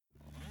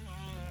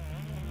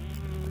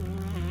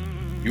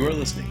You are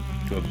listening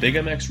to a Big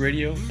MX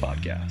Radio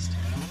podcast,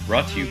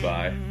 brought to you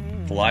by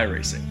Fly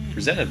Racing,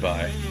 presented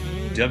by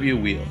W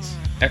Wheels,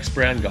 X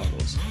Brand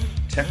Goggles,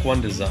 Tech One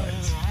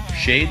Designs,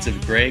 Shades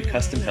of Grey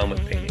Custom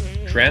Helmet Painting,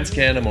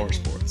 TransCanada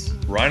Motorsports,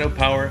 Rhino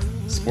Power,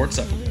 Sports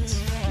Supplements,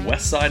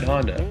 Westside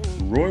Honda,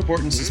 Roy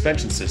Borton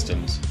Suspension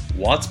Systems,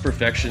 Watts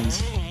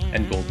Perfections,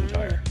 and Golden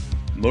Tire.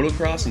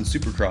 Motocross and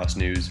Supercross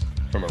news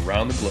from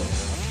around the globe.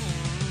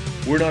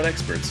 We're not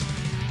experts,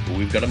 but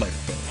we've got a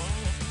microphone.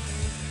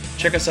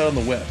 Check us out on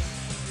the web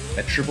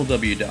at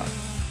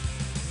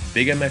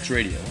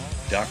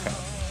www.bigmxradio.com.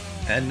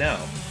 And now,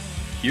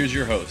 here's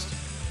your host,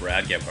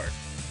 Brad Gebhardt.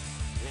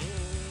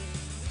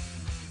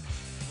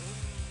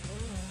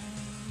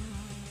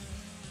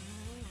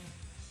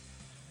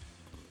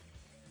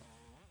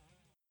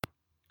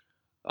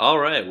 All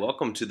right,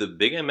 welcome to the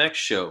Big MX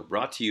Show,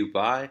 brought to you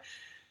by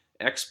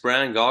X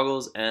Brand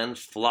Goggles and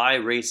Fly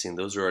Racing.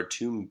 Those are our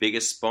two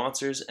biggest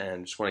sponsors,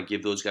 and just want to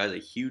give those guys a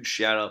huge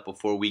shout out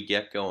before we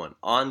get going.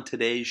 On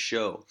today's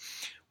show,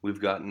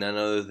 we've got none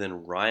other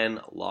than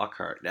Ryan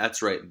Lockhart.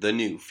 That's right, the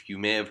Noof. You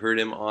may have heard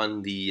him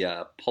on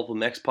the Pulp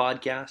MX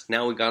podcast.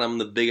 Now we got him on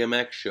the Big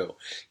MX Show.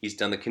 He's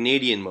done the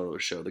Canadian Moto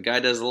Show. The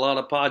guy does a lot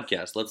of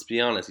podcasts. Let's be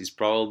honest, he's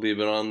probably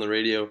been on the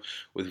radio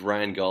with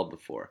Ryan Gauld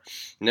before.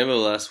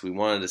 Nevertheless, we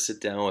wanted to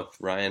sit down with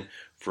Ryan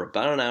for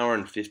about an hour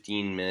and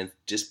 15 minutes,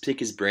 just pick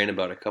his brain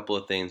about a couple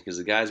of things, because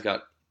the guy's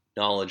got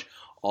knowledge,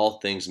 all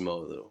things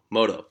moto.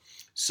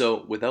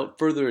 So, without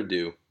further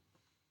ado,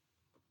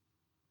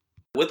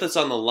 with us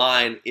on the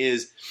line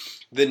is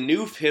the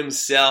Noof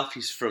himself.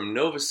 He's from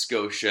Nova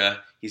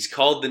Scotia. He's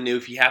called the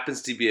Noof. He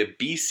happens to be a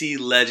BC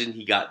legend.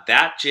 He got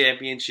that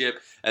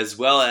championship, as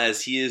well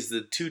as he is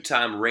the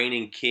two-time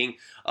reigning king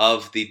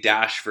of the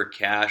Dash for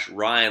Cash.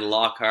 Ryan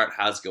Lockhart,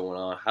 how's it going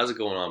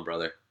on,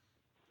 brother?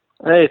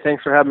 Hey,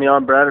 thanks for having me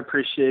on, Brad.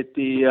 Appreciate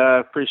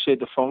the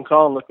phone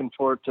call, and looking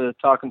forward to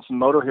talking some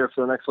moto here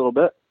for the next little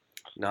bit.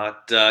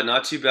 Not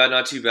too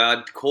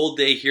bad. Cold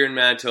day here in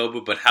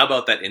Manitoba, but how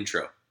about that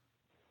intro?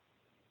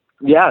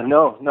 Yeah,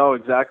 no,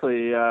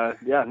 exactly.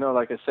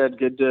 Like I said,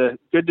 good to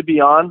be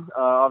on.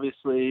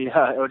 Obviously,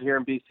 out here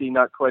in BC,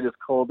 not quite as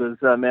cold as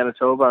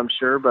Manitoba, I'm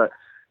sure, but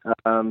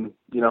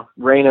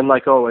raining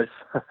like always.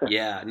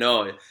 Yeah,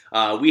 no,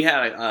 we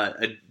had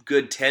a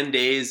good 10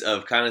 days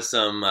of kind of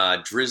some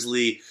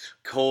drizzly,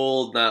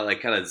 cold, not like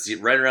kind of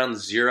right around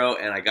zero,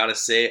 and I gotta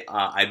say,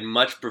 I'd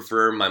much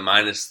prefer my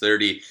minus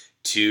 30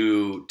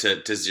 to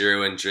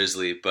zero and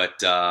drizzly, but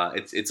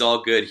it's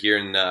all good here,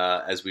 and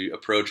as we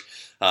approach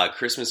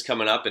Christmas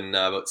coming up in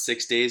about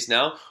 6 days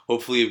now.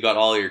 Hopefully you've got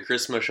all your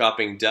Christmas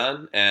shopping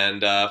done.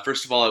 And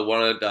first of all, I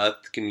wanted to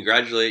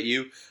congratulate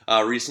you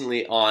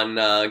recently on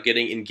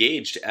getting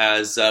engaged,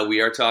 as we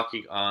are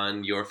talking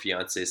on your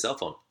fiance's cell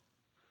phone.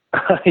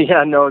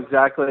 Yeah, no,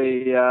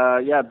 exactly.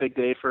 Big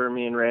day for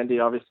me and Randy.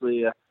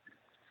 Obviously,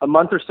 a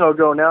month or so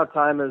ago now.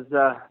 Time has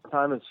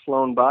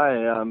flown by.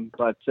 It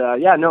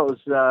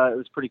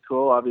was pretty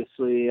cool.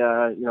 Obviously,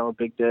 a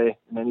big day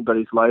in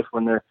anybody's life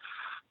when they're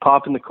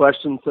popping the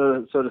question,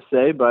 so to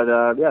say, but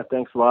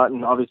thanks a lot.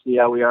 And obviously,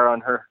 we are on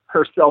her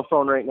cell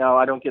phone right now.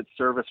 I don't get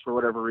service for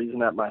whatever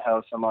reason at my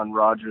house. I'm on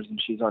Rogers and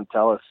she's on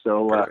TELUS.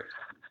 So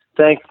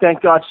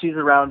thank God she's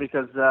around,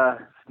 because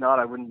if not,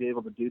 I wouldn't be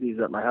able to do these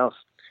at my house.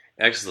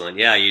 Excellent.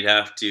 Yeah, you'd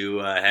have to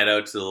head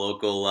out to the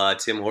local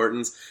Tim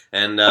Hortons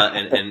and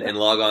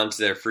log on to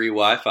their free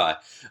Wi-Fi.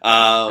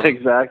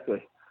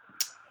 Exactly.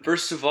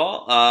 First of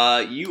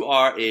all, you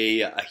are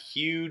a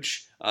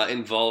huge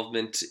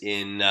involvement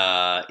in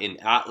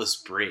Atlas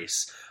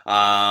Brace.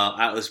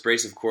 Atlas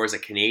Brace, of course, a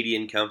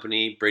Canadian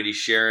company. Brady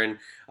Sharon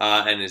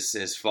and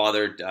his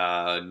father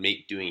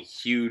doing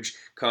huge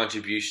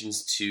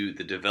contributions to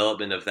the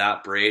development of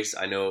that brace.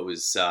 I know it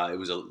was a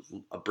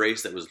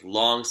brace that was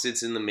long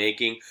since in the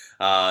making,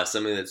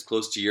 something that's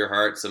close to your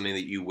heart, something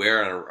that you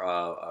wear on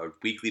a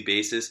weekly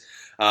basis.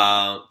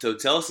 So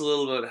tell us a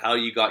little bit how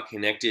you got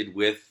connected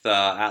with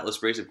Atlas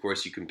Brace. Of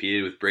course, you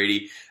competed with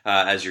Brady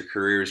as your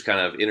careers kind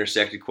of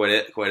intersected quite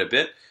a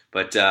bit.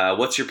 But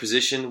what's your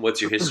position?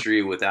 What's your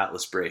history with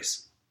Atlas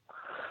Brace?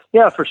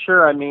 Yeah, for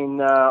sure. I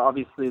mean,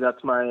 obviously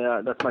that's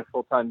my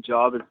full-time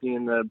job, is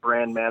being the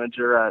brand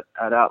manager at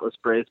Atlas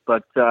Brace.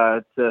 But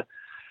to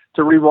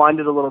rewind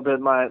it a little bit,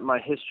 my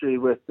history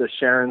with the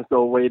Sharons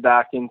go way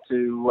back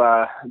into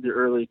the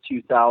early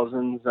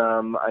 2000s.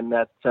 I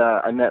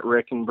met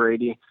Rick and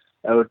Brady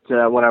out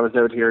when I was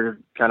out here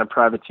kind of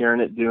privateering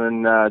it,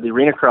 doing the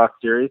Arena Cross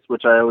series,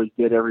 which I always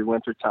did every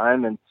winter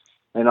time.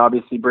 And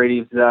obviously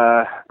Brady's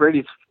 4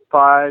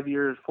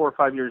 or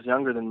 5 years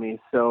younger than me.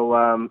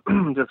 So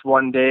just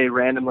one day,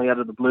 randomly out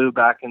of the blue,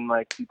 back in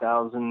like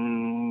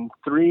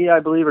 2003, I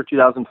believe, or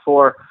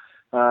 2004,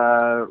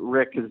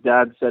 Rick, his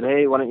dad, said,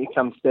 "Hey, why don't you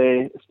come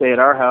stay at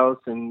our house,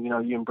 and you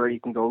and Brady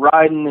can go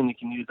riding, and you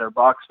can use our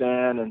box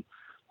van and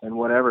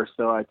whatever."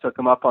 So I took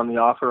him up on the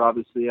offer,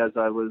 obviously, as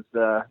I was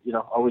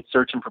always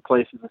searching for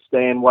places to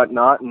stay and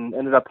whatnot, and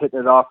ended up hitting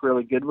it off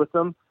really good with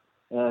them.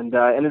 and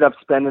ended up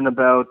spending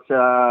about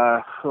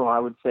I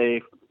would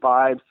say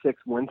 5-6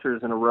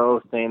 winters in a row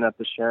staying at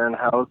the Sharon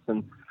house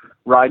and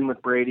riding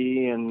with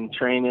Brady and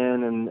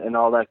training and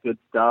all that good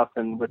stuff,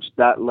 and which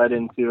that led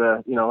into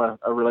a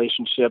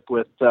relationship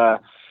with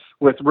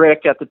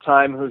Rick at the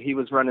time, who he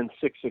was running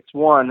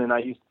 661, and I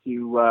used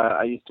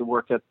to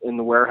work in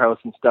the warehouse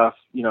and stuff,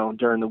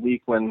 during the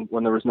week when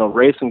there was no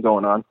racing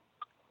going on.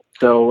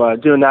 So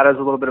doing that as a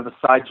little bit of a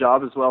side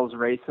job as well as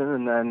racing,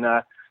 and then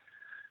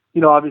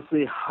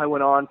obviously I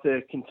went on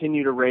to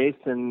continue to race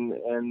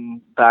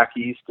and back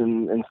east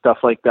and stuff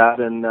like that.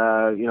 And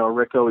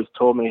Rick always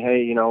told me,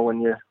 hey,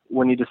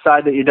 when you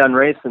decide that you're done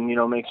racing,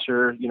 make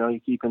sure you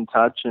keep in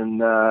touch,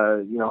 and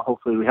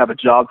hopefully we have a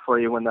job for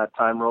you when that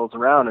time rolls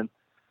around. And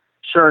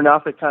sure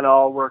enough, it kind of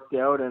all worked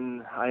out,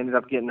 and I ended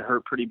up getting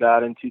hurt pretty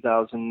bad in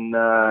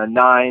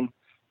 2009,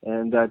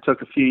 and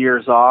took a few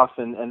years off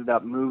and ended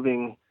up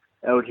moving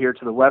out here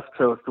to the West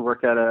Coast to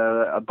work at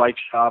a bike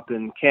shop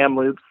in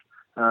Kamloops.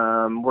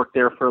 Worked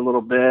there for a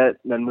little bit,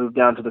 then moved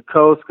down to the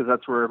coast because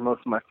that's where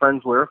most of my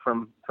friends were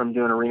from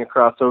doing arena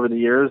cross over the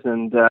years.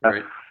 And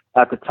Right.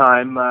 At the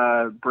time,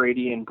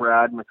 Brady and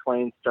Brad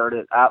McLean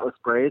started Atlas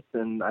Brace,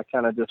 and I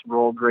kind of just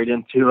rolled right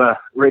into a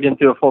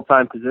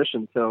full-time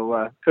position.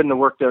 So couldn't have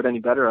worked out any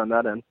better on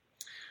that end.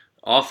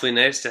 Awfully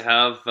nice to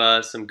have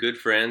some good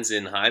friends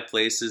in high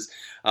places,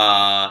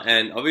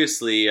 and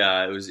obviously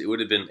it would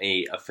have been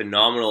a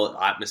phenomenal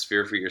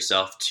atmosphere for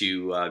yourself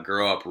to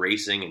grow up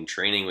racing and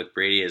training with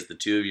Brady, as the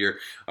two of you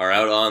are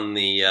out on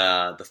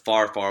the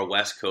far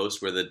west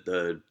coast where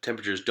the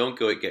temperatures don't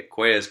get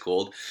quite as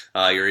cold.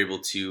 You're able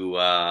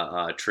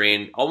to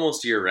train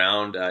almost year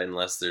round,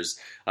 unless there's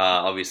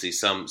obviously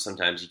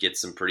sometimes you get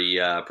some pretty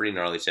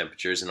gnarly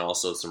temperatures and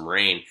also some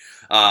rain.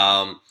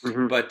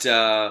 But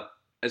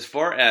as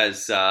far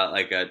as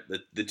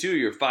the two of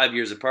you are 5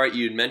 years apart,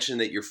 you had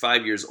mentioned that you're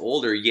 5 years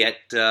older, yet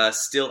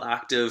still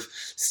active,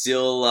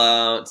 still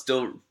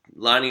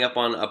lining up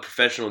on a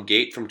professional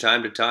gate from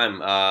time to time.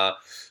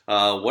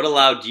 What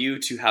allowed you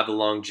to have the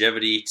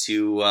longevity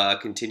to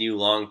continue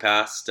long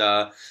past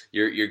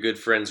your good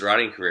friend's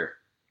riding career?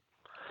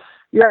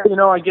 Yeah,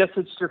 I guess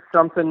it's just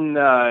something.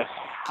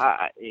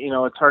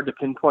 It's hard to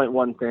pinpoint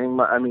one thing.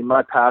 I mean,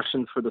 my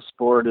passion for the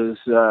sport is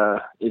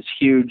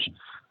huge.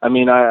 I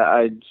mean,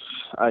 I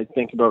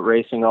think about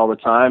racing all the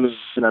time,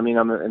 and I mean,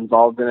 I'm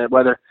involved in it.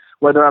 Whether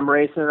I'm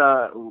racing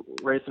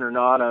or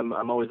not,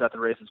 I'm always at the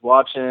races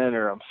watching,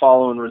 or I'm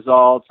following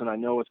results, and I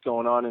know what's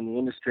going on in the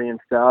industry and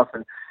stuff.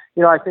 And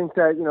I think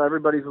that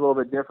everybody's a little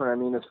bit different.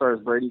 I mean, as far as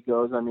Brady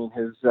goes, I mean,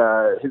 his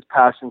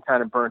passion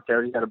kind of burnt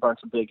out. He had a bunch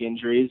of big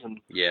injuries, and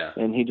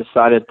he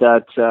decided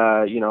that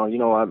you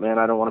know what, man,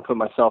 I don't want to put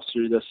myself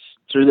through this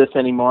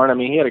anymore. And I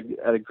mean, he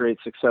had a great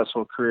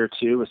successful career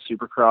too with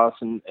Supercross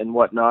and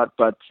whatnot,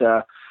 but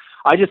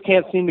I just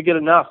can't seem to get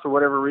enough for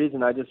whatever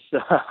reason. I just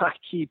I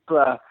keep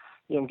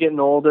I'm getting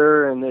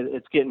older, and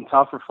it's getting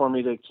tougher for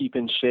me to keep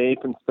in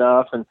shape and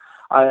stuff. And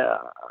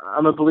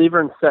I'm a believer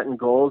in setting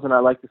goals, and I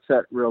like to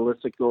set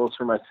realistic goals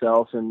for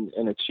myself and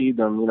achieve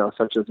them,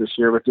 such as this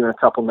year with doing a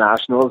couple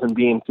nationals and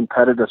being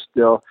competitive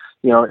still,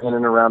 in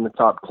and around the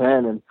top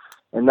 10.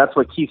 And that's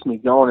what keeps me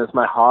going, is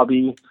my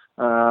hobby,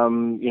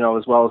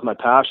 as well as my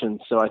passion.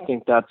 So I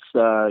think that's,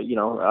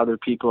 other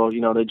people,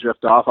 they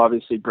drift off.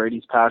 Obviously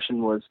Brady's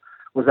passion was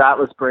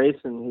Atlas Brace,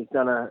 and he's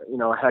done a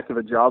heck of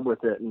a job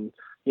with it. And,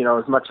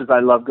 as much as I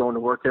love going to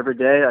work every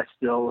day, I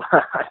still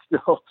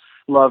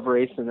love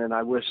racing. And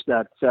I wish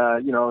that,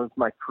 if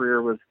my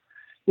career was,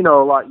 a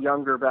lot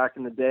younger back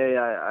in the day,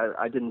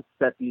 I didn't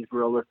set these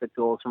realistic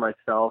goals for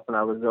myself. And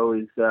I was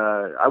always,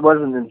 I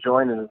wasn't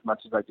enjoying it as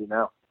much as I do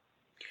now.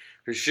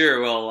 For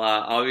sure. Well,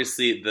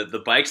 obviously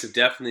the bikes have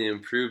definitely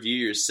improved. You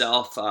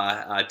yourself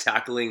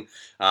tackling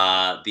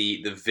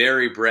the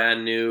very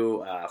brand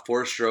new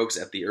four strokes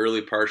at the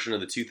early portion of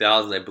the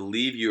 2000s. I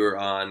believe you were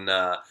on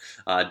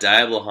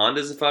Diablo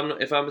Hondas, if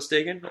I'm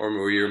mistaken, or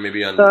were you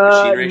maybe on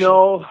Machine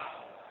Racing?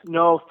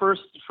 No.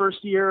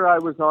 First year I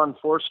was on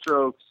four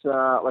strokes,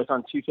 like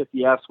on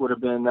 250S would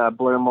have been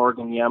Blair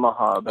Morgan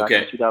Yamaha back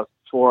in 2004.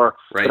 Right.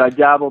 But I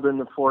dabbled in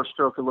the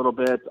four-stroke a little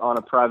bit on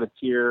a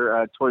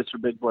privateer, Toys for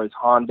Big Boys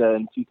Honda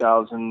in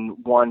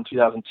 2001,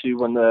 2002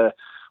 when the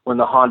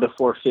Honda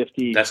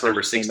 450. That's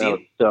number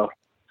 16. So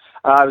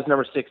I was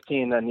number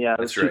 16 then. Yeah, it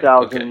was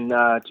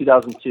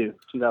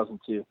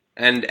 2002.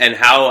 And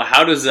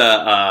how does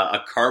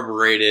a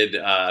carbureted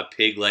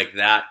pig like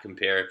that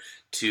compare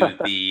to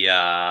the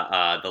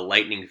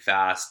lightning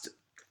fast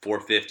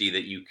 450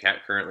 that you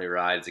currently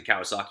ride? It's a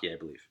Kawasaki, I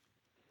believe.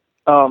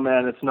 Oh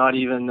man, it's not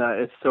even.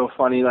 It's so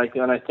funny. Like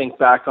when I think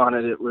back on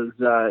it, it was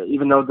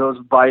even though those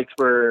bikes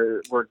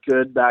were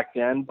good back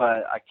then,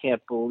 but I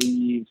can't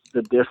believe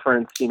the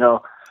difference.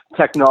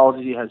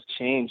 Technology has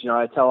changed.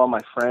 I tell all my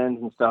friends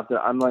and stuff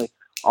that I'm like,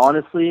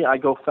 honestly, I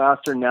go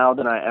faster now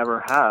than I ever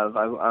have.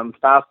 I'm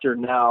faster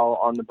now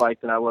on the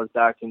bike than I was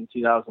back in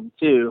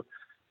 2002.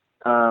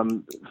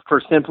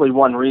 For simply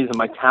one reason: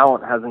 my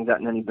talent hasn't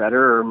gotten any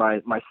better, or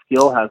my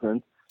skill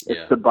hasn't.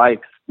 It's the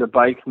bikes. The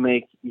bikes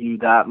make you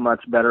that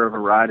much better of a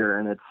rider,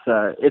 and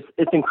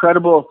it's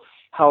incredible.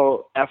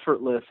 how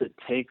effortless it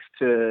takes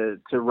to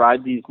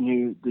ride these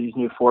new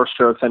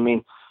 4-strokes. I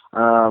mean,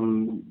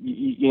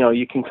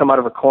 you can come out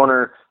of a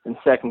corner in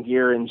second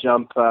gear and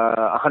jump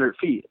 100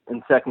 feet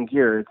in second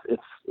gear.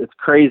 It's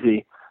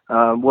crazy.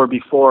 Where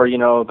before,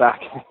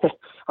 back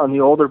on the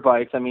older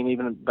bikes, I mean,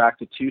 even back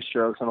to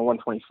 2-strokes on a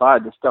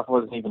 125, this stuff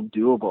wasn't even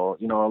doable.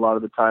 A lot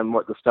of the time,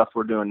 what the stuff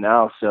we're doing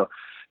now. So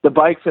the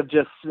bikes have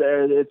just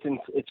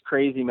it's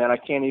crazy, man. I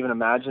can't even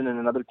imagine in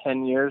another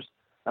 10 years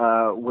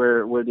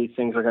where these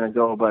things are going to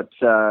go. But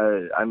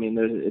I mean,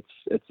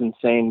 it's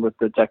insane with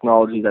the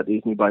technology that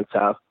these new bikes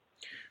have.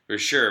 For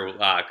sure,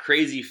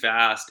 crazy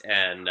fast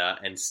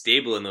and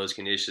stable in those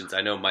conditions. I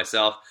know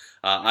myself.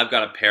 I've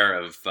got a pair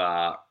of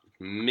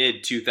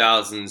mid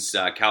 2000s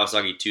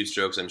Kawasaki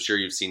 2-strokes. I'm sure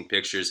you've seen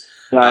pictures.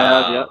 Yeah, I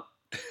have, yeah.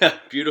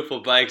 Beautiful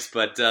bikes,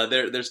 but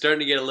they're starting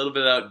to get a little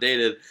bit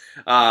outdated.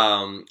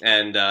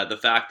 And the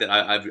fact that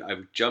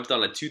I've jumped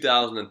on a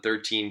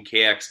 2013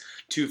 KX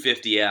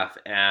 250F,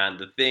 and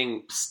the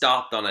thing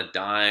stopped on a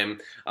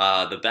dime.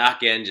 The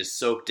back end just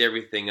soaked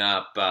everything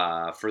up.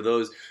 For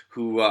those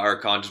who are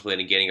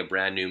contemplating getting a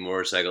brand new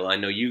motorcycle, I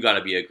know you got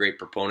to be a great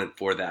proponent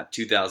for that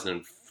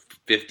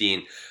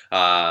 2015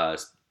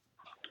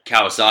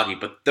 Kawasaki,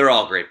 but they're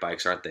all great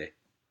bikes, aren't they?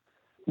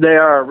 They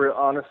are,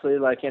 honestly,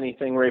 like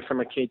anything, right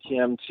from a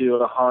KTM to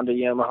a Honda,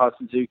 Yamaha,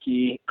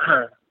 Suzuki,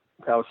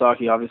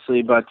 Kawasaki,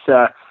 obviously, but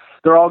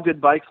they're all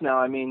good bikes now.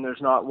 I mean, there's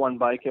not one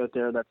bike out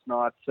there that's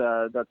not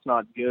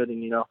good.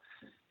 And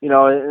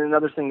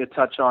another thing to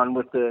touch on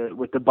with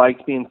the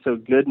bikes being so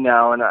good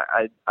now, and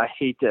I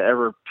hate to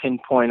ever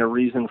pinpoint a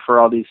reason for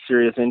all these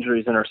serious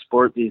injuries in our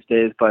sport these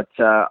days, but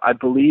I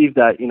believe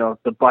that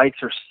the bikes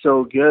are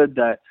so good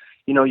that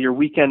your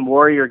weekend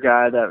warrior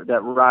guy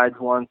that rides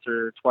once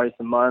or twice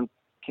a month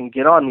can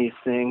get on these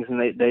things, and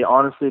they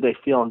honestly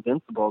feel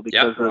invincible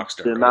because of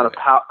the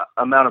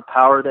amount of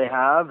power they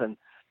have, and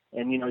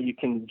you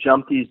can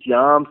jump these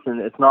jumps,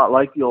 and it's not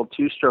like the old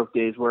 2-stroke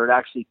days where it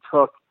actually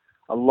took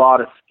a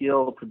lot of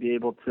skill to be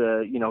able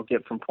to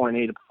get from point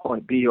A to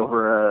point B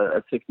over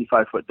a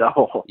 65-foot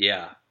double.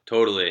 Yeah.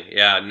 Totally,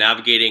 yeah.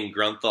 Navigating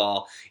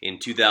Grunthal in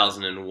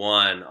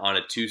 2001 on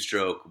a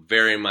 2-stroke,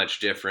 very much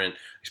different,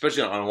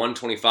 especially on a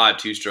 125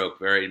 2-stroke,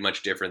 very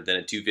much different than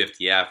a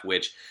 250F,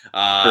 which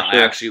I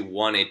actually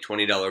won a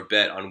 $20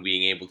 bet on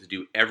being able to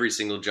do every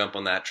single jump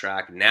on that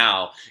track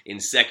now in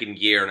second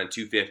gear on a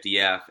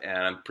 250F, and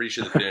I'm pretty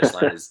sure the finish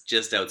line is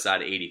just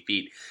outside 80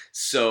 feet.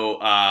 So,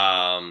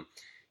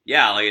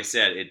 yeah, like I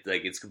said,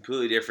 it's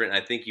completely different.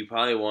 I think you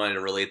probably wanted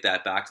to relate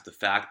that back to the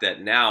fact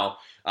that now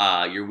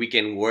your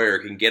weekend warrior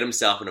can get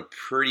himself in a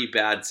pretty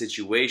bad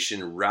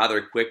situation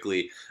rather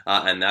quickly,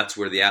 and that's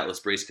where the Atlas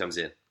brace comes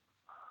in.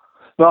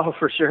 Well,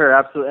 for sure,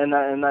 absolutely, and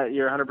that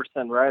you're 100%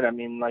 right. I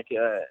mean,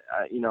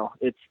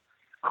 it's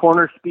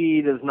corner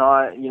speed is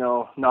not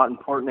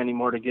important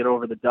anymore to get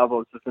over the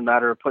double. It's just a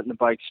matter of putting the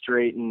bike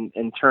straight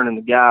and turning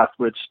the gas,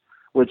 which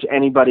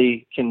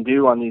anybody can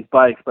do on these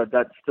bikes, but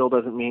that still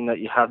doesn't mean that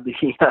you have the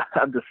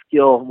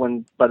skill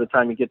by the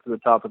time you get to the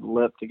top of the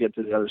lip to get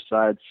to the other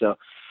side. So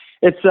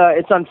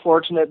it's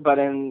unfortunate, but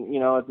at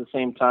the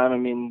same time, I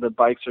mean, the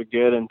bikes are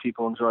good and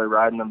people enjoy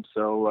riding them,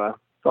 so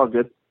it's all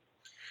good.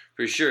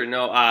 For sure.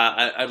 No,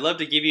 I'd love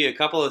to give you a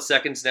couple of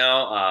seconds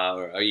now,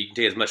 or you can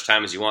take as much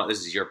time as you want.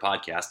 This is your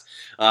podcast,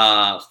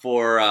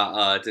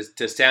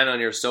 to stand on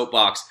your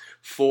soapbox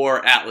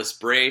for Atlas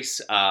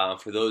brace.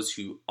 For those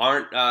who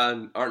aren't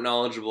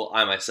knowledgeable,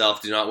 I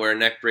myself do not wear a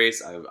neck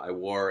brace. I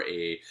wore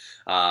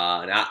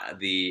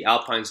the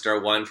Alpine Star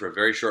 1 for a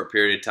very short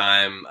period of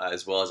time,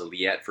 as well as a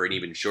Liette for an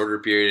even shorter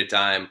period of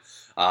time.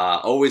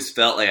 Always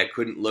felt like I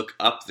couldn't look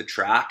up the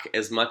track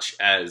as much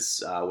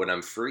as when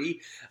I'm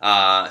free.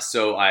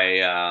 So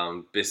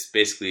I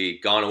basically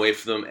gone away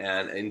from them,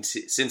 and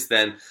since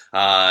then,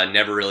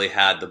 never really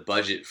had the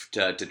budget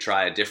to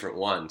try a different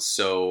one.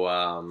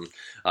 So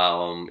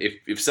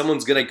if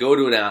someone's going to go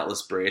to an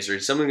Atlas brace, or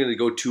if someone's going to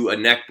go to a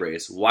neck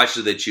brace, why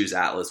should they choose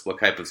Atlas? What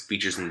type of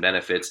features and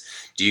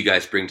benefits do you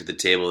guys bring to the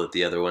table that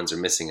the other ones are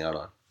missing out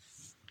on?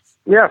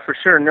 Yeah, for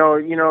sure. No,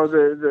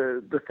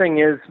 the thing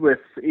is with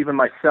even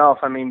myself,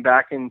 I mean,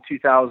 back in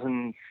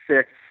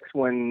 2006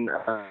 when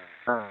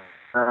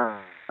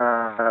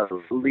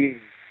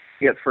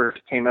Liette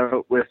first came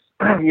out with,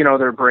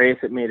 their brace,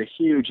 it made a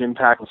huge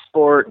impact in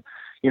sport.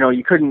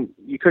 You couldn't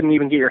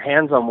even get your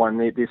hands on one.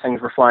 These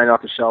things were flying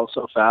off the shelf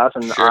so fast.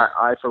 And sure.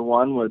 I for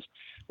one,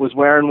 was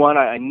wearing one.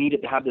 I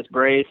needed to have this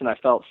brace, and I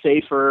felt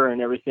safer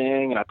and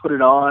everything. And I put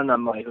it on.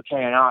 I'm like, okay,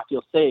 now I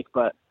feel safe,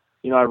 but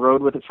I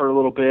rode with it for a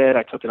little bit.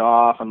 I took it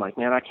off. I'm like,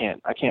 man, I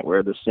can't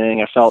wear this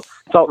thing. I felt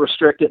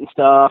restricted and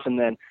stuff. And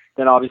then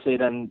obviously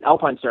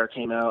Alpine Star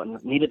came out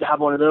and needed to have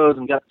one of those,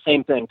 and got the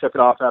same thing. Took it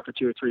off after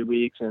 2 or 3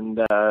 weeks, and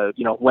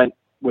went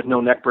with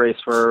no neck brace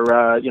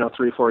for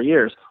 3 or 4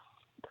 years.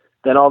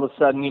 Then all of a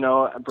sudden,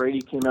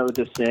 Brady came out with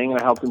this thing, and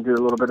I helped him do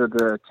a little bit of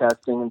the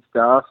testing and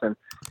stuff. And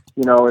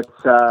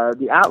it's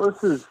the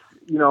Atlas is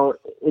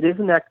it is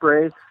a neck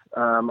brace.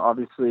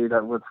 Obviously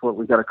that's what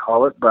we got to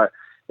call it, but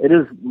it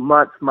is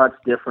much, much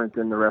different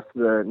than the rest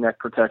of the neck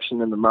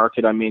protection in the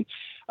market. I mean,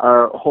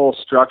 our whole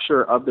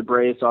structure of the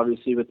brace,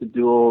 obviously with the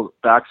dual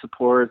back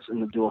supports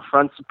and the dual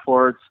front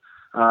supports,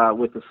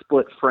 with the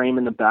split frame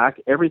in the back,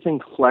 everything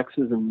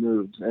flexes and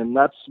moves, and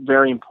that's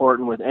very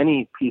important with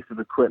any piece of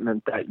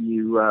equipment that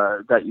you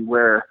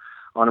wear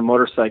on a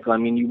motorcycle. I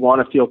mean, you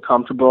want to feel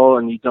comfortable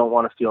and you don't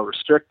want to feel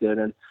restricted.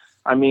 And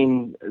I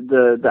mean,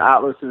 the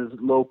Atlas is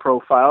low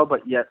profile,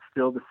 but yet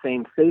still the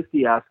same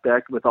safety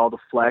aspect with all the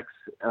flex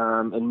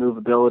and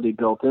movability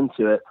built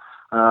into it.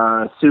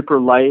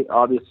 Super light,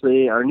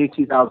 obviously. Our new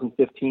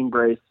 2015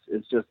 brace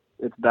is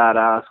it's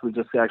badass. We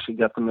just actually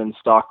got them in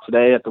stock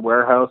today at the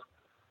warehouse.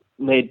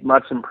 Made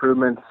much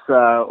improvements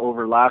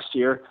over last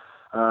year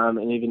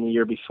and even the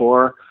year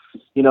before.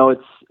 You know,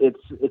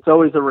 it's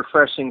always a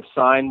refreshing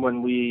sign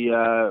when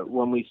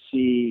we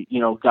see, you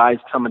know, guys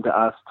coming to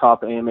us,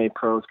 top AMA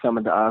pros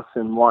coming to us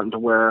and wanting to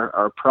wear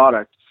our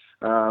product.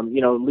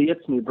 You know,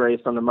 Leatt's new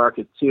brace on the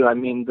market too. I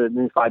mean, the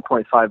new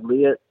 5.5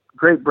 Leatt,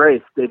 great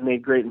brace. They've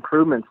made great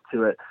improvements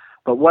to it.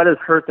 But what has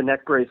hurt the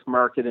neck brace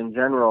market in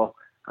general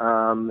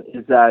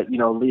is that, you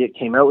know, Leatt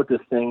came out with this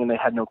thing and they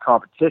had no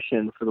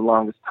competition for the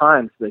longest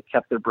time. So they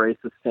kept their brace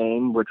the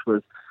same, which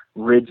was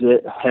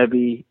rigid,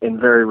 heavy, and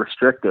very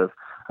restrictive.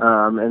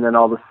 And then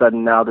all of a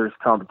sudden now there's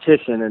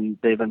competition and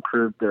they've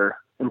improved their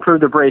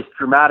brace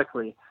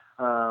dramatically.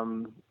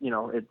 You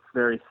know, it's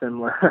very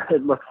similar.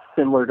 It looks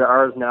similar to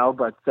ours now,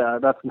 but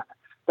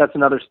that's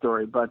another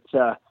story. But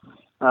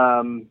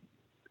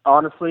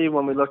honestly,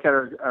 when we look at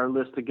our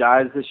list of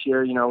guys this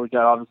year, you know, we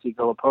got obviously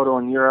Golopoto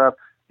in Europe,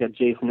 we got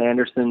Jason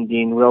Anderson,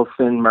 Dean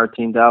Wilson,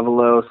 Martin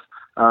Davalos,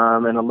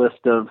 and a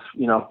list of,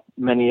 you know,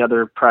 many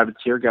other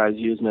privateer guys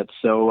using it.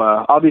 So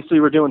obviously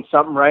we're doing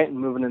something right and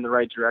moving in the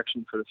right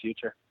direction for the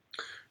future.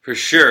 For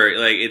sure.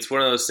 Like, it's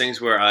one of those things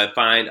where I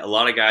find a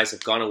lot of guys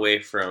have gone away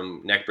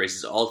from neck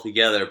braces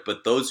altogether,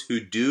 but those who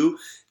do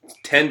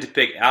tend to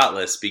pick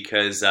Atlas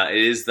because it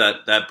is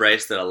that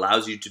brace that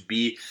allows you to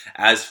be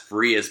as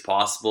free as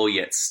possible,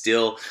 yet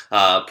still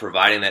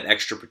providing that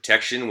extra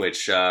protection,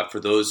 which for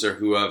those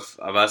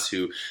of us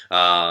who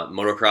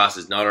motocross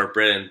is not our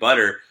bread and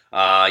butter,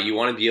 you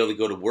want to be able to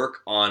go to work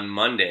on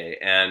Monday.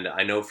 And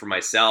I know for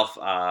myself,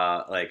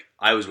 like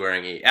I was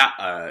wearing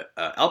a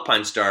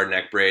Alpine Star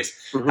neck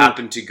brace,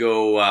 happened to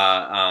go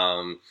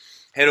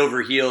head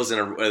over heels in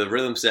a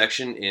rhythm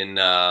section in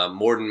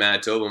Morden,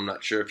 Manitoba. I'm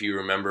not sure if you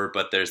remember,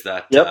 but there's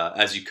that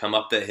as you come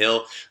up the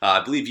hill.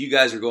 I believe you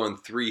guys were going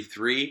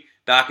 3.3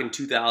 back in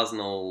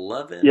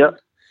 2011. Yep.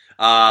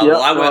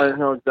 Well, I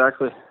know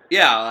exactly.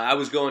 Yeah, I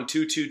was going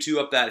 2.22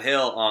 up that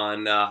hill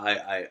on.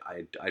 I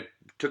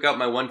took out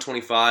my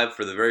 125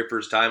 for the very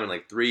first time in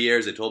like 3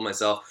 years. I told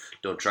myself,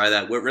 don't try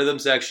that rhythm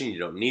section. You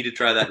don't need to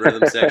try that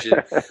rhythm section.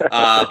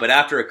 But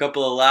after a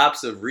couple of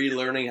laps of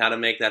relearning how to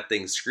make that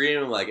thing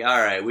scream, I'm like, all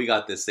right, we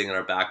got this thing in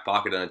our back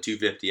pocket on a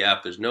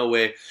 250F. There's no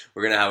way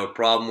we're going to have a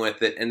problem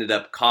with it. Ended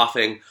up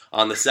coughing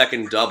on the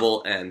second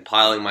double and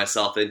piling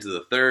myself into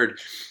the third.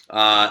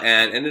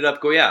 And ended up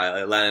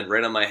I landed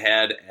right on my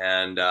head,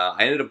 and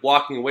I ended up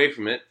walking away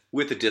from it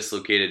with a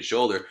dislocated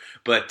shoulder.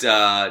 But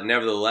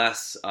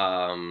nevertheless,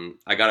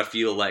 I got to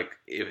feel like,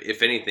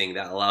 if anything,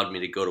 that allowed me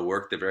to go to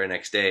work the very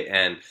next day.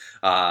 And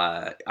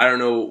I don't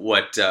know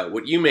what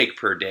you make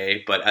per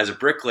day, but as a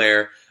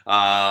bricklayer,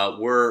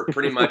 we're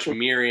pretty much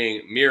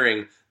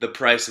mirroring the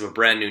price of a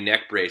brand new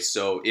neck brace.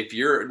 So if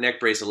your neck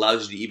brace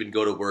allows you to even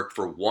go to work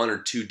for 1 or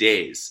 2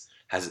 days,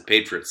 has it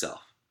paid for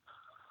itself?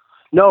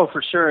 No,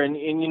 for sure. And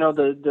you know,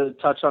 the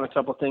touch on a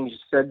couple of things you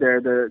said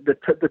there,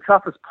 the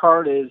toughest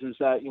part is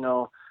that, you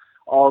know,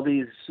 all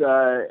these,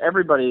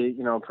 everybody,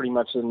 you know, pretty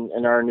much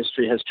in our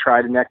industry has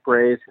tried a neck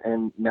brace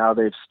and now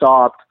they've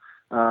stopped.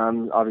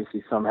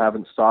 Obviously some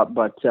haven't stopped,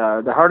 but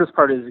the hardest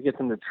part is to get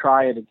them to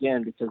try it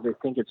again because they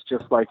think it's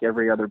just like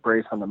every other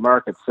brace on the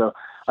market. So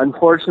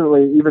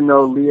unfortunately, even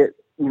though Leatt,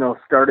 you know,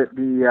 started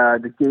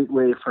the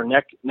gateway for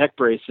neck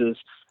braces,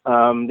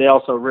 they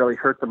also really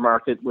hurt the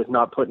market with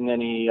not putting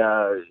any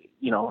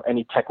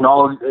new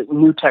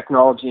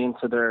technology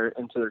into their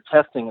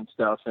testing and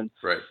stuff. And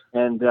right.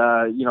 And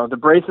you know, the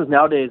braces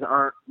nowadays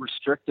aren't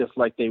restrictive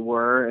like they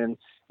were. And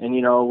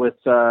you know,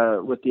 with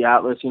the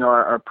Atlas, you know,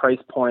 our price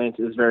point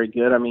is very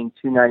good. I mean,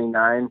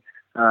 $299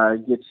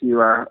 gets you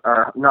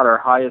our not our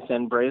highest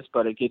end brace,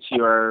 but it gets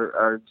you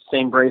our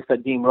same brace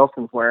that Dean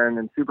Wilson's wearing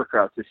in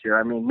Supercross this year.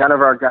 I mean, none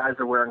of our guys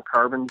are wearing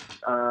carbons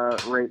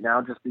right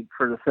now, just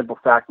for the simple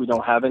fact we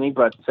don't have any.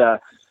 But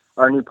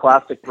our new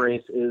plastic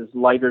brace is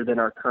lighter than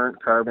our current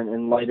carbon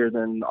and lighter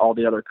than all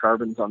the other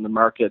carbons on the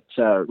market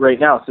right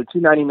now. So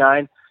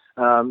 $299,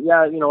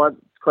 yeah, you know what,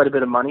 it's quite a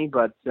bit of money,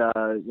 but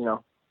you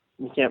know,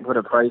 you can't put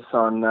a price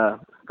on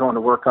going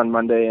to work on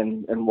Monday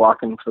and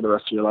walking for the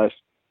rest of your life.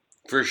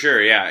 For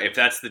sure, yeah. If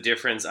that's the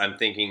difference, I'm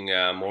thinking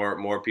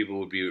more people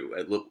would be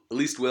at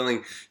least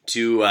willing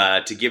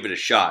to give it a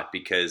shot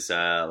because,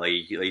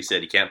 like you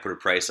said, you can't put a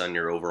price on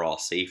your overall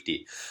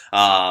safety.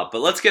 But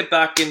let's get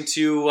back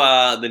into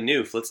the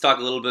Noof. Let's talk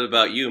a little bit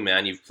about you,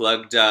 man. You've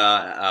plugged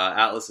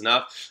Atlas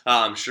enough.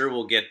 I'm sure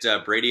we'll get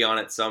Brady on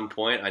at some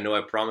point. I know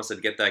I promised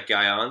I'd get that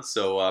guy on,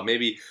 so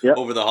maybe Yep.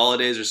 over the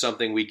holidays or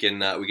something we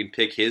can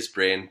pick his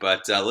brain.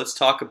 But let's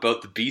talk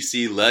about the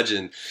BC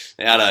legend.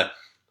 They had a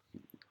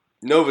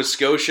Nova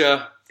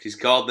Scotia. He's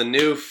called the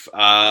Noof.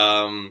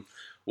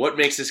 What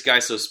makes this guy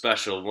so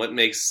special?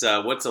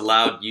 What's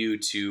allowed you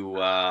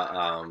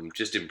to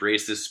just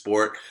embrace this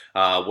sport?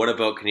 What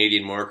about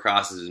Canadian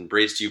motocross has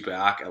embraced you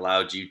back,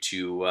 allowed you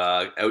to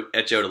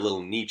etch out a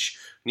little niche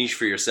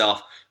for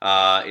yourself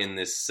in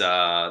this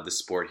the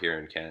sport here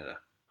in Canada?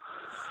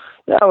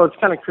 Yeah, well, it's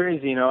kind of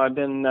crazy. I've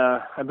been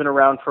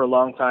around for a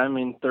long time. I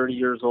mean, 30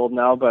 years old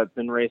now, but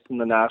been racing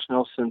the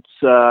Nationals since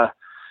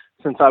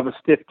I was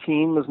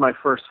 15 was my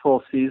first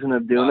full season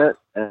of doing it,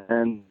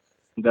 and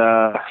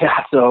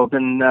yeah, so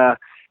been at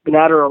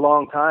her a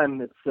long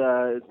time. It's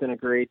been a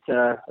great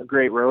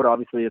road.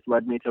 Obviously, it's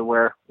led me to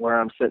where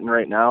I'm sitting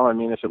right now. I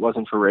mean, if it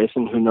wasn't for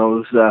racing, who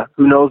knows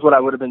what I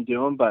would have been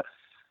doing. But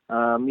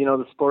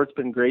the sport's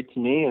been great to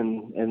me,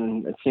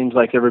 and it seems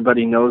like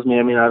everybody knows me.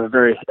 I mean, I have a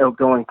very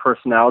outgoing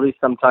personality.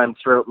 Sometimes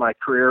throughout my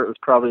career, it was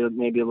probably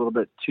maybe a little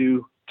bit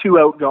too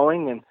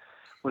outgoing, and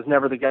was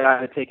never the guy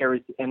to take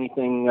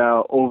anything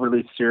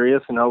overly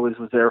serious, and always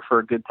was there for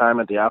a good time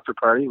at the after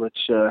party,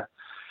 which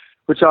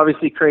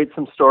obviously creates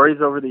some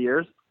stories over the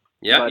years.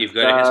 Yeah, but, you've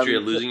got a history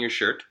of losing your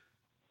shirt.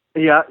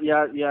 Yeah.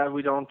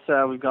 We don't.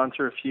 We've gone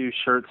through a few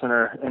shirts in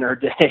our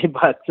day,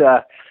 but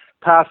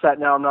past that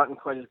now, I'm not in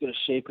quite as good a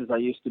shape as I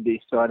used to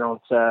be. So I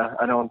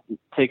don't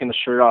taking the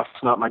shirt off.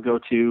 It's not my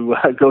go-to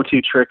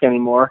trick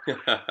anymore.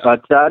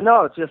 But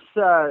no, it's just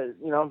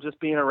just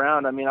being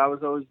around. I mean, I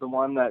was always the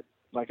one that,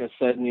 like I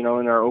said, in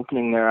our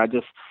opening there, I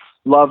just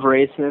love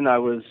racing. I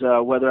was,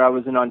 whether I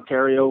was in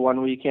Ontario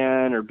one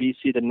weekend or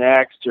BC the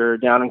next, or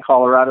down in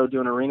Colorado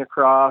doing arena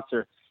cross,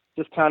 or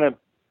just kind of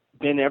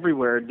been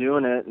everywhere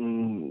doing it,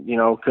 and,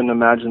 couldn't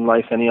imagine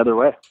life any other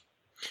way.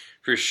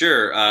 For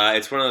sure.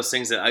 It's one of those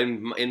things that,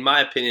 in my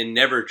opinion,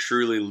 never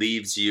truly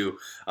leaves you.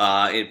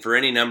 For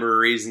any number of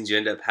reasons, you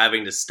end up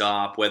having to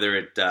stop,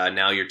 whether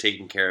now you're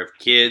taking care of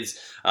kids,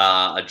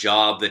 a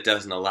job that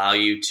doesn't allow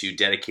you to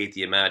dedicate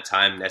the amount of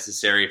time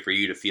necessary for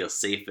you to feel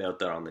safe out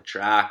there on the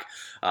track,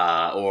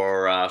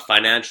 or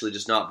financially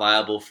just not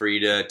viable for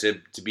you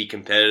to be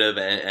competitive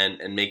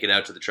and make it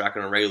out to the track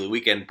on a regular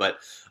weekend. But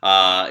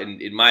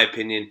in my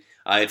opinion,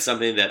 it's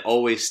something that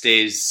always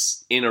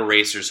stays in a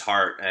racer's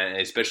heart, and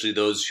especially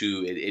those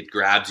who it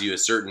grabs you a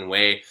certain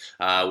way.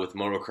 With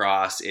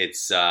motocross,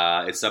 it's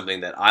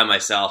something that I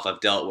myself have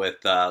dealt with.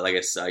 Like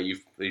I said, you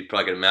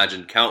probably can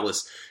imagine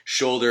countless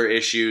shoulder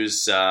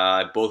issues.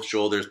 Both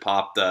shoulders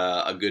popped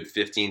a good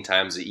 15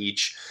 times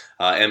each.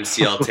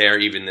 MCL tear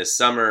even this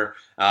summer,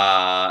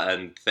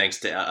 and thanks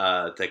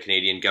to the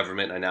Canadian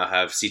government, I now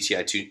have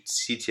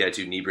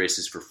CTI2 knee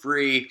braces for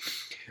free.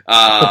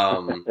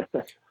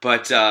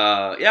 But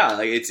yeah,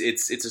 like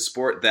it's a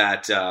sport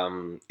that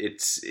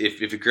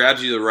if it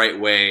grabs you the right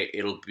way,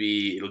 it'll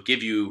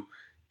give you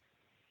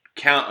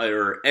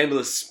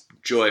endless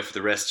joy for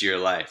the rest of your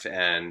life,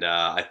 and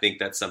I think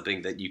that's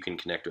something that you can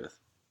connect with.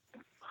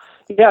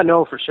 Yeah,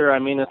 no, for sure. I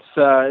mean, it's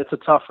a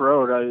tough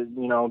road.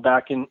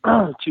 Back in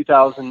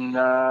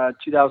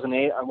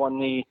 2008, I won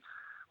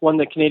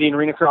the Canadian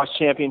Arena Cross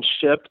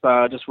Championship.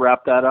 Just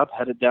wrapped that up,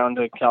 headed down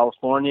to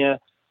California.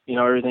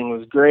 Everything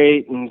was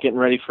great and getting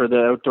ready for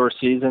the outdoor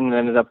season.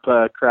 Ended up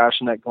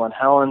crashing at Glen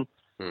Helen.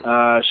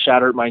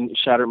 Shattered my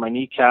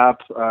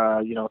kneecap.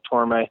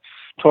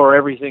 Tore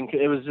everything.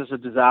 It was just a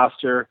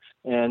disaster,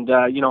 and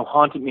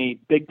haunted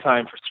me big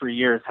time for 3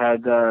 years.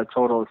 Had a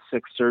total of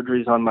 6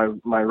 surgeries on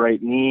my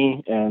right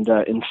knee, and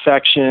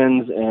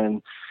infections,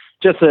 and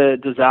just a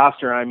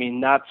disaster. I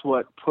mean, that's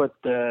what put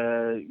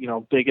the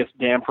biggest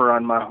damper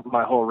on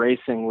my whole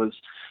racing was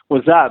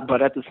that.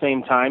 But at the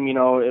same time,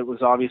 it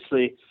was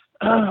obviously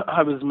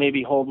I was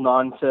maybe holding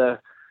on to.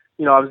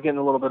 I was getting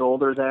a little bit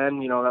older then.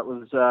 That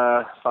was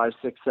 5,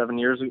 6, 7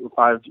 years,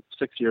 5,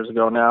 6 years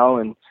ago now,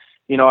 and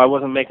I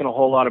wasn't making a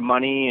whole lot of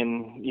money,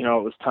 and it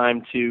was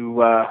time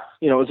to.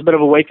 It was a bit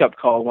of a wake up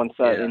call once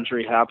that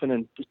injury happened,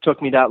 and it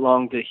took me that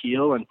long to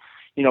heal, and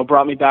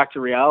brought me back to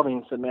reality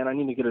and said, man, I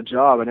need to get a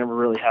job. I never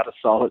really had a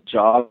solid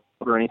job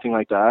or anything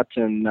like that,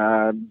 and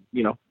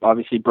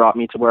obviously brought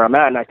me to where I'm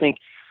at. And I think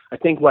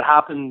what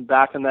happened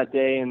back in that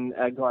day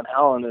at Glen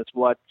Helen is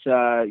what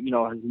has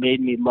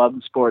made me love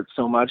the sport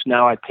so much.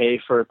 Now I pay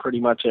for pretty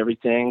much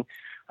everything.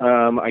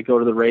 I go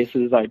to the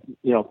races. I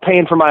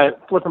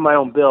flipping my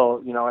own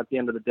bill. At the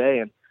end of the day,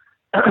 and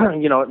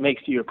it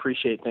makes you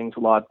appreciate things a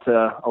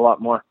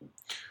lot more.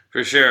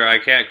 For sure,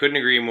 couldn't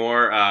agree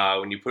more.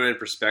 When you put it in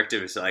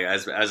perspective, it's like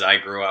as I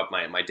grew up,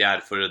 my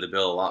dad footed the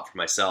bill a lot for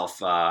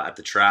myself at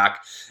the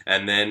track,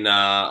 and then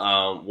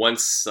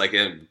once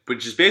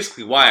which is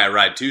basically why I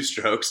ride two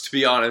strokes. To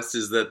be honest,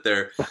 is that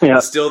they're Yeah.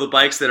 still the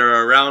bikes that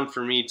are around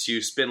for me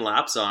to spin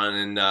laps on,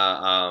 and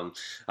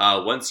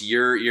once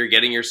you're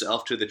getting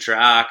yourself to the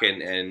track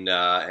and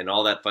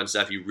all that fun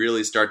stuff, you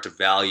really start to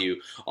value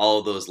all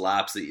of those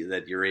laps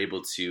that you're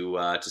able to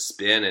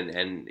spin,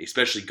 and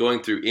especially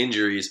going through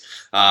injuries.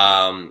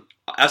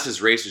 Us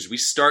as racers, we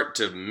start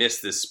to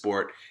miss this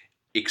sport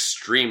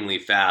extremely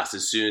fast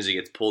as soon as it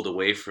gets pulled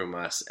away from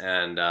us.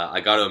 And I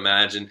got to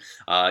imagine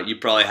you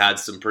probably had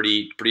some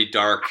pretty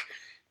dark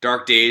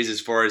days as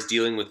far as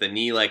dealing with a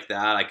knee like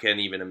that. I can't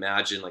even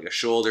imagine. Like a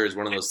shoulder is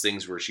one of those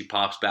things where she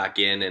pops back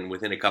in, and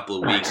within a couple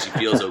of weeks she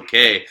feels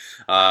okay,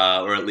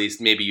 or at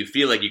least maybe you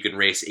feel like you can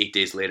race 8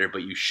 days later,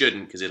 but you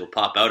shouldn't because it'll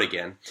pop out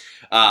again.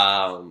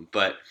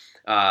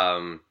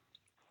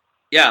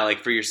 Yeah, like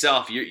for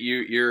yourself,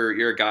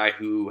 you're a guy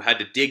who had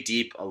to dig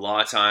deep a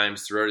lot of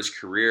times throughout his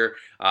career,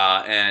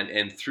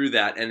 and through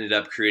that ended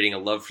up creating a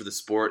love for the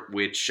sport,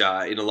 which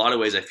in a lot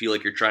of ways I feel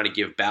like you're trying to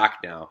give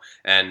back now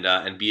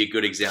and be a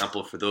good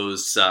example for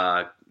those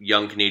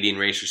young Canadian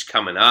racers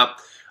coming up.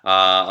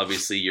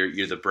 Obviously,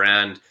 you're the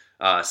brand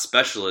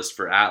specialist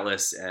for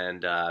Atlas,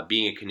 and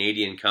being a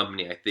Canadian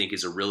company, I think,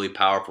 is a really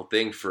powerful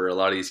thing for a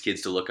lot of these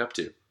kids to look up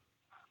to.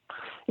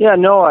 Yeah,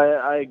 no,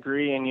 I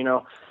agree, and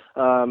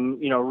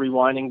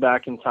rewinding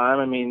back in time,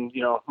 I mean,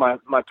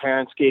 my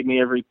parents gave me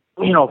every,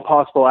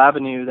 possible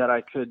avenue that I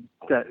could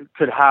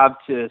have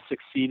to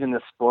succeed in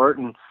this sport.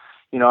 And,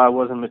 I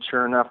wasn't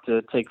mature enough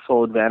to take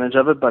full advantage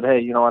of it, but hey,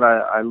 you know what,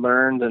 I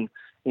learned, and,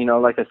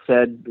 like I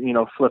said,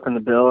 flipping the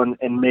bill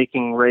and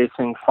making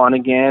racing fun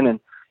again. And,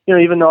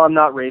 even though I'm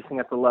not racing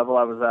at the level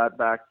I was at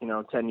back,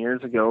 10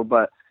 years ago,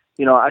 but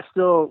I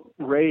still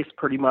race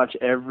pretty much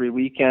every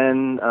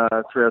weekend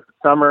throughout the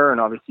summer,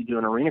 and obviously do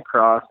an arena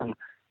cross. And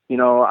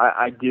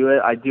I do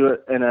it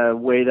in a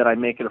way that I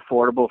make it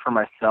affordable for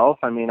myself.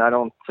 I mean, I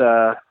don't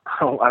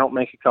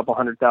make a couple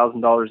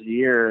 $100,000 a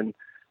year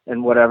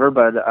and whatever,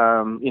 but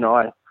I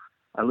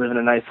live in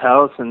a nice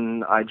house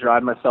and I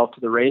drive myself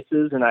to the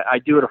races, and I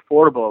do it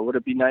affordable. Would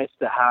it be nice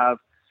to have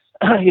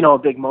a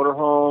big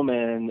motorhome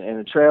and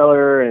a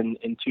trailer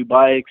and two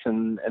bikes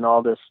and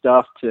all this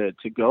stuff to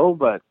go?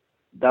 But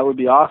that would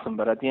be awesome.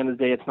 But at the end of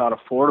the day, it's not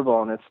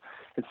affordable, and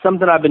it's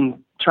something I've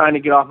been trying to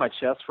get off my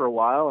chest for a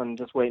while and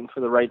just waiting for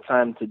the right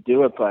time to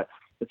do it. But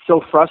it's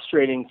so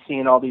frustrating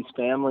seeing all these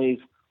families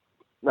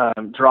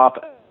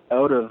drop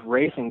out of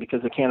racing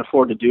because they can't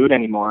afford to do it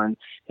anymore. And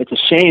it's a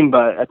shame,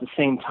 but at the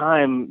same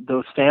time,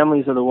 those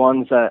families are the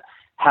ones that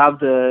have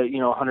the,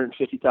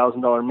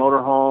 $150,000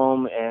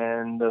 motorhome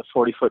and the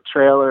 40-foot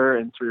trailer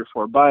and 3 or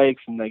 4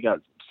 bikes, and they got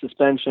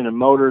suspension and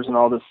motors and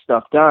all this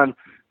stuff done.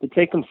 They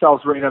take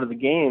themselves right out of the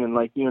game. And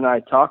like you and I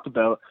talked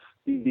about,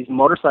 these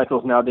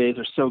motorcycles nowadays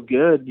are so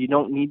good, you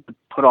don't need to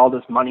put all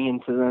this money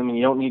into them, and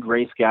you don't need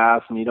race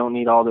gas, and you don't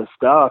need all this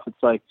stuff.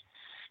 It's like,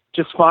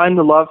 just find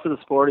the love for the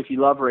sport. If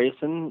you love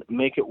racing,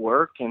 make it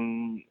work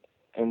and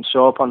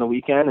show up on the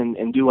weekend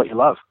and do what you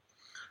love.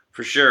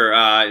 For sure.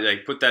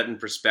 Put that in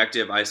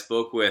perspective. I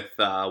spoke with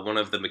one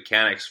of the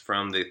mechanics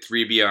from the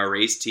 3BR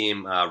race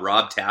team,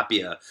 Rob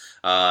Tapia.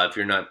 If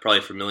you're not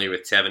probably familiar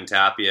with Tevin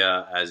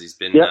Tapia, as he's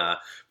been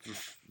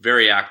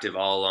very active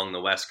all along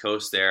the West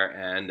Coast there.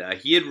 And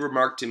he had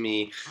remarked to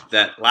me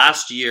that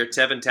last year,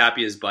 Tevin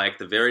Tapia's bike,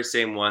 the very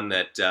same one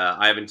that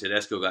Ivan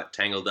Tedesco got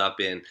tangled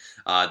up in,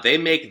 they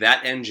make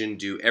that engine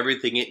do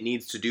everything it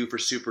needs to do for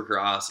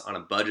Supercross on a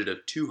budget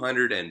of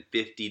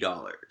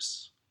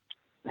 $250.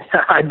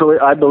 I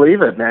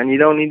believe it, man. You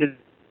don't need to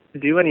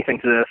do anything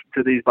to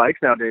these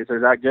bikes nowadays. They're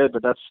that good,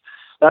 but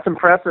that's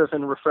impressive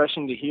and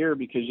refreshing to hear,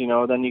 because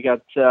then you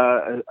got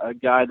a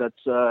guy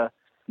that's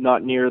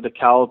not near the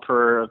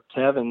caliper of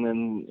Tevin,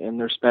 and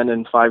they're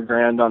spending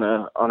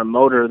 $5,000 on a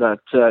motor that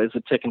is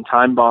a ticking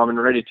time bomb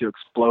and ready to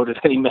explode at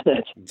any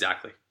minute.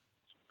 Exactly.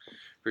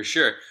 For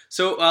sure.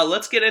 So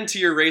let's get into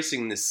your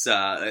racing and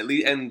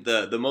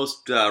the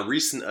most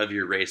recent of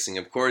your racing.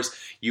 Of course,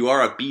 you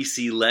are a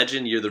BC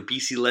legend. You're the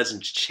BC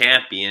Legends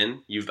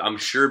champion. You've, I'm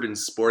sure, been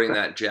sporting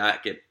that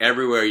jacket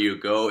everywhere you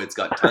go. It's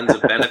got tons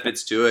of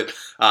benefits to it.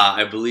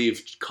 I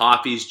believe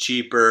coffee's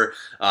cheaper.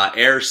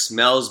 Air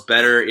smells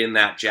better in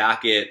that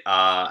jacket.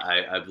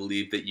 I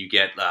believe that you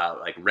get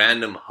like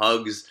random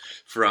hugs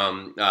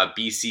from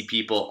BC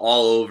people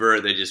all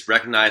over. They just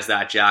recognize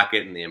that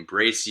jacket and they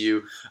embrace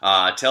you.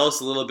 Tell us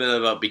a little bit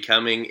about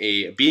being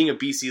a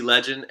BC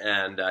legend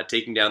and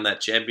taking down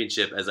that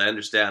championship, as I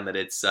understand that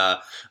it's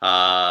a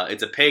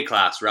pay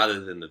class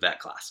rather than the vet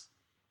class.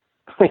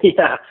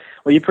 Yeah,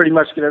 well, you pretty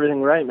much get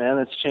everything right, man.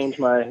 It's changed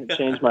my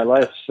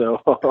life.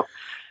 So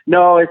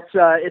no,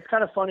 it's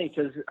kind of funny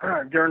because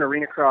during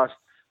Arena Cross,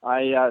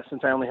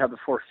 since I only have the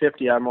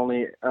 450, I'm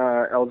only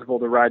eligible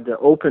to ride the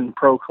Open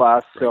Pro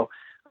class. So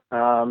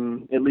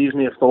it leaves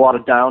me with a lot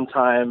of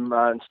downtime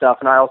and stuff.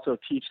 And I also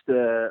teach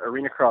the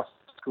Arena Cross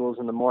schools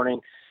in the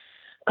morning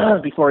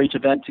before each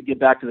event to get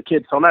back to the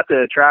kids. So I'm at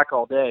the track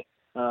all day.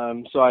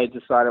 So I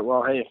decided,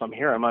 well, hey, if I'm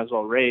here, I might as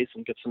well race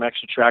and get some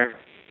extra track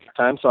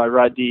time. So I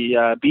ride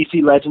the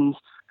BC Legends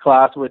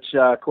class, which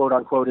quote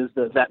unquote is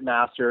the Vet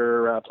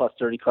Master plus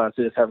 30 class.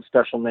 They just have a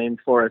special name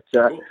for it,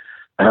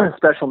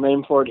 special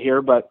name for it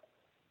here, but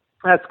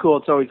that's cool.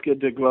 It's always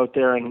good to go out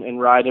there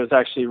and ride. It was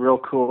actually real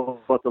cool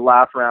at the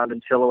last round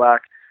in Chilliwack.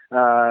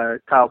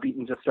 Kyle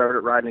Beaton just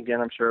started riding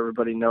again. I'm sure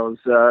everybody knows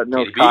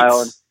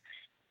Kyle.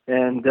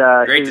 And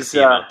great to see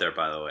him out there,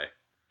 by the way.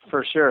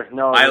 For sure.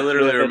 No, I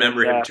literally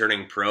remember him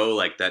turning pro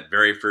like that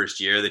very first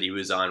year that he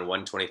was on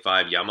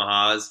 125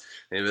 Yamahas.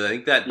 And I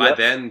think that by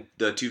then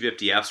the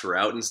 250Fs were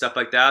out and stuff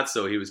like that.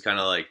 So he was kind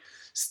of like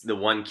the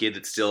one kid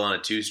that's still on a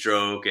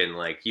two-stroke, and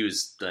like he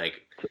was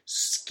like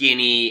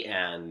skinny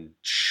and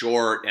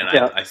short, and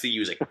I think he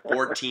was like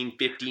 14,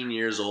 15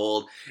 years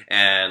old,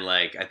 and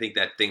like I think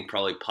that thing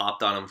probably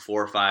popped on him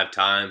 4 or 5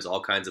 times,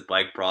 all kinds of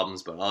bike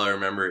problems, but all I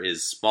remember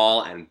is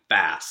small and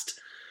fast.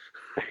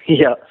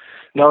 Yeah.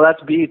 No,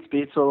 that's Beats.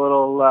 Beats a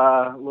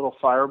little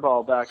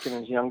fireball back in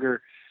his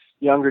younger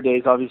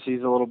days. Obviously,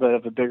 he's a little bit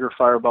of a bigger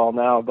fireball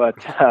now, but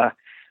yeah,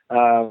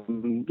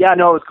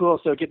 no, it was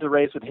cool. So get to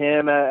race with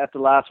him at the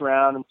last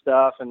round and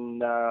stuff, and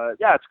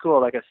yeah, it's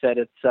cool. Like I said,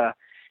 it's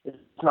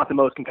not the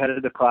most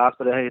competitive class,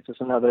 but hey, it's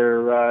just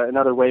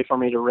another way for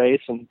me to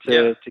race and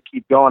to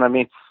keep going. I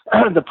mean,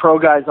 the pro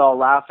guys all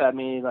laugh at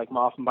me, like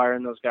Moffenbauer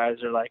and those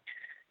guys are like,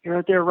 "You're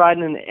out there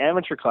riding in the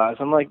amateur class."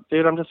 I'm like,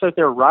 dude, I'm just out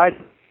there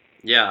riding.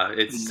 Yeah,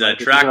 it's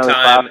track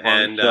time,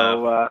 and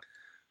so,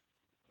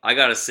 I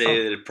gotta say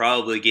that it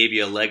probably gave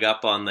you a leg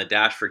up on the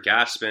Dash for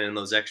Cash spinning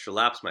those extra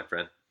laps, my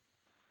friend.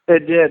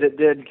 It did,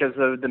 because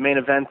the main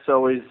event's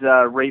always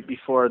right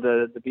before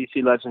the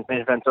BC Legends main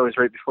event's always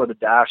right before the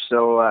Dash.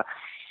 So,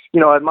 you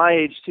know, at my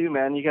age too,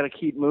 man, you got to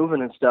keep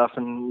moving and stuff,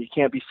 and you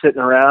can't be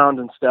sitting around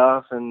and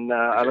stuff. And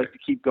I like to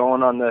keep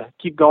going on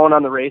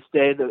the race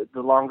day.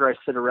 The longer I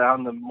sit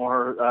around, the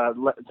more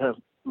the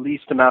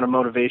least amount of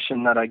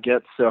motivation that I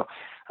get. So.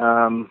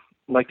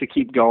 Like to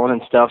keep going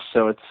and stuff,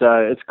 so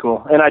it's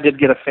cool. And I did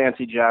get a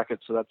fancy jacket,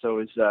 so that's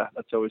always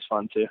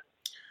fun too.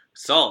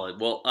 Solid.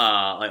 Well,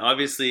 like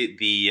obviously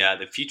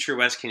the future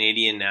West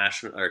Canadian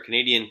National or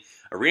Canadian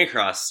Arena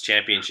Cross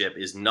Championship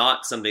is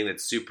not something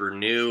that's super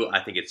new. I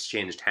think it's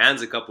changed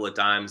hands a couple of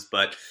times,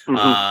 but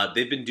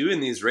they've been doing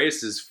these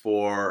races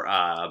for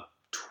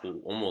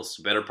almost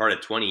a better part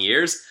of 20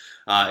 years.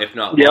 If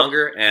not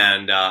longer,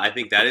 and I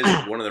think that is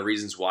one of the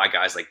reasons why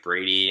guys like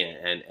Brady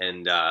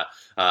and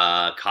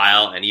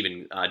Kyle and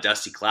even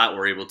Dusty Klatt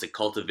were able to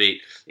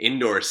cultivate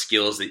indoor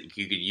skills that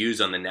you could use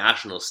on the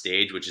national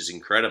stage, which is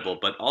incredible.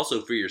 But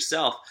also for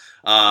yourself,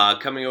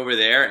 coming over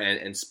there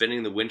and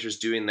spending the winters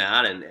doing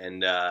that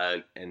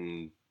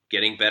and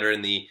getting better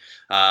in the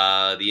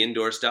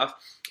indoor stuff.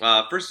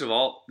 First of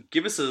all,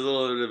 give us a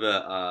little bit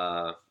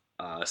of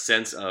a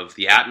sense of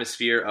the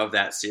atmosphere of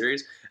that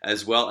series,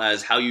 as well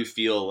as how you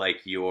feel like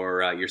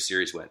your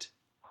series went.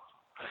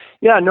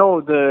 Yeah,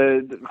 no,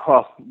 the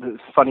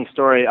funny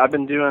story. I've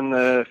been doing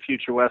the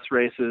Future West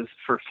races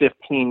for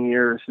 15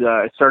 years.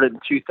 I started in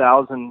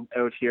 2000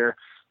 out here.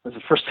 It was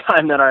the first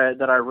time that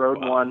I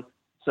rode one,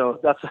 so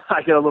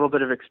I get a little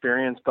bit of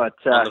experience. But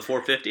on the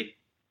 450?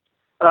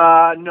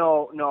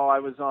 No, I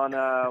was on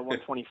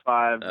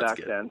 125 back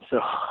good. Then.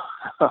 So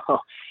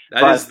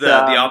that is the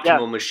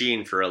optimal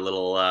machine for a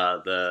little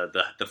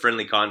the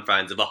friendly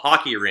confines of a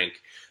hockey rink.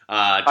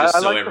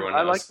 Everyone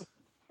knows.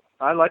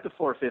 I like the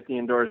 450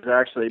 indoors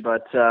actually,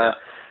 but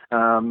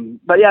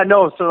yeah,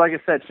 no. So like I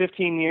said,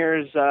 15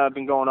 years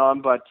been going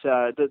on, but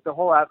the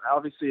whole app,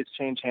 obviously it's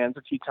changed hands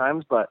a few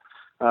times, but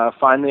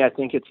finally I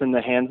think it's in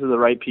the hands of the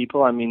right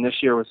people. I mean,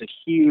 this year was a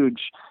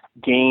huge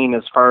gain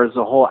as far as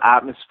the whole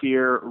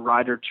atmosphere,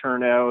 rider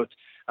turnout,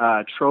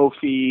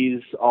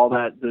 trophies, all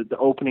that, the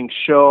opening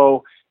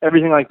show,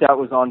 everything like that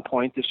was on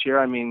point this year.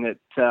 I mean, it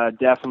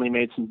definitely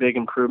made some big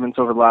improvements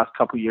over the last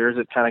couple of years.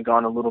 It kind of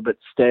gone a little bit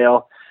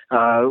stale.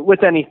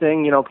 With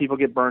anything, you know, people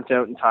get burnt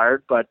out and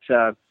tired, but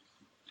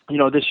you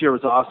know, this year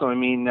was awesome. I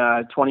mean,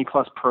 20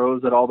 plus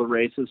pros at all the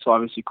races, so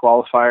obviously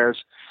qualifiers,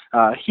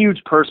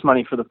 huge purse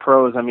money for the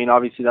pros. I mean,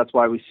 obviously that's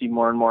why we see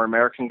more and more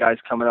American guys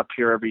coming up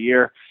here every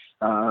year.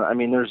 I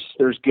mean,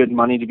 there's good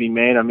money to be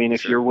made. I mean,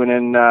 if you're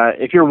winning,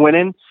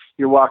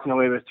 you're walking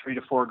away with $3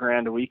 to $4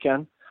 grand a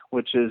weekend,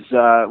 which is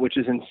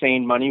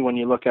insane money when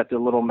you look at the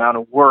little amount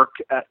of work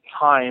at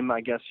time,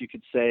 I guess you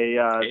could say,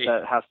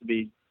 that has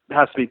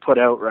to be put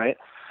out, right?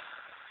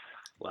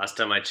 Last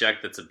time I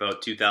checked, that's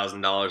about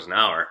 $2,000 an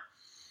hour.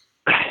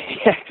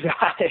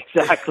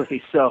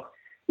 Exactly. So,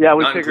 yeah,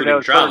 we not figured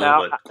out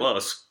travel, but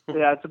close.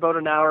 Yeah, it's about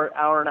an hour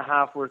and a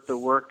half worth of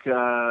work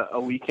a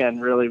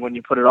weekend, really, when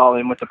you put it all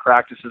in with the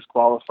practices,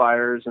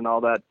 qualifiers, and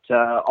all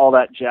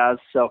that jazz.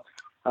 So,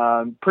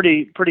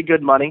 pretty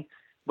good money.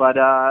 But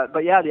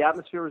yeah, the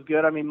atmosphere was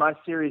good. I mean, my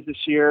series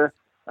this year,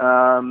 you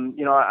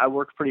know, I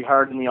worked pretty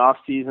hard in the off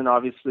season,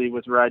 obviously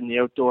with riding the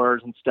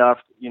outdoors and stuff,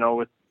 you know,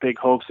 with big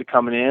hopes of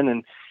coming in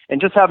and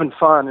just having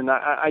fun. And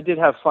I did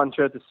have fun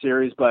throughout the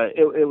series, but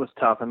it was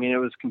tough. I mean, it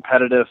was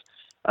competitive.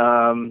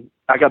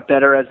 I got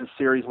better as the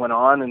series went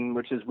on, and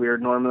which is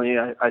weird. Normally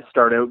I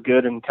start out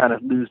good and kind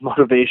of lose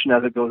motivation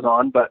as it goes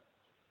on, but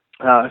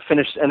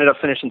ended up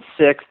finishing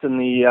sixth in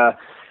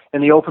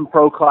the Open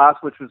Pro class,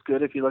 which was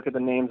good if you look at the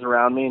names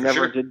around me.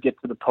 Never did get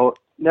to the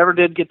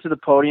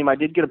podium. I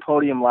did get a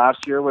podium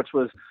last year, which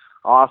was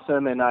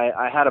awesome, and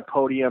I had a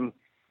podium.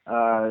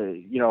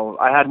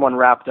 I had one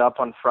wrapped up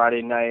on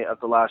Friday night of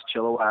the last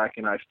Chilliwack,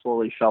 and I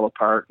fully fell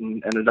apart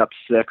and ended up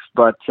sixth.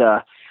 But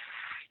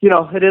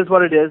it is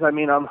what it is. I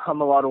mean,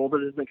 I'm a lot older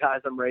than the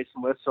guys I'm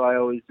racing with, so I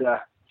always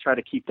try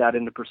to keep that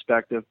into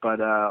perspective. But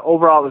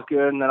overall, it was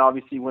good. And then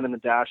obviously winning the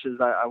dashes,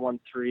 I won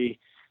three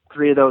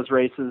of those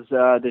races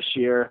this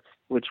year,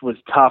 which was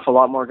tough. A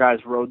lot more guys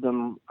rode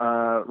them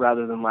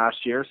rather than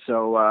last year.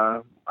 So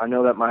I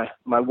know that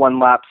my one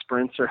lap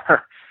sprints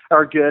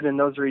are good, and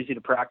those are easy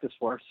to practice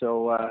for.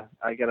 So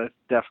I got to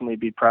definitely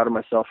be proud of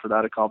myself for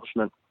that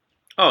accomplishment.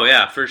 Oh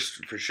yeah, for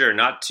sure.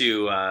 Not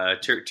to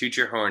toot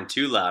your horn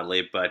too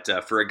loudly, but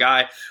for a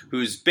guy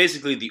who's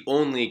basically the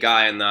only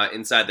guy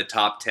inside the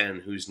top 10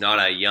 who's not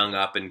a young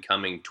up and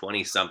coming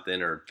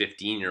 20-something or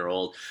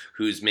 15-year-old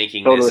who's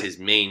making this his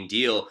main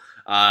deal,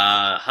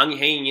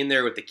 hanging in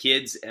there with the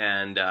kids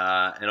and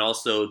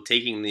also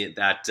taking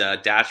that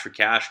Dash for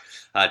Cash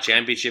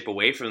championship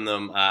away from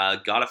them,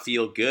 gotta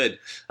feel good.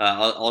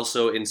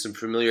 Also in some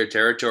familiar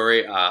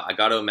territory, I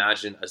gotta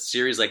imagine a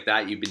series like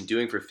that you've been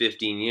doing for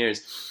 15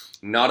 years.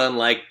 Not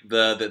unlike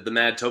the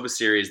Manitoba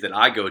series that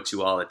I go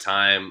to all the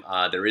time.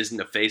 There isn't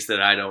a face that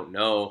I don't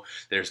know.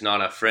 There's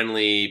not a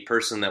friendly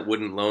person that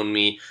wouldn't loan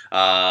me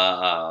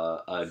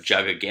a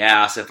jug of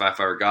gas if I've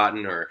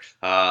forgotten, or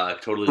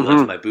totally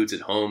left my boots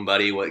at home,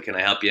 buddy. What can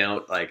I help you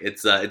out? Like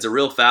it's a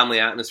real family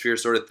atmosphere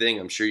sort of thing.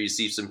 I'm sure you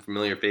see some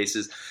familiar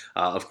faces.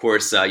 Of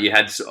course, you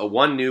had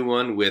one new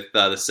one with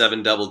the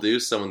 7 Double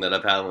Deuce, someone that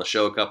I've had on the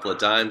show a couple of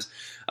times.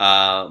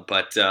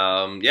 But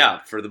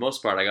for the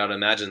most part, I got to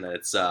imagine that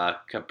it's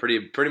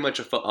pretty much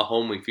a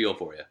homely feel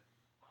for you.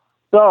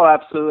 Oh,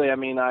 absolutely. I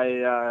mean,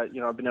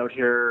 I've been out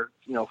here,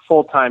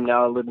 full time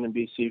now, living in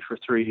BC for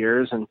 3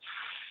 years, and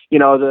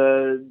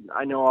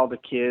I know all the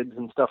kids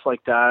and stuff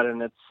like that,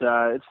 and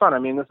it's fun. I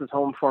mean, this is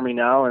home for me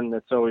now, and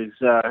it's always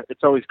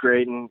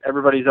great, and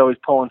everybody's always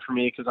pulling for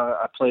me because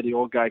I play the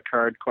old guy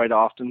card quite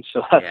often,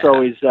 so that's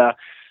always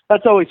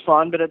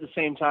fun. But at the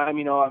same time,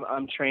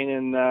 I'm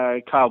training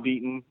Kyle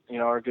Beaton,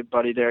 our good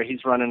buddy there.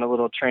 He's running a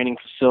little training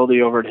facility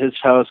over at his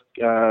house,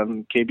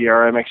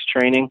 KBRMX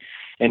Training,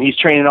 and he's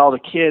training all the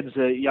kids,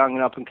 young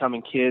and up and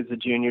coming kids, the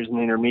juniors and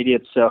the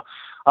intermediates. So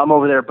I'm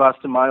over there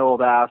busting my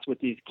old ass with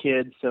these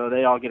kids, so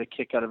they all get a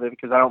kick out of it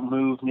because I don't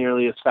move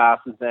nearly as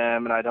fast as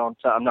them, and I'm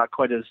not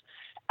quite as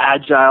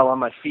agile on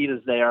my feet as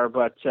they are,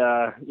 but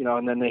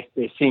and then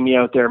they see me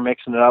out there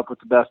mixing it up with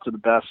the best of the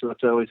best, so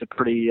it's always a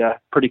pretty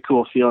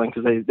cool feeling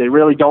because they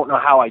really don't know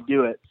how I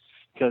do it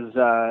because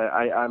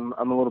I'm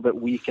a little bit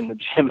weak in the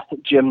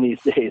gym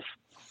these days.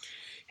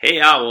 Hey,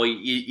 Al, well,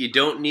 you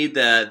don't need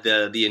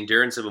the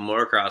endurance of a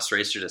motocross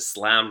racer to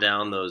slam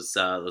down those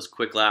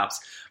quick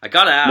laps. I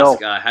gotta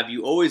ask, have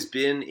you always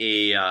been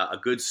a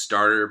good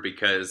starter?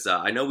 Because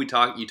I know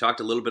you talked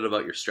a little bit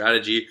about your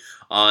strategy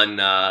on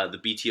the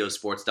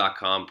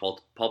BTOsports.com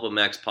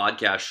PulpMX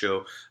podcast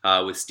show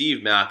with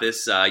Steve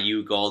Mathis.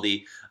 You,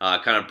 Galdi,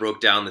 kind of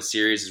broke down the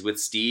series with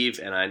Steve,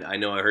 and I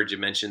know I heard you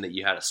mention that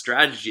you had a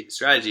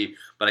strategy,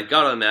 but I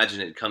gotta imagine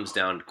it comes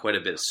down to quite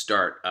a bit of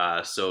start.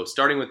 So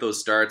starting with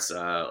those starts,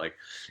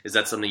 is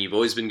that something you've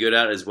always been good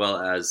at, as well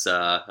as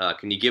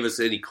can you give us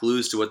any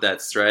clues to what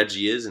that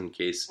strategy is in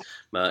case,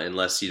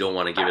 unless you don't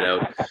want to give it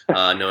out,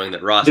 knowing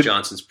that Ross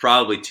Johnson's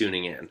probably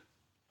tuning in?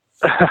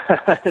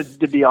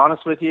 To be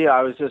honest with you,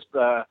 I was just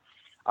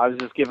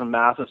giving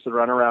Mathis the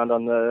runaround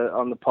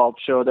on the Pulp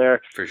show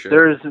there. For sure.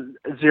 There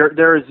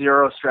is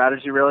zero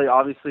strategy really.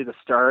 Obviously the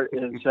start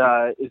is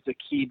the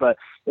key, but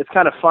it's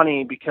kind of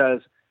funny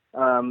because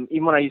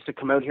even when I used to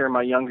come out here in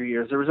my younger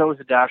years, there was always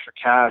a Dash for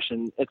Cash,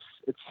 and it's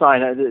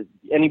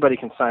anybody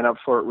can sign up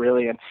for it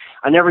really. And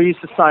I never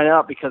used to sign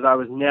up because I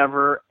was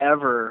never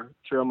ever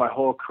throughout my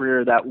whole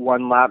career that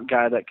one lap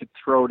guy that could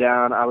throw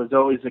down. I was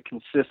always a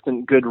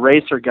consistent good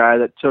racer guy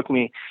that took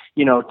me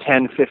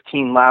 10,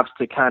 15 laps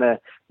to kind of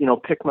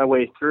pick my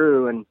way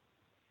through and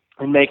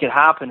make it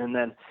happen. And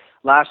then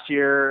last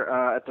year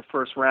at the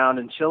first round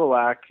in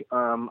Chilliwack,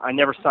 I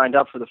never signed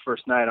up for the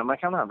first night. I'm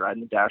like, I'm not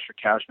riding the Dash for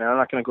Cash, man. I'm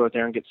not going to go out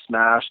there and get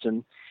smashed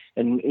and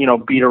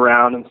beat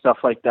around and stuff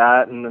like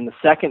that. And then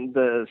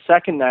the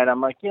second night, I'm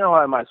like,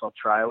 I might as well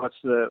try.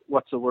 What's the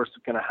worst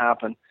that's going to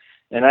happen?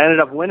 And I ended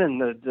up winning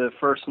the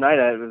first night.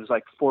 It was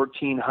like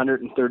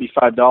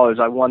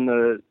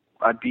 $1,435.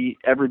 I beat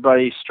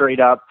everybody straight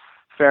up,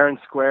 fair and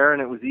square,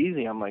 and it was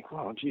easy. I'm like,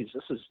 wow, geez,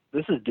 this is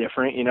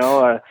different,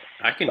 I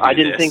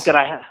didn't think that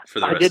I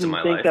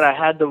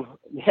had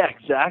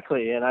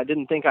exactly, and I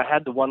didn't think I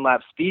had the one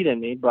lap speed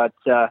in me, but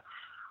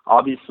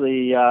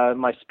obviously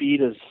my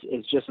speed is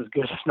just as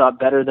good, if not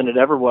better, than it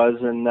ever was,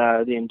 and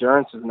the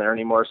endurance isn't there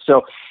anymore.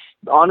 So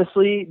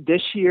Honestly,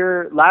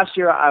 last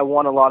year, I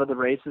won a lot of the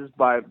races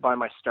by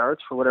my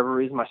starts. For whatever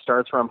reason, my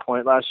starts were on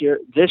point last year.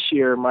 This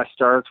year, my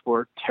starts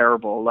were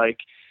terrible. Like,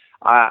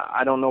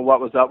 I don't know what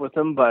was up with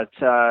them, but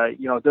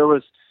there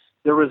was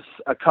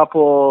a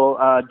couple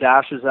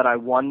dashes that I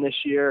won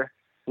this year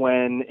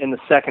when in the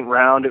second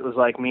round it was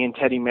like me and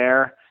Teddy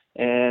Mayer,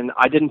 and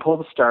I didn't pull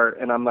the start,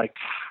 and I'm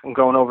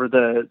going over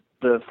through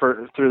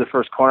the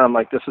first corner. I'm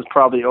like, this is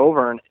probably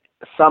over, and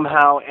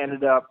somehow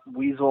ended up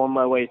weaseling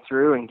my way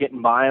through and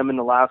getting by him in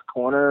the last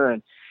corner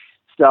and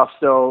stuff.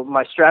 So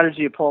my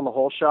strategy of pulling the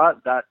hole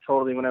shot, that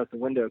totally went out the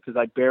window because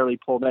I barely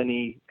pulled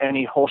any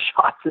hole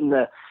shots in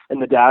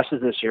the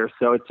dashes this year.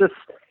 So it's just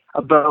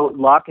about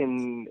luck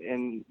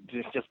and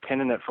just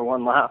pinning it for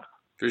one lap.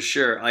 For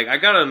sure. Like, I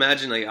gotta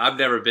imagine, like, I've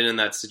never been in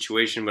that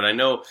situation, but I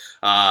know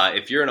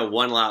if you're in a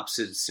one-lap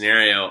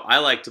scenario, I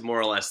like to more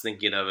or less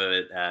thinking of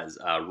it as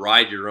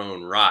ride your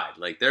own ride.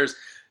 Like, there's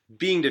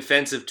being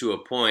defensive to a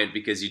point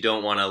because you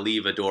don't want to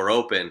leave a door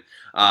open.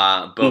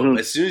 But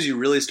as soon as you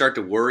really start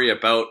to worry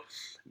about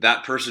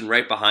that person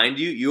right behind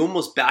you, you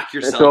almost back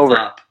yourself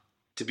up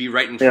to be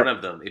right in front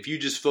of them. If you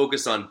just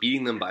focus on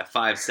beating them by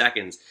 5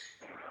 seconds,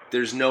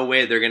 there's no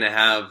way they're going to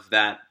have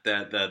the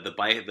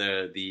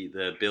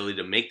ability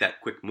to make that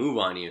quick move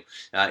on you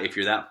if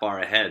you're that far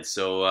ahead.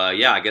 So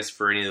I guess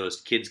for any of those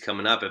kids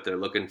coming up, if they're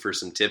looking for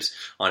some tips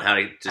on how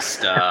to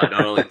just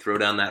not only throw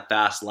down that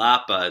fast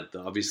lap, but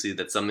obviously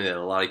that's something that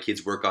a lot of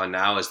kids work on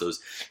now is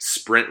those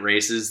sprint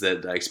races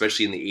that,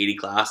 especially in the 80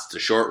 class, it's a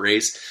short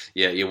race.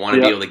 Yeah, you want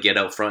to be able to get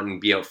out front and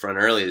be out front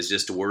early. Is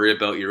just to worry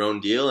about your own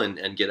deal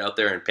and get out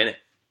there and pin it.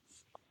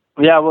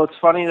 Yeah, well, it's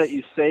funny that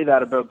you say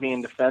that about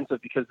being defensive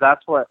because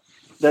that's what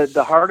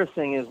the hardest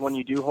thing is when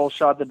you do hole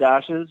shot the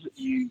dashes.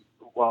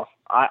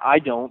 I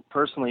don't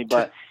personally,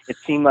 but it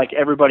seemed like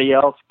everybody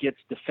else gets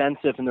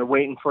defensive and they're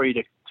waiting for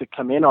you to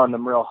come in on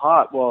them real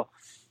hot. Well,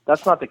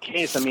 that's not the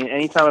case. I mean,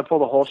 anytime I pull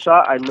the hole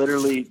shot, I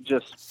literally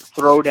just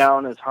throw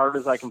down as hard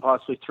as I can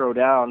possibly throw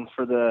down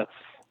for the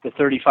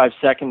 35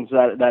 seconds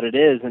that it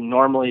is, and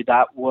normally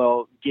that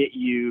will get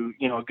you,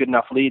 a good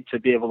enough lead to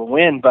be able to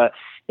win. But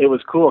it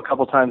was cool a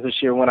couple times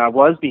this year when I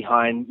was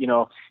behind,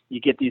 you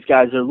get these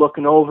guys, they're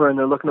looking over and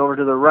they're looking over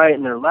to the right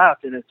and their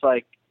left, and it's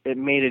like it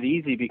made it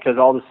easy because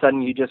all of a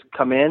sudden you just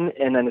come in,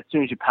 and then as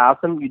soon as you pass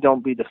them, you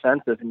don't be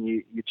defensive and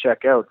you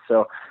check out.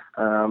 So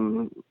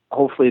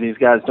hopefully these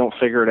guys don't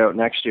figure it out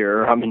next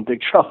year or I'm in big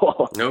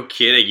trouble. No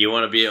kidding. You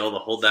want to be able to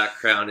hold that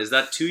crown. Is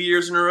that 2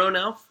 years in a row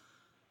now?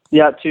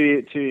 Yeah,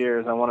 2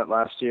 years. I won it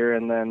last year,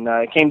 and then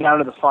it came down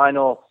to the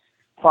final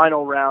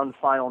round,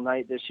 final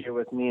night this year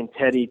with me and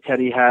Teddy.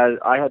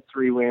 I had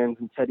 3 wins,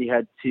 and Teddy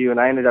had 2, and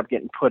I ended up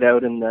getting put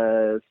out in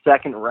the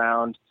second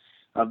round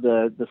of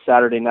the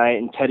Saturday night,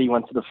 and Teddy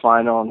went to the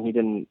final, and he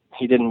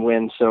didn't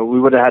win. So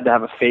we would have had to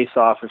have a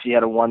face-off if he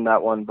had won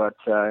that one, but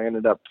I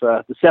ended up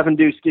the 7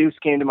 deuce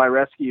came to my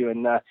rescue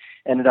and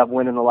ended up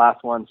winning the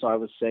last one, so I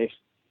was safe.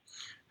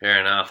 Fair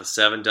enough. A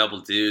 7 double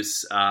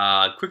deuce.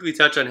 Quickly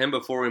touch on him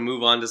before we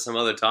move on to some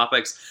other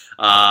topics.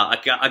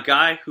 A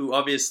guy who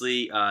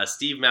obviously,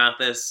 Steve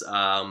Matthes,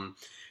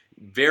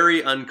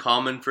 very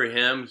uncommon for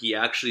him. He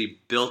actually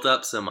built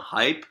up some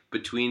hype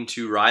between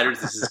 2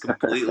 riders. This is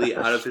completely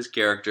out of his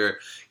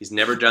character. He's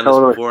never done this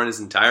before in his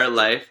entire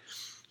life.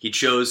 He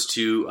chose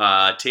to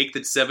take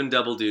the 7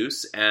 double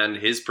deuce and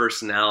his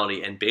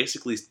personality and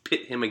basically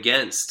pit him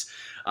against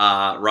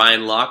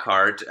Ryan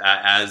Lockhart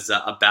as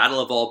a battle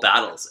of all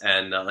battles,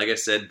 and like I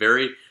said,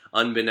 very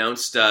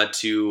unbeknownst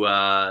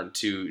to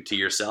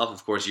yourself.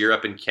 Of course, you're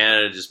up in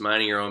Canada just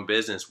minding your own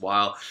business,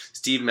 while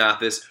Steve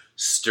Matthes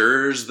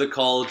stirs the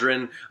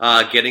cauldron,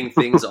 getting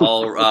things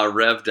all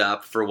revved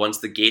up for once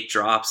the gate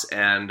drops.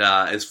 And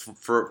as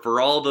for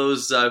all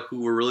those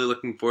who were really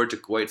looking forward to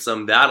quite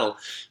some battle,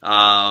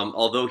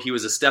 although he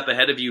was a step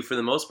ahead of you for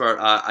the most part,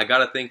 I got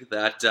to think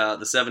that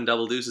the 7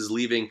 double deuce is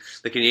leaving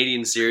the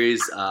Canadian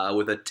Series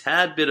with a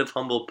tad bit of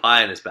humble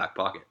pie in his back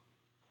pocket.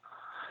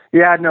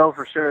 Yeah, no,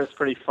 for sure. It's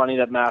pretty funny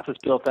that Matthes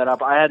built that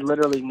up. I had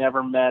literally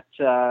never met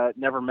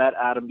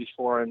Adam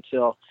before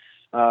until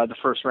the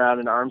first round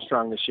in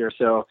Armstrong this year.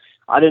 So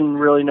I didn't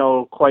really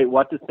know quite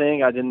what to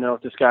think. I didn't know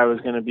if this guy was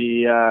going to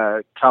be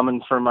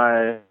coming for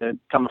my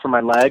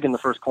leg in the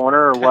first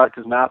corner or what,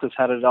 because Matthes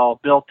had it all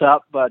built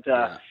up. But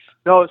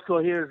no, it's cool.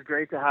 He was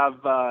great to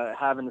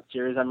have in the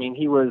series. I mean,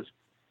 he was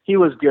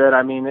good.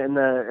 I mean, in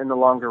the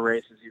longer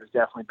races, he was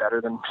definitely better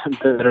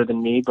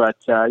than me. But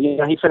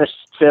he finished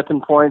 5th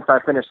in points. I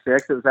finished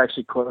 6th. It was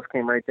actually close.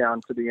 Came right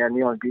down to the end.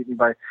 He only beat me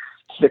by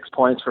 6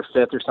 points for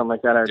 5th or something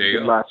like that. I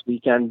did last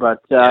weekend.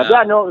 But it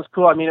was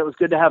cool. I mean, it was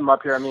good to have him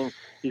up here. I mean,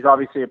 he's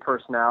obviously a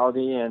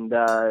personality, and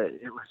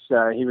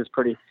he was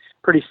pretty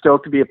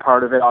stoked to be a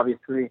part of it.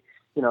 Obviously,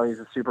 he's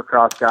a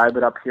Supercross guy,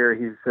 but up here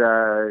he's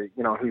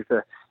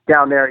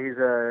down there he's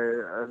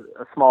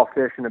a small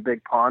fish in a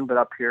big pond. But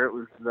up here it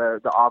was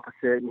the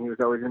opposite, and he was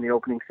always in the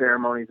opening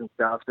ceremonies and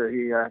stuff. So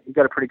he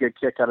got a pretty good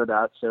kick out of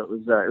that. So it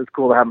was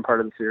cool to have him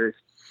part of the series.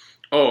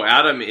 Oh,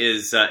 Adam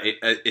is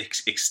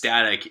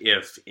ecstatic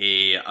if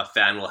a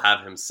fan will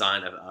have him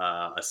sign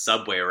a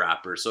Subway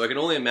wrapper. So I can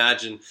only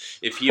imagine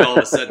if he all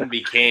of a sudden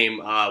became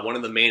one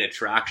of the main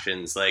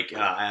attractions. Like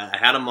I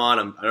had him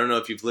on. I don't know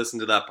if you've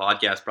listened to that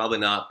podcast, probably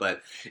not,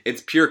 but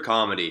it's pure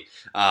comedy.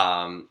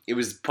 It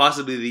was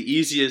possibly the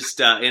easiest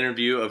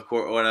interview of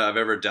what I've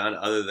ever done,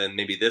 other than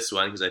maybe this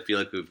one, because I feel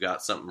like we've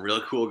got something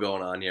really cool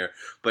going on here.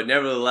 But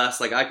nevertheless,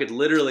 like I could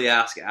literally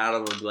ask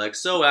Adam and be like,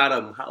 "So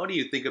Adam, how do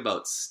you think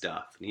about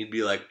stuff?" And he'd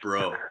be like,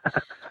 "Bro,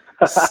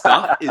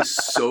 stuff is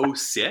so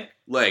sick.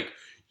 Like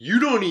you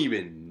don't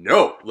even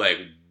know. Like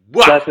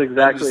what?" That's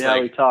exactly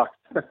how he talks.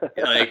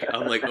 Like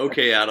I'm like,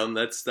 okay, Adam,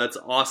 that's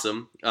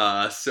awesome.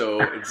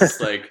 So it's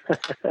just like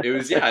it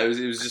was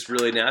just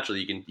really natural.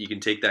 You can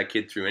take that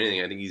kid through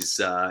anything. I think he's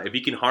if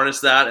he can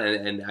harness that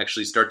and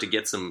actually start to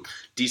get some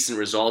decent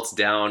results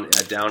down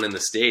in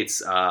the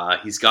States,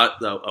 he's got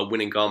a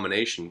winning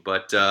combination.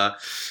 But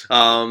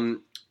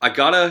I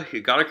gotta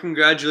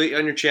congratulate you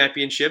on your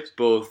championships,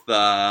 both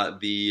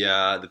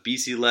the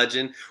BC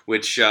Legend,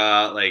 which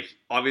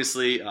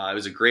obviously it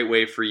was a great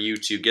way for you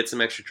to get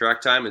some extra track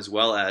time, as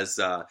well as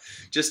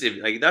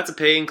that's a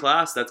paying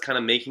class. That's kind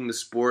of making the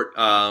sport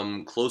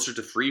closer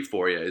to free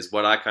for you, is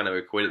what I kind of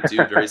equate it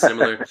to. Very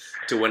similar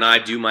to when I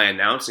do my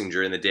announcing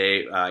during the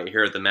day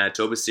here at the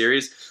Manitoba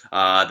Series.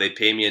 They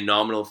pay me a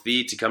nominal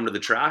fee to come to the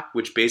track,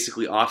 which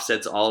basically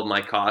offsets all of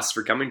my costs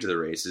for coming to the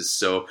races.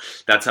 So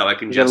that's how I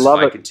can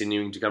justify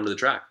continuing to come to the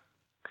track.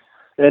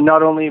 And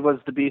not only was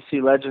the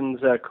BC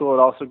Legends cool, it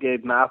also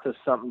gave Mathis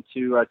something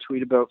to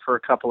tweet about for a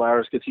couple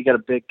hours, because he got a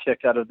big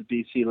kick out of the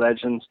BC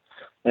Legends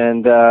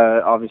and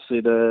obviously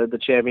the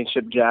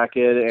championship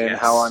jacket and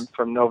how I'm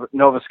from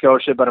Nova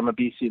Scotia, but I'm a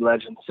BC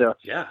Legend. So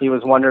he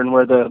was wondering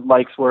where the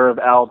likes were of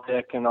Al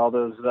Dick and all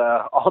those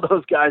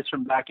guys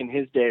from back in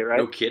his day, right?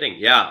 No kidding.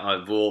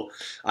 Yeah. Well,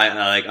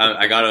 I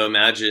got to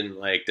imagine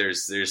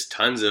there's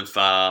tons of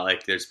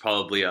there's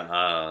probably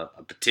a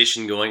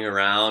petition going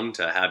around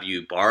to have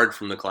you barred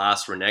from the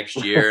class for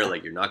next year.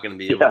 Like you're not going to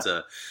be able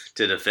to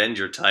defend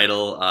your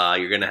title.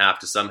 You're going to have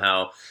to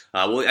somehow.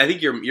 Well, I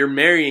think you're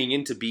marrying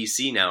into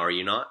BC now, are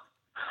you not?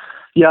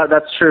 Yeah,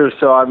 that's true.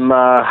 So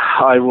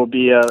I will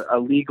be a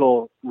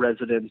legal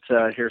resident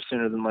here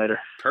sooner than later.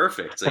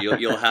 Perfect. So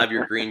you'll have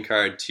your green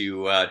card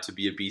to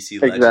be a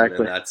BC Legend, exactly.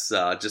 And that's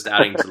just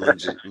adding to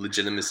the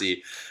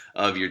legitimacy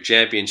of your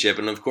championship.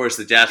 And of course,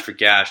 the Dash for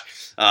Cash.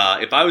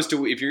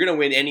 If you're going to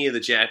win any of the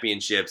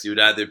championships, it would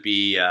either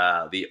be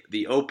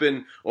the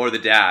Open or the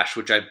Dash,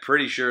 which I'm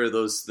pretty sure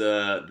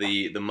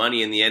the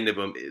money in the end of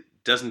them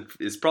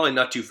is probably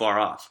not too far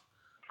off.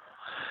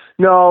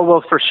 No,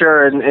 well, for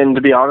sure, and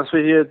to be honest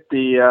with you,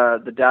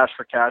 the Dash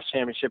for Cash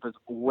Championship is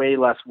way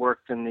less work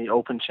than the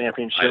Open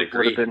Championship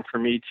would have been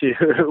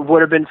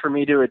for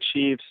me to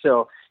achieve.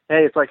 So,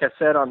 hey, it's like I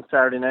said on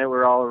Saturday night,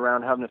 we're all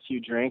around having a few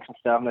drinks and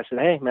stuff, and I said,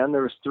 hey, man,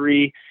 there was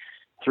three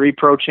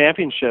pro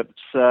championships,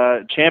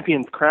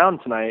 champions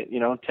crowned tonight. You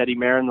know, Teddy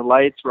Mayer in the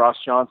lights, Ross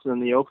Johnson in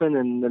the Open,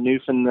 and the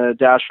Noof in the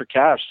Dash for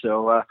Cash.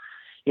 So,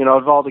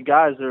 of all the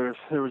guys, there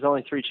was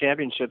only 3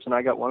 championships, and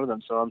I got one of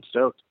them, so I'm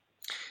stoked.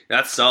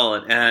 That's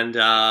solid. And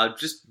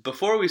just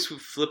before we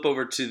flip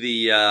over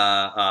to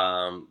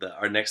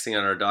our next thing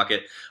on our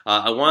docket,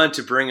 I wanted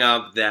to bring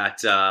up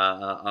that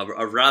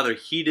a rather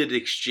heated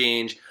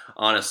exchange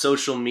on a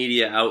social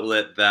media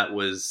outlet that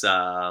was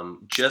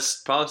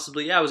just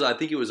possibly, I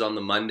think it was on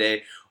the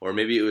Monday, or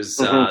maybe it was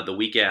the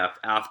week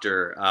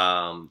after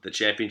the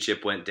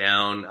championship went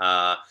down.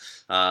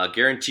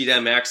 Guaranteed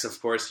MX,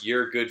 of course,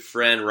 your good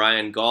friend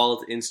Ryan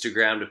Gauld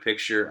Instagrammed a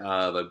picture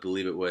of, I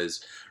believe it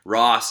was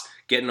Ross,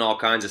 getting all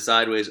kinds of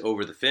sideways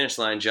over the finish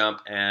line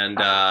jump, and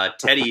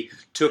Teddy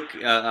took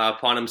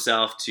upon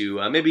himself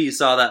to, maybe he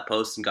saw that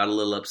post and got a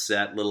little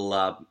upset,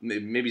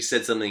 maybe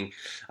said something,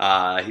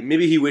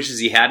 maybe he wishes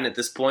he hadn't at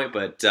this point,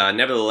 but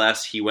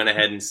nevertheless, he went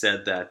ahead and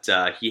said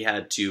that he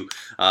had to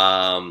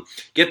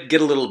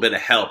get a little bit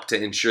of help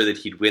to ensure that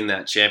he'd win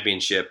that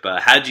championship.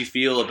 How did you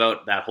feel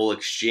about that whole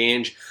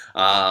exchange?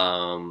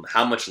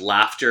 How much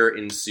laughter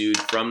ensued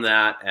from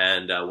that,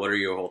 and what are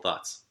your whole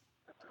thoughts?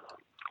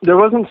 There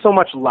wasn't so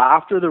much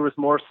laughter. There was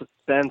more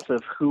suspense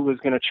of who was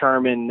going to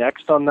charm in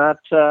next on that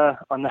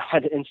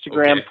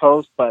Instagram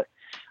post. But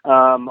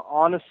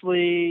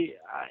honestly,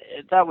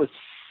 that was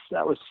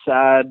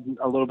sad.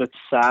 A little bit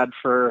sad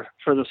for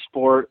the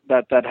sport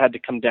that had to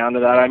come down to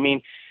that. I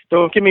mean,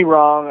 don't get me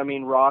wrong. I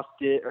mean, Ross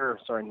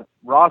earned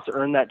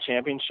that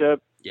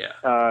championship.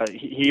 Yeah.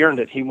 He earned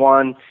it. He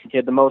won. He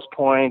had the most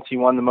points. He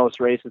won the most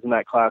races in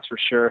that class for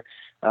sure.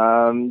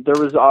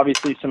 There was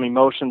obviously some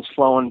emotions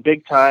flowing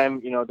big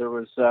time. There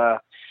was,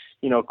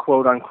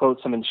 quote unquote,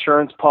 some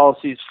insurance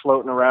policies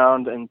floating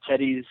around in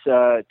Teddy's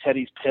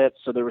pit.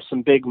 So there was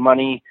some big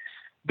money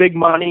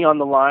on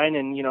the line.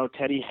 And,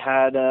 Teddy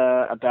had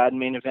a bad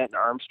main event in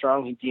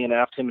Armstrong. He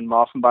DNF'd him and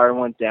Moffenbauer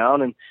went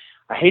down. And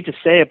I hate to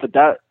say it, but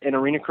that in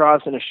Arena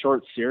Cross in a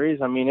short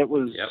series, I mean, it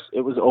was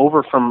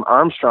over from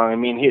Armstrong. I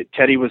mean,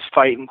 Teddy was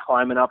fighting,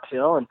 climbing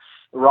uphill, and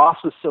Ross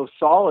was so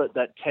solid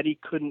that Teddy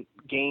couldn't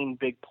gain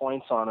big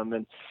points on him.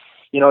 And,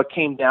 it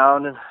came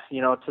down,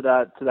 to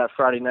that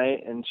Friday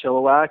night in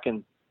Chilliwack,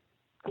 and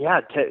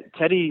yeah,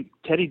 Teddy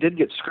did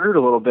get screwed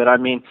a little bit. I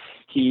mean,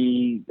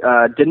 he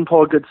didn't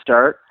pull a good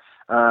start.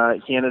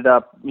 He ended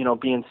up,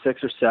 being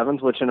 6th or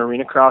 7th, which in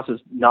arena cross is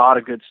not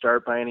a good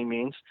start by any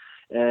means.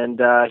 And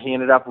he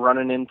ended up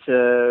having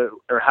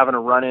a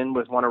run-in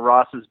with one of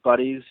Ross's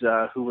buddies,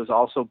 who was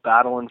also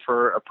battling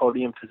for a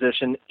podium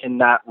position in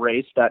that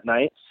race that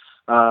night.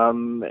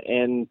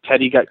 And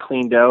Teddy got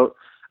cleaned out.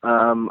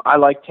 I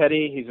like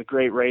Teddy. He's a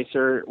great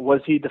racer.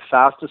 Was he the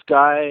fastest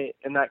guy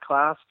in that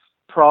class?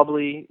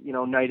 Probably,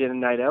 night in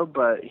and night out,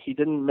 but he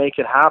didn't make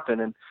it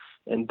happen.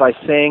 And by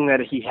saying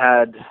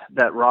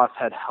that Ross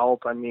had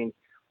help, I mean,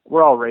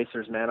 we're all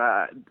racers, man.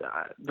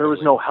 There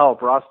was no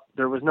help, Ross.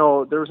 There was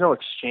no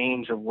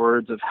exchange of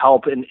words of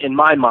help in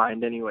my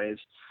mind, anyways.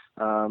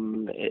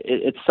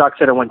 It sucks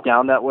that it went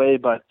down that way,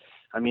 but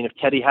I mean, if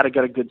Teddy had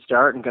got a good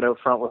start and got out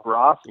front with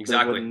Ross,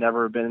 exactly, there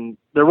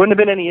wouldn't have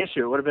been any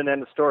issue. It would have been the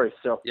end of story.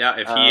 So yeah,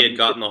 if he had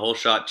gotten the whole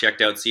shot,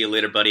 checked out, see you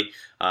later, buddy,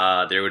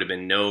 there would have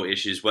been no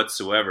issues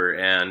whatsoever.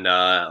 And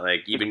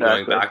even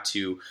going back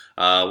to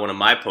one of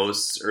my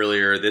posts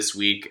earlier this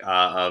week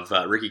of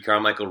Ricky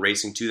Carmichael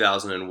racing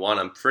 2001,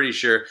 I'm pretty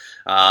sure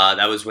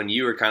that was when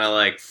you were kind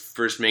of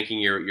first making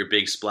your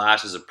big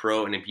splash as a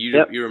pro. And if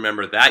you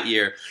remember that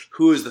year,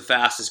 who was the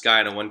fastest guy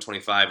in a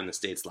 125 in the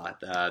States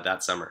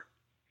that summer?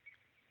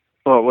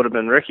 Well, it would have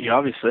been Ricky,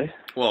 obviously.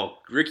 Well,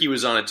 Ricky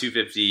was on a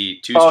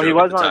 252 stroke he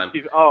was at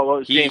the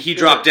time. He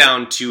dropped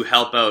down to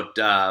help out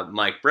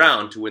Mike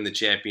Brown to win the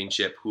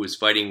championship, who was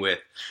fighting with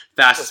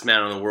fastest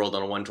man in the world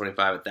on a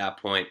 125 at that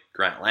point,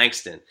 Grant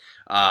Langston.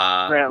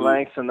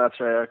 Langston,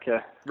 that's right, okay.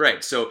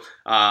 Right, so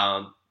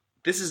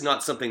this is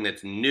not something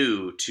that's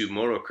new to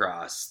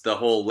motocross. The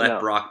whole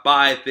let Brock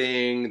by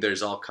thing,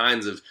 there's all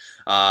kinds of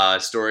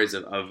stories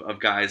of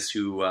guys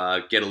who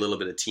get a little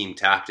bit of team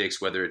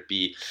tactics, whether it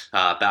be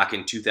back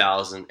in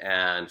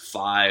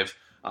 2005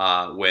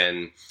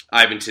 when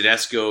Ivan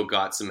Tedesco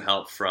got some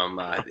help from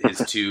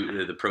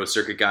the pro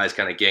circuit guys,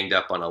 kind of ganged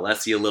up on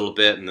Alessi a little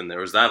bit, and then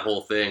there was that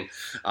whole thing.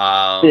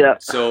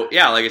 So,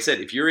 yeah, like I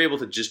said, if you're able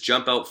to just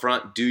jump out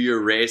front, do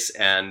your race,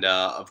 and,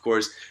 of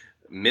course,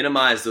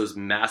 minimize those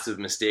massive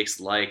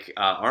mistakes like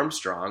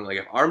Armstrong. Like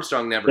if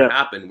Armstrong never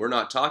happened, we're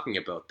not talking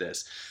about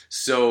this.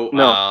 So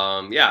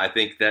I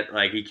think that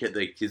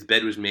his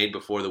bed was made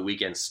before the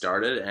weekend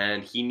started,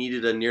 and he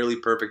needed a nearly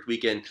perfect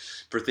weekend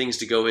for things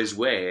to go his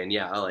way. And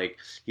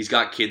he's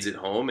got kids at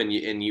home, and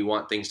you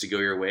want things to go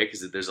your way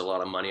because there's a lot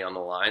of money on the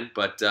line.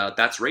 But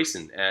that's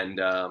racing, and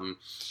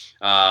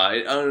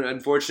it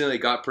unfortunately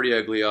got pretty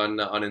ugly on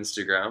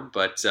Instagram,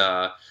 but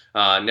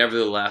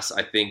nevertheless,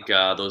 I think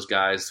those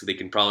guys, they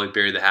can probably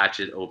bury the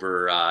hatchet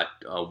over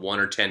 1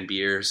 or 10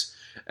 beers,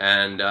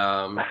 and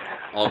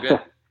all good.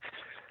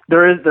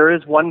 There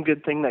is one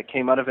good thing that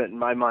came out of it in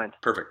my mind.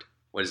 Perfect.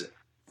 What is it?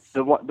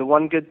 The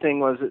one good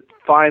thing was that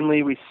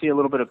finally we see a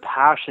little bit of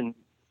passion.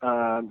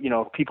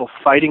 People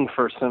fighting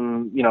for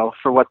some,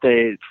 for what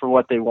they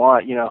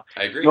want.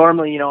 I agree.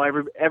 Normally,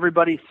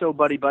 everybody's so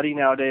buddy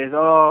nowadays.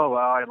 Oh, well,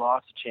 I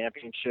lost a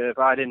championship.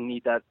 I didn't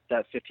need that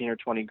 15 or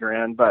 20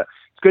 grand. But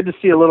it's good to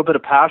see a little bit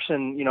of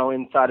passion,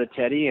 inside of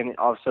Teddy and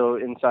also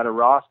inside of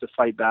Ross to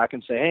fight back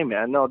and say, hey,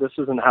 man, no, this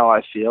isn't how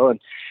I feel. And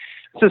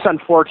it's just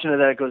unfortunate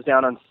that it goes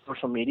down on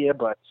social media.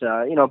 But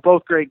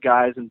both great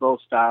guys and both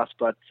fast.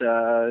 But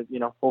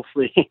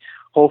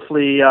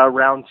hopefully,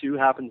 round 2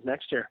 happens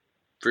next year.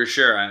 For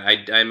sure.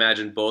 I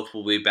imagine both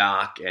will be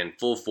back and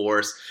full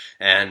force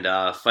and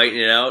fighting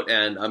it out,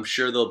 and I'm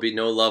sure there'll be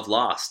no love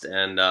lost.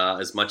 And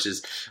as much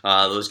as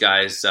those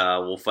guys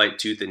will fight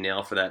tooth and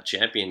nail for that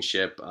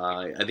championship,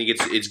 I think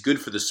it's good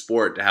for the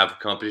sport to have a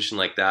competition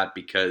like that,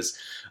 because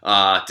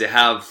to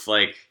have,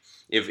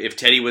 if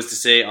Teddy was to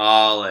say,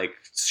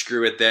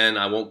 screw it then,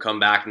 I won't come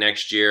back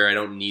next year, I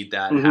don't need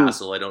that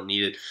hassle, I don't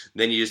need it,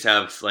 then you just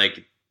have,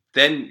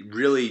 then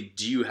really,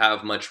 do you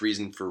have much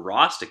reason for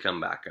Ross to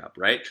come back up,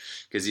 right?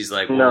 Because he's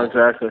like, well, no,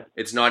 exactly.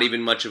 It's not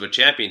even much of a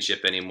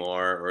championship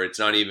anymore, or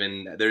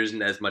there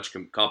isn't as much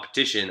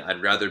competition.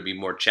 I'd rather be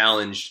more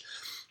challenged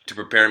to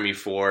prepare me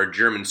for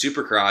German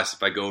Supercross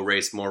if I go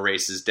race more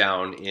races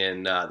down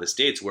in the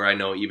States, where I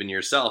know even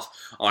yourself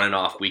on and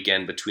off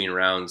weekend between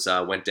rounds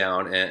went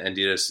down and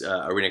did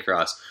arena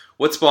cross.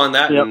 What spawned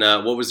that, and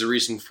what was the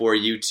reason for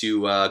you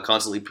to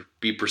constantly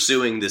be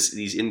pursuing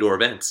these indoor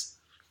events?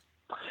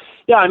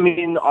 Yeah, I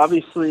mean,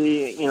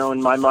 obviously,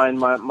 in my mind,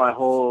 my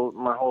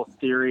whole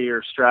theory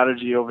or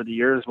strategy over the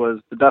years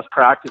was the best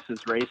practice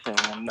is racing.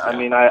 And I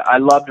mean, I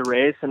love to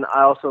race, and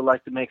I also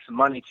like to make some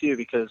money too,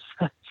 because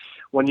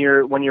when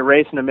you're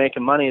racing and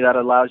making money, that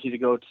allows you to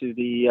go to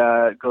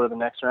the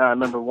next round. I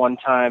remember one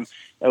time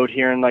out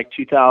here in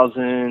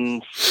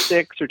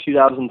 2006 or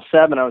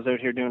 2007, I was out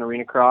here doing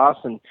arena cross,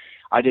 and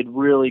I did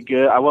really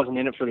good. I wasn't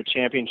in it for the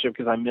championship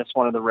because I missed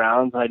one of the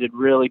rounds. I did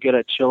really good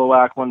at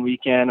Chilliwack one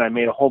weekend. I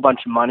made a whole bunch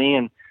of money,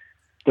 and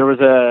there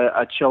was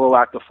a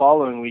Chilliwack the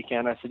following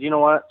weekend. I said, you know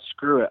what?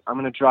 Screw it. I'm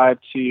going to drive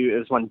to. It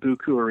was when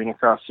Buku Arena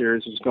Cross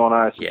Series was going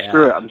on. I said,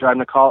 screw it. I'm going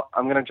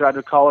to drive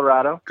to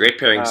Colorado. Great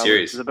pairing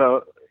series.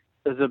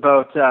 is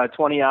about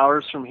 20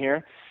 hours from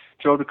here.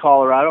 Drove to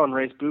Colorado and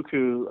raced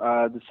Buku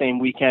the same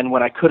weekend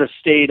when I could have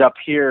stayed up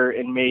here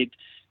and made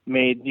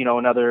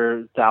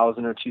another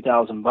 $1,000 or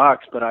 $2,000,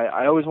 but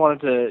I always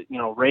wanted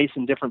to race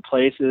in different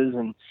places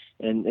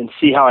and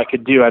see how I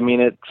could do. I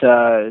mean,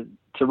 to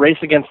race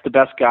against the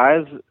best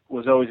guys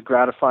was always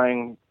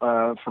gratifying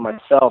for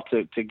myself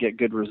to get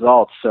good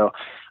results. So,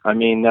 I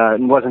mean,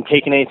 it wasn't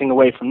taking anything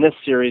away from this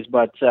series,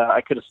 but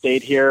I could have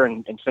stayed here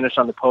and finished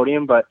on the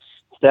podium, but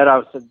instead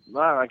I said,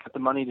 well, I got the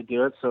money to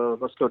do it, so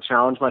let's go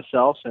challenge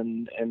myself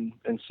and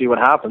see what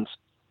happens.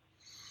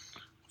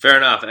 Fair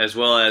enough, as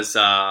well as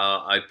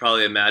I'd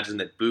probably imagine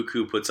that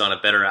Buku puts on a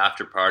better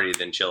after party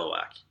than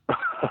Chilliwack.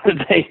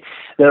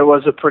 There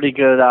was a pretty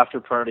good after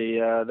party.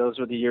 Those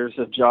were the years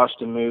of Josh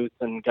DeMuth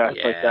and guys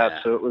like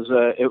that. So it was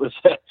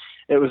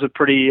a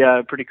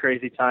pretty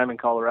crazy time in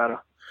Colorado.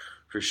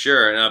 For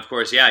sure, and of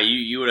course, yeah,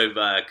 you would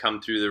have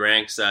come through the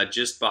ranks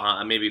just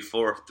behind, maybe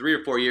 3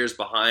 or 4 years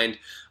behind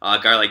a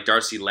guy like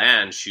Darcy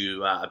Lange,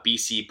 who a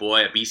BC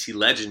boy, a BC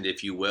legend,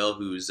 if you will,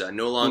 who's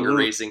no longer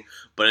racing,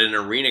 but an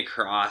arena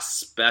cross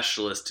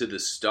specialist to the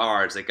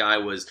stars. That guy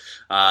was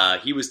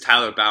he was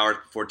Tyler Bowers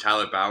before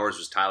Tyler Bowers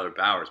was Tyler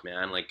Bowers,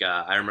 man. Like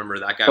I remember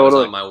that guy was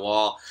on my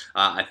wall.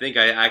 I think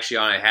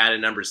I had a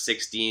number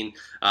 16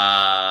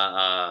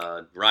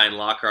 Ryan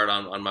Lockhart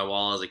on my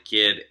wall as a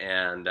kid,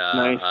 and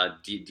nice.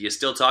 Do you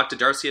still talk to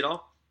Darcy at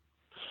all?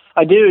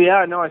 I do,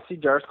 yeah. No, I see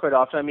Darcy quite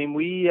often. I mean,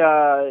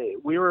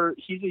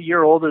 he's a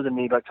year older than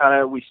me, but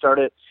we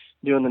started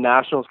doing the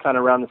nationals kind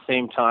of around the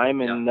same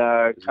time, and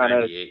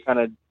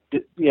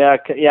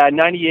yeah,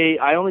 98.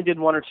 I only did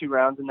 1 or 2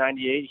 rounds in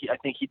 98. I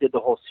think he did the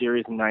whole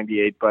series in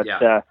 98, but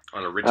on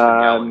a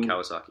Richmond Gallon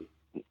Kawasaki.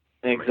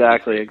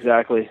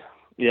 Exactly.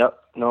 Yep.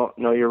 No,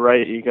 you're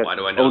right. You got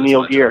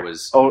O'Neill gear.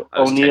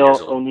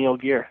 O'Neill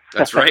gear.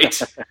 That's right.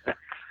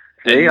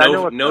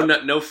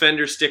 And no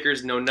fender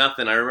stickers, no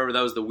nothing. I remember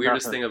that was the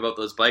weirdest thing about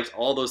those bikes.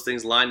 All those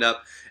things lined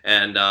up,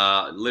 and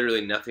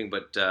literally nothing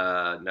but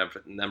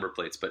number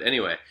plates. But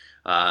anyway,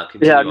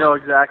 continue on. No,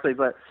 exactly.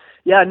 But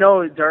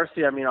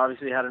Darcy, I mean,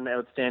 obviously had an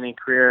outstanding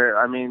career.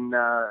 I mean,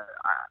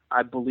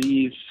 I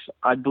believe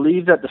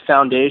that the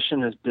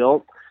foundation is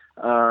built,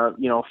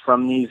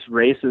 from these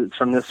races,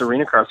 from this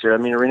arena cross here. I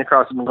mean, arena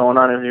cross has been going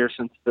on in here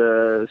since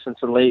the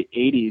late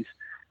 '80s.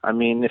 I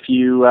mean,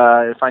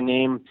 if I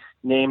name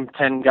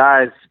 10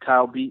 guys: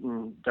 Kyle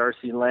Beaton,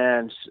 Darcy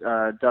Lange,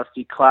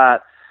 Dusty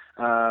Klatt,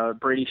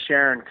 Brady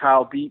Sharon,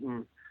 Kyle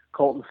Beaton,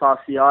 Colton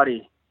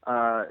Fasciotti,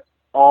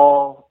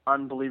 all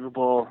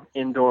unbelievable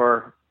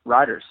indoor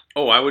riders.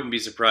 Oh, I wouldn't be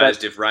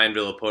surprised if Ryan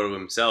Villopoto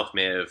himself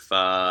may have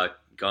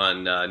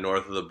gone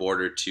north of the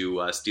border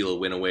to steal a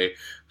win away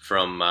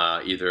from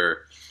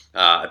either,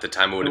 at the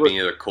time it would have been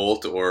either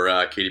Colt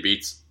or Katie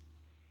Beats.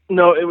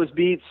 No, it was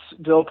Beats.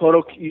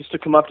 Villopoto used to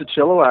come up to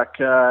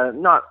Chilliwack,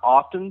 not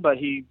often, but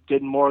he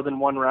did more than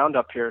one round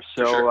up here.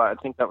 So sure. I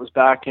think that was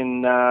back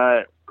in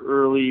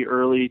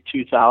early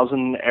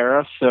 2000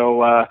 era.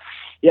 So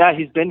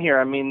he's been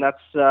here. I mean,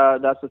 that's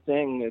the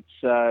thing.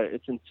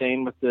 It's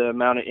insane with the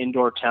amount of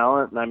indoor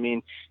talent. And I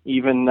mean,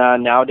 even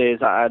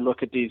nowadays, I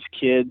look at these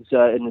kids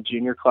in the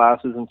junior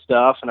classes and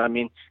stuff, and I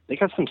mean, they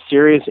got some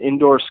serious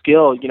indoor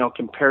skill,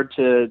 compared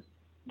to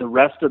the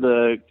rest of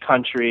the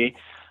country.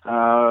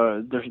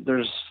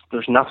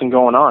 There's nothing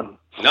going on.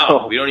 No,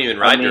 so, we don't even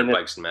ride dirt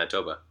bikes in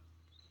Manitoba.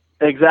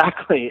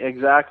 Exactly.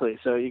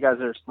 So you guys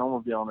are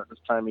snowmobiling at this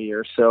time of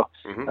year. So,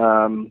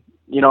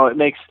 it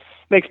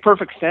makes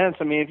perfect sense.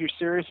 I mean, if you're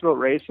serious about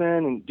racing,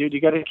 and dude,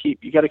 you got to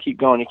keep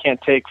going. You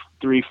can't take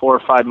 3, 4, or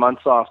 5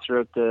 months off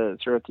throughout the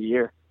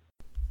year.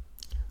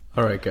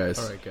 All right,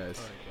 guys.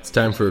 It's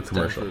time for a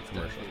commercial.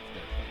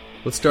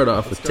 Let's start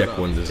off with Tech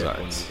One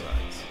Designs.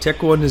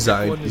 Tech One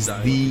Design is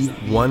the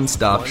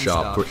one-stop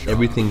shop for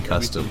everything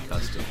custom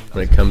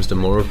when it comes to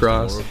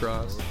motocross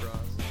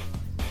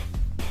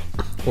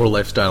or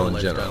lifestyle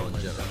in general.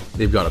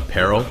 They've got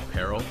apparel,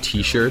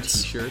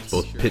 t-shirts,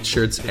 both pit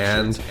shirts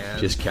and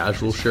just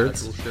casual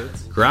shirts,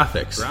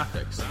 graphics,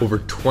 over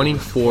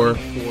 24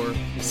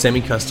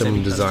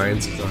 semi-custom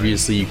designs.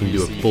 Obviously, you can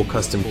do a full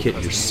custom kit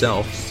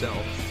yourself,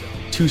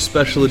 2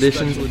 special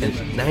editions,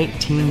 and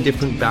 19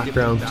 different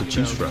backgrounds to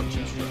choose from.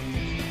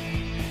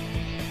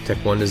 Tech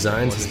One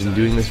Designs has been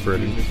doing this for a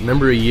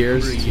number of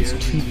years, since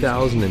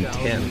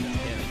 2010.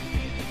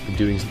 They're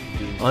doing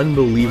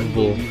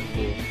unbelievable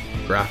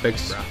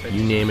graphics,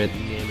 you name it.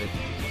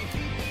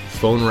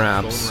 Phone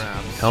wraps,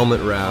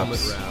 helmet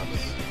wraps,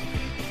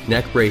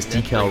 neck brace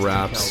decal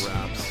wraps,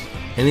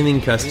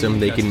 anything custom,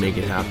 they can make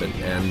it happen,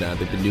 and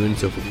they've been doing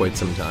so for quite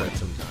some time.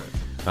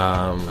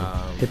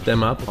 Hit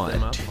them up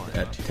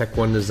at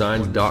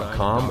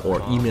techonedesigns.com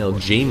or email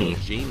Jamie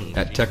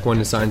at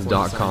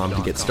techonedesigns.com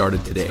to get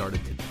started today.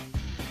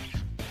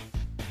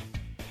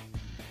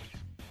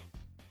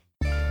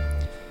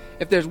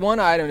 If there's one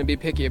item to be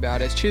picky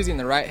about, it's choosing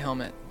the right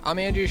helmet. I'm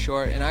Andrew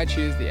Short, and I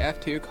choose the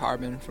F2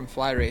 Carbon from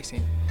Fly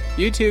Racing.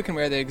 You too can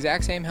wear the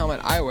exact same helmet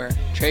I wear,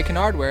 Trey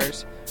Kennard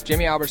wears,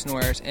 Jimmy Albertson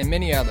wears, and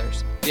many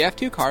others. The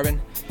F2 Carbon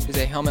is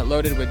a helmet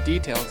loaded with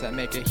details that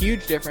make a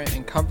huge difference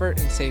in comfort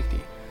and safety.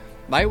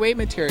 Lightweight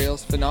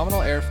materials,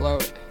 phenomenal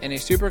airflow, and a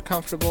super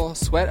comfortable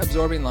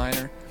sweat-absorbing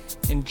liner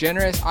and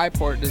generous eye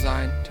port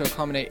design to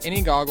accommodate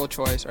any goggle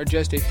choice are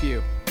just a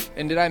few.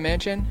 And did I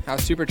mention how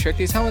super trick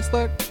these helmets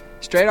look?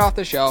 Straight off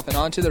the shelf and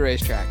onto the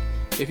racetrack.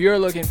 If you are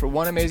looking for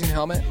one amazing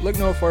helmet, look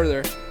no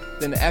further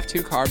than the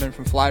F2 Carbon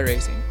from Fly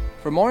Racing.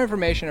 For more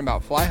information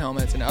about Fly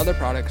helmets and other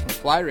products from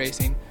Fly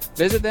Racing,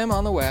 visit them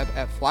on the web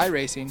at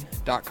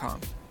flyracing.com.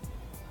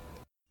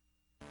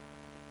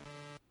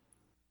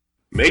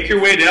 Make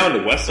your way down to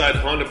Westside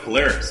Honda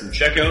Polaris and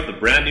check out the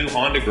brand new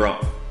Honda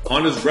Grom.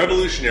 Honda's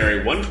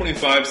revolutionary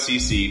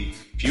 125cc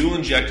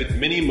fuel-injected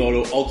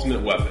mini-moto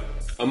ultimate weapon.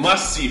 A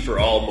must-see for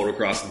all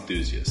motocross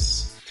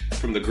enthusiasts.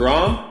 From the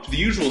Grom to the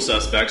usual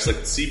suspects like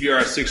the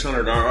CBR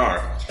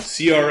 600RR,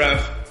 CRF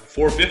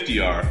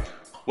 450R,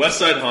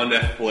 Westside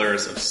Honda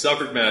Polaris of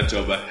Selkirk,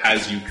 Manitoba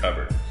has you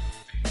covered.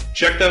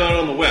 Check them out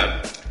on the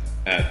web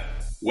at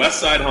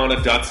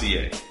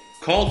westsidehonda.ca.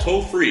 Call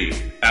toll-free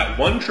at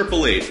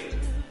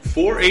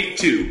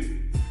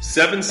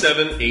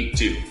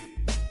 1-888-482-7782.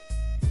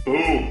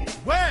 Boom!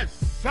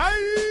 West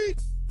Side!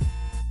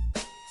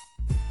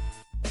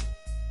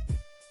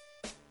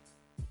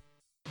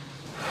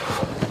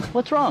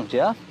 What's wrong,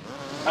 Jeff?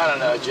 I don't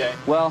know, Jay.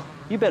 Well,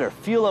 you better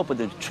fuel up with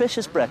a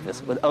nutritious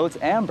breakfast with oats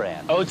and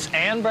bran. Oats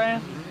and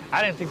bran?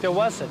 I didn't think there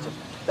was such a thing.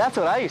 That's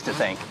what I used to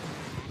think.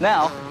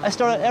 Now, I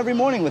start out every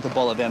morning with a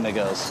bowl of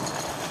Amigos.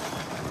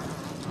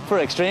 For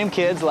extreme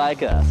kids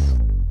like us.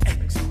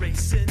 Emmy's a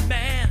racing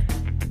man,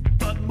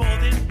 but more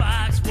than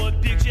bikes,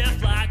 what Big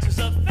Jeff likes is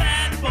a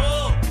fat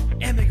bull.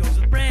 Amigos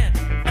a brand,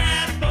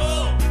 fat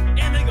bull.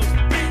 Amigos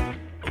a brand,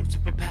 oats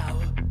for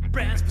power,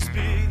 brands for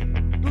speed.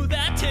 Ooh,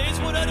 that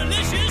tastes what a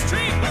delicious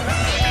treat.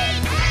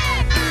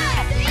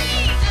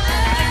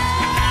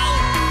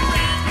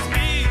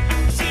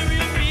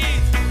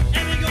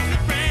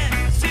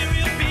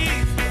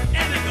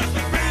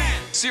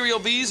 Cereal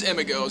B's,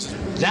 Amigos.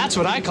 That's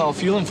what I call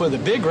fueling for the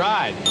big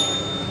ride.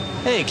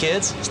 Hey,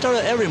 kids, start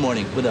out every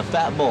morning with a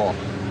fat bowl.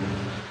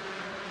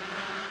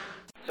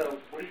 So,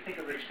 what do you think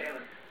of Rich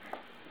Taylor?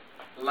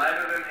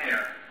 Lighter than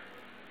air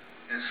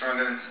and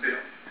stronger than steel.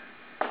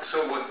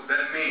 So what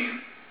that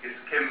means is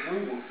can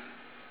move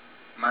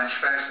much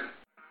faster.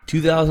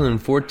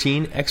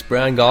 2014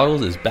 X-Brand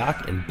Goggles is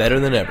back and better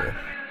than ever.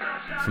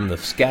 From the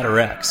Scatter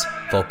X,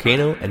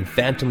 Volcano, and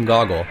Phantom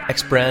Goggle,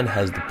 X-Brand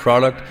has the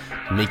product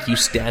to make you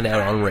stand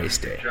out on race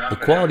day. The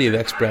quality of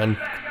X-Brand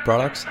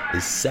products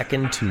is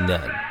second to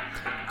none.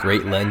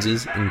 Great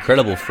lenses,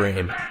 incredible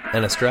frame,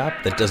 and a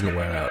strap that doesn't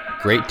wear out.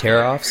 Great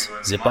tear-offs,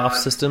 zip-off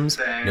systems,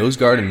 nose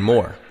guard, and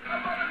more.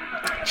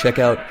 Check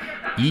out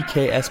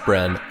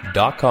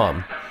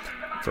eksbrand.com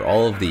for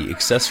all of the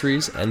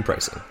accessories and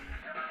pricing.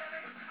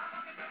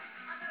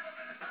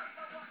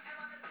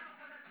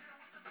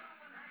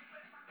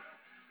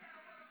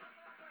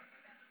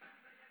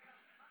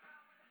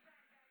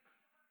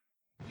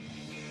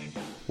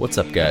 What's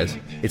up, guys?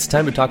 It's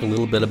time to talk a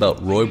little bit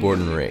about Roy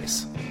Borden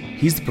Race.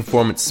 He's the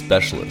performance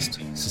specialist.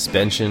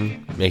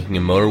 Suspension, making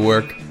a motor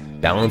work,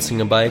 balancing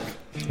a bike,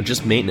 or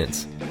just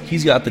maintenance.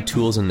 He's got the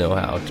tools and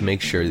know-how to make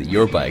sure that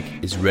your bike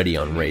is ready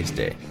on race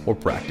day or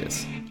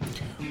practice.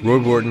 Roy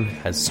Borden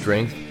has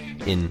strength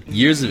in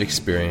years of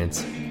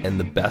experience and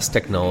the best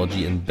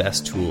technology and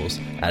best tools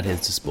at his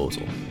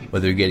disposal.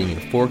 Whether you're getting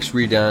your forks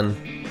redone,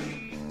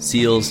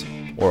 seals,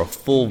 or a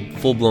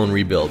full-blown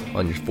rebuild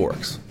on your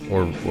forks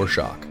or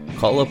shock.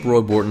 Call up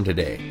Roy Borden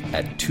today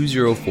at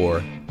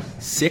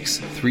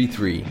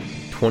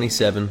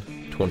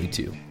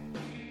 204-633-2722.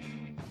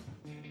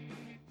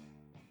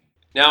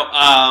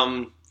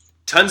 Now,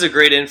 tons of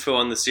great info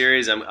on the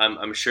series.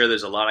 I'm sure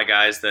there's a lot of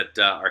guys that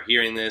are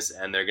hearing this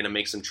and they're going to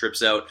make some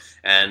trips out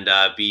and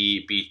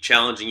be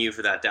challenging you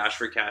for that Dash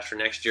for Cash for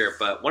next year.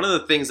 But one of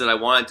the things that I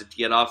wanted to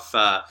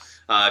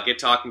get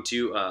talking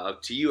to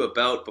you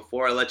about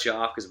before I let you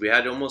off, because we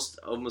had almost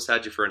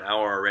had you for an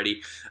hour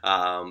already.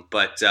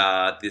 But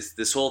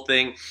this whole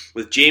thing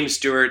with James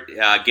Stewart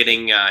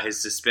getting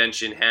his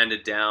suspension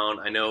handed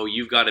down. I know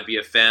you've got to be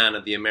a fan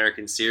of the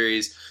American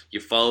Series. You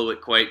follow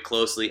it quite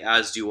closely,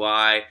 as do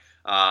I.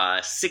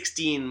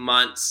 16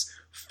 months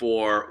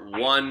for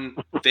one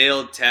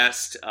failed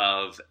test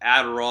of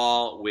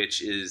Adderall,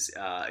 which is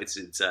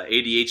it's a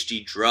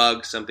ADHD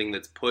drug, something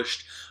that's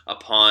pushed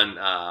upon,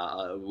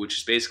 which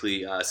is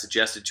basically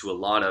suggested to a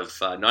lot of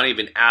not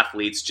even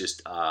athletes,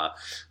 just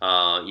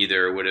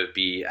either would it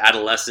be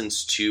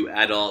adolescents to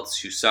adults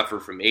who suffer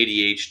from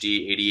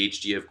ADHD.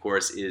 ADHD, of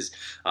course, is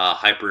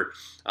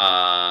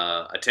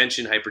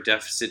attention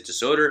hyperdeficit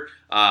disorder.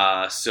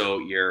 So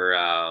you're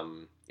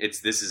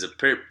this is a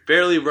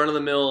fairly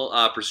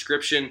run-of-the-mill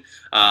prescription.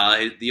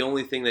 The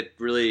only thing that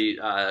really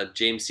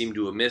James seemed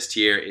to have missed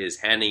here is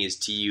handing his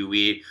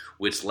TUE,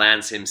 which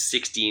lands him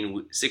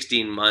 16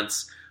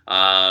 months,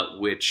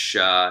 which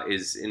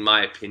is, in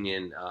my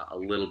opinion, a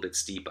little bit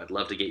steep. I'd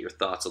love to get your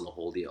thoughts on the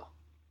whole deal.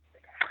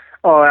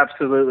 Oh,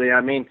 absolutely.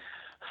 I mean,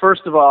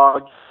 first of all,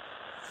 I'll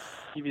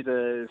give you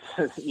the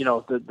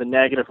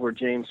negative where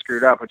James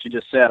screwed up, what you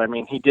just said. I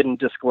mean, he didn't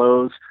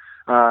disclose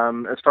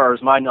as far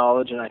as my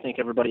knowledge, and I think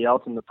everybody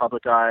else in the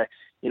public eye,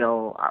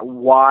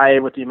 why,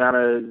 with the amount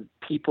of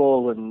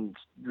people and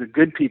the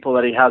good people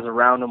that he has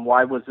around him,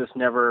 why was this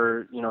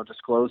never,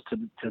 disclosed to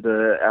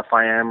the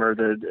FIM or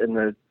in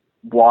the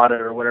WADA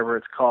or whatever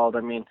it's called?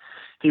 I mean,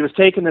 if he was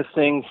taking this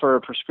thing for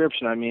a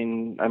prescription, I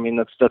mean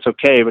that's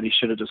okay, but he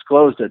should have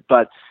disclosed it.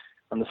 But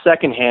on the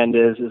second hand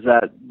is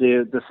that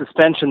the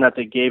suspension that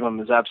they gave him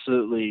is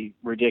absolutely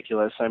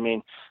ridiculous. I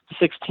mean,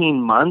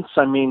 16 months.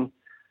 I mean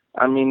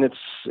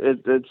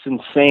it's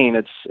insane.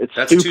 It's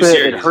That's stupid. too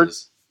serious. It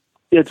hurts.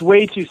 It's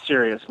way too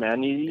serious,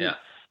 man.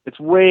 It's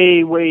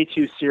way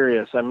too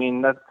serious. I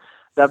mean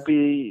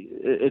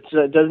it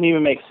doesn't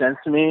even make sense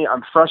to me.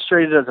 I'm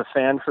frustrated as a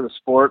fan for the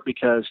sport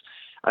because,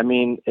 I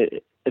mean,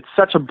 it's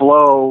such a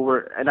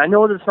blow. And I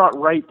know that it's not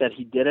right that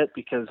he did it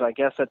because I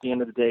guess at the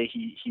end of the day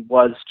he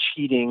was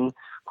cheating,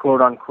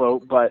 quote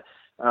unquote. But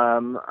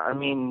I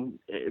mean,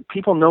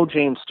 people know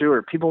James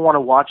Stewart. People want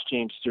to watch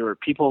James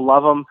Stewart. People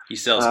love him. He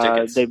sells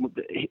tickets.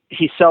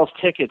 He sells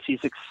tickets.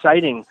 He's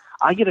exciting.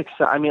 I get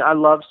excited. I mean, I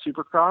love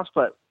Supercross,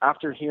 but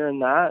after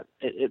hearing that,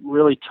 it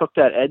really took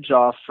that edge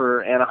off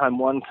for Anaheim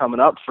 1 coming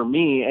up for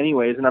me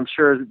anyways, and I'm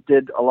sure it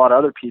did a lot of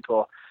other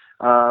people.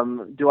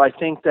 Do I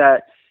think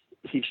that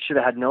he should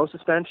have had no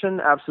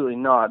suspension? Absolutely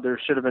not. There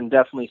should have been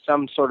definitely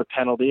some sort of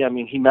penalty. I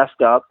mean, he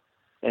messed up,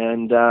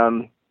 and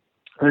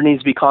there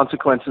needs to be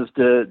consequences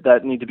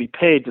that need to be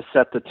paid to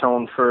set the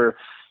tone for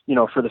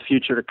the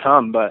future to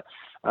come. But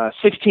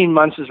 16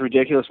 months is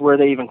ridiculous. Where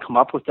they even come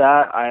up with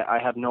that, I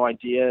have no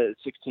idea.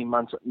 16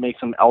 months makes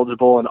him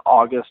eligible in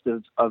August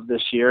of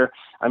this year.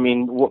 I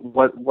mean,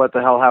 what the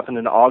hell happened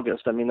in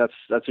August? I mean,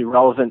 that's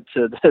irrelevant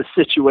to the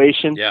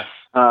situation. Yeah.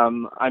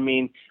 I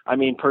mean,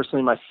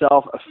 personally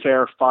myself, a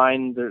fair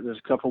fine. There's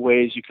a couple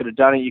ways you could have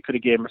done it. You could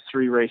have gave him a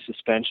 3-race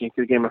suspension. You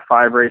could have gave him a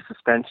 5-race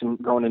suspension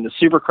going into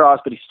Supercross,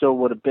 but he still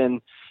would have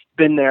been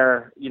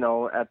there,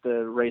 at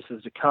the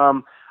races to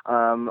come.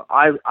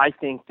 I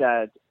think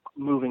that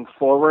moving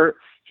forward,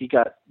 he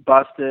got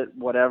busted,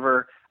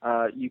 whatever.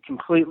 You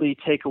completely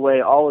take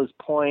away all his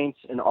points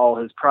and all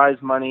his prize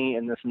money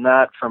and this and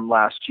that from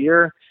last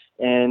year.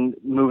 And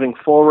moving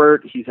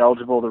forward, he's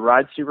eligible to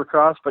ride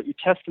Supercross, but you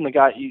testing the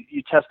guy,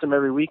 you test him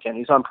every weekend.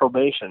 He's on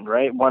probation,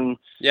 right? One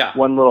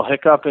little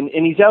hiccup and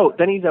he's out.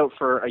 Then he's out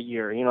for a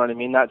year. You know what I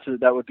mean? That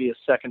would be a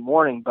second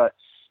warning. But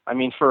I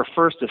mean, for a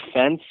first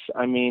offense,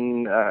 I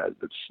mean,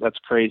 that's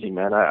crazy,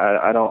 man.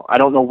 I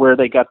don't know where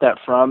they got that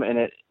from,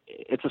 and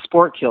it's a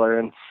sport killer.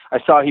 And I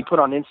saw he put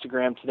on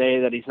Instagram today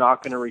that he's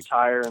not going to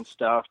retire and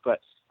stuff, but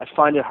I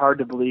find it hard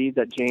to believe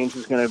that James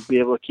is going to be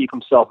able to keep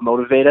himself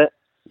motivated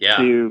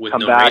to with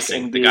come no back.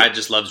 racing. The guy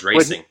just loves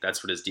racing.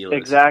 That's what his deal is.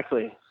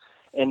 Exactly.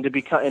 And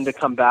to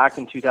come back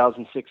in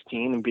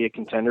 2016 and be a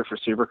contender for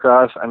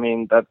Supercross, I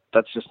mean,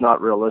 that's just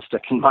not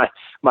realistic in my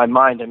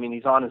mind. I mean,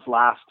 he's on his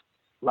last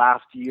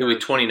year. He'll be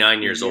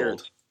 29 years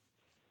old.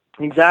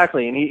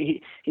 Exactly, and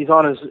he's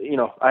on his,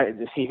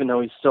 even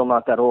though he's still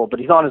not that old, but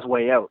he's on his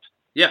way out.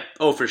 Yeah,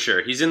 oh, for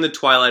sure. He's in the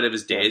twilight of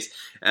his days.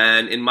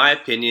 And in my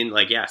opinion,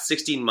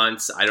 16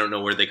 months, I don't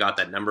know where they got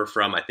that number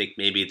from. I think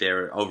maybe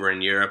they're over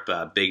in Europe.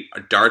 Big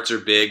darts are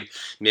big.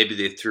 Maybe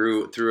they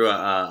threw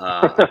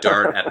a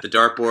dart at the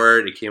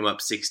dartboard. It came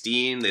up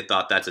 16. They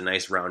thought that's a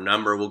nice round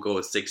number. We'll go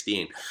with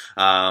 16.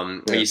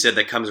 You said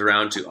that comes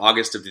around to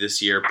August of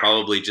this year,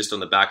 probably just on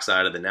the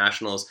backside of the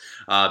Nationals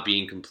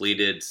being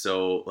completed.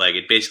 So,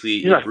 it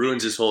basically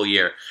ruins his whole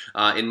year.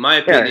 In my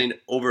opinion,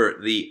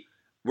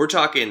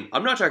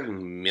 I'm not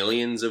talking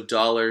millions of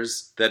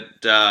dollars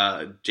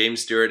that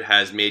James Stewart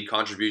has made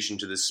contribution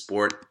to this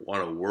sport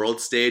on a world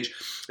stage.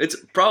 It's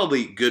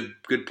probably good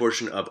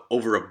portion of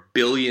over $1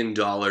 billion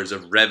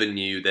of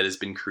revenue that has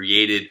been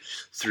created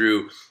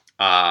through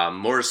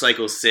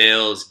motorcycle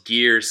sales,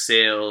 gear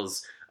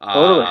sales,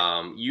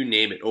 you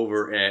name it,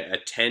 over a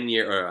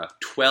 10-year or a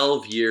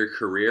 12-year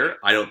career.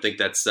 I don't think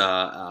that's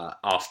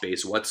off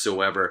base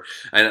whatsoever.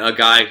 And a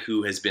guy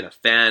who has been a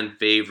fan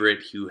favorite,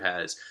 who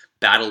has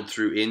battled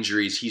through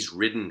injuries, he's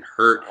ridden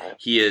hurt,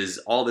 he is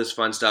all this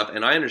fun stuff.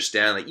 And I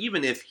understand,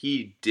 even if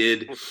he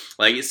did,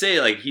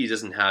 say he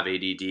doesn't have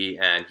ADD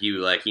and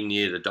he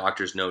needed a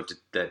doctor's note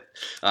that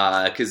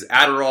because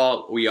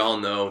Adderall, we all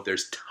know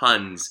there's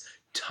tons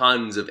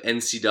of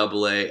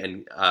NCAA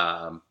and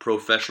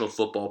professional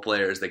football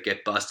players that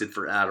get busted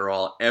for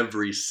Adderall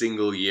every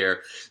single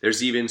year.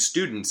 There's even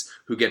students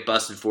who get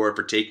busted for it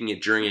for taking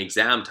it during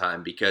exam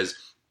time, because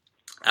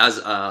as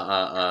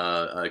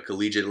a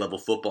collegiate level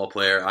football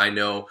player, I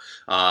know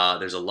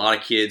there's a lot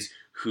of kids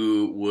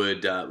who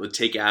would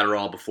take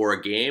Adderall before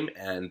a game,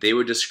 and they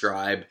would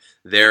describe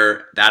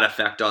that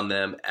effect on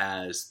them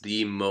as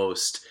the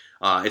most.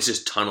 It's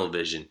just tunnel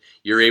vision.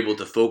 You're able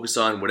to focus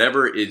on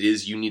whatever it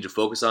is you need to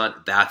focus on.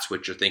 That's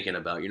what you're thinking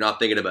about. You're not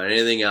thinking about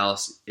anything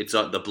else. It's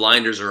the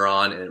blinders are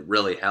on, and it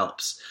really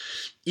helps.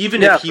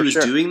 Even if he was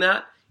doing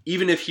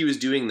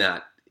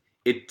that,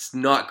 it's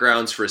not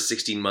grounds for a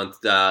 16-month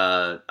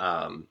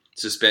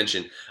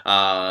suspension.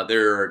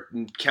 There are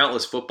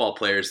countless football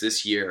players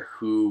this year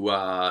who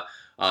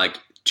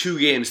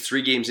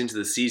 3 games into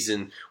the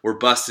season, were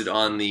busted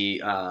on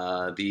the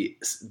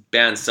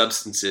banned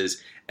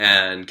substances,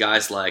 and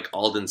guys like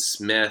Aldon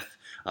Smith,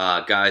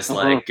 guys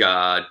like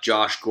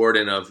Josh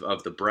Gordon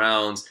of the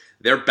Browns,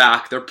 they're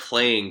back. They're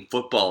playing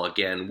football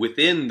again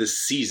within the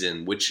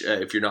season, which,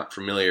 if you're not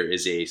familiar,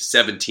 is a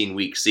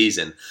 17-week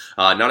season,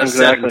 not a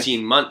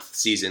 17-month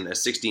season, a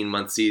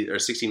 16-month season or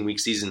 16-week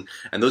season.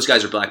 And those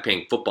guys are back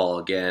playing football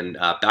again,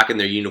 back in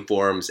their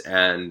uniforms,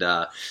 and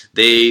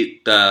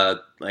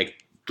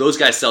those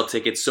guys sell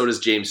tickets. So does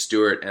James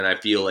Stewart, and I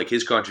feel like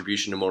his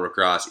contribution to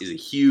motocross is a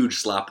huge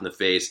slap in the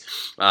face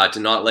to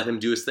not let him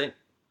do his thing.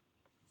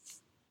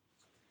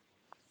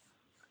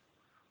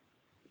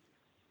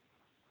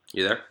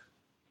 You there?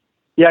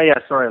 Yeah.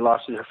 Sorry, I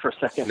lost you there for a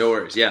second. No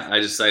worries. Yeah,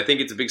 I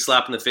think it's a big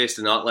slap in the face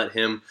to not let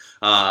him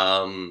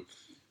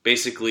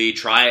basically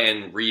try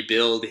and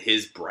rebuild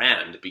his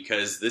brand,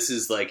 because this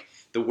is like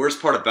the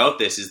worst part about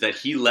this is that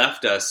he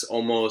left us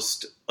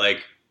almost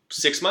like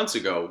 6 months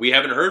ago. We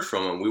haven't heard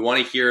from him. We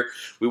want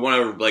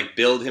to like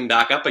build him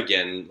back up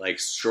again. Like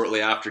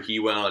shortly after he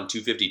went on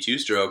 252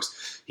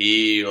 strokes,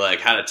 he like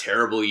had a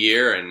terrible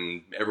year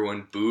and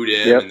everyone booed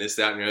him and this,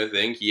 that, and the other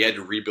thing. He had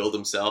to rebuild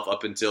himself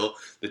up until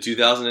the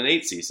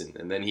 2008 season.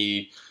 And then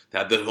he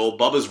had the whole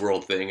Bubba's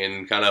World thing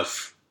and kind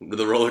of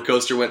the roller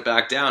coaster went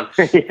back down.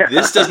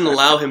 This doesn't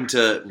allow him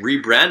to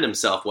rebrand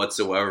himself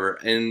whatsoever.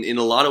 And in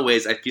a lot of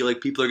ways, I feel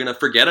like people are going to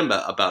forget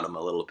about him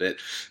a little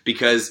bit,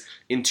 because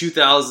in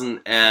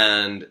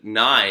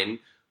 2009,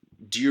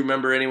 do you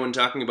remember anyone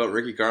talking about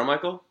Ricky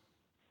Carmichael?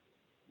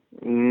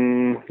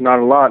 Not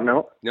a lot,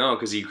 no. No,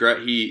 because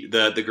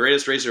the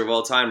greatest racer of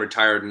all time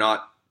retired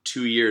not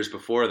 2 years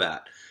before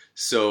that.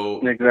 So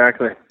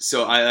exactly.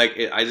 So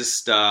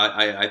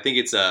I think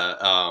it's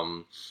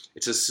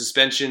a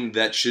suspension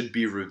that should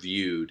be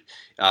reviewed,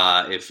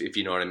 if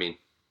you know what I mean.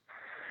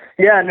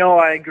 Yeah, no,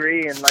 I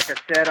agree. And like I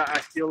said, I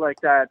feel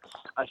like that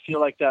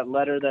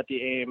letter that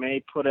the AMA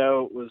put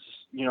out was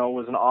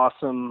an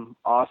awesome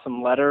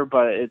letter,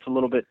 but it's a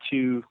little bit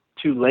too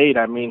late.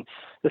 I mean,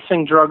 this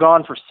thing drug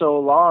on for so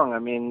long. I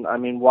mean,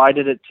 why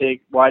did they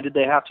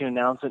have to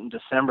announce it in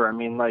December? I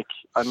mean,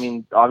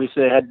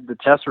 obviously they had the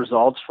test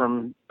results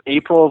from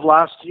April of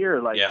last year.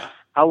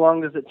 How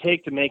long does it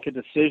take to make a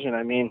decision?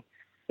 I mean,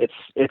 it's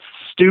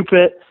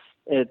stupid.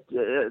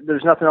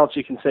 There's nothing else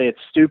you can say.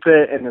 It's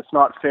stupid, and it's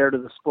not fair to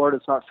the sport.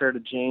 It's not fair to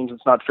James.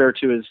 It's not fair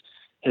to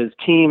his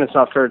team. It's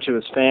not fair to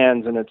his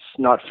fans, and it's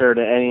not fair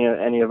to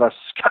any of us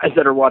guys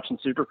that are watching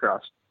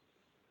Supercross.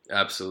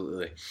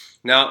 Absolutely.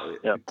 Now,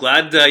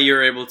 glad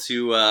you're able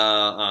to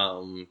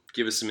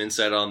give us some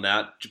insight on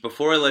that.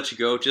 Before I let you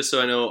go, just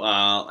so I know,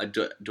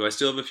 do I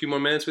still have a few more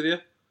minutes with you?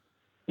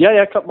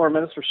 Yeah, a couple more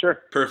minutes for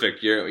sure.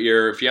 Perfect.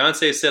 Your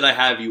fiance said I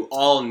have you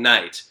all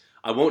night.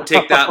 I won't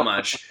take that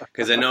much,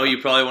 because I know you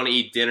probably want to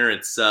eat dinner.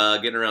 It's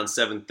getting around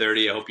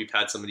 7:30. I hope you've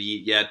had something to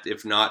eat yet.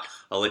 If not,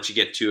 I'll let you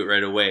get to it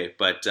right away.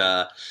 But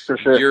for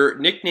sure. Your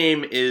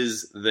nickname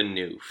is the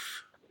Noof.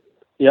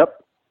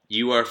 Yep.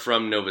 You are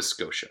from Nova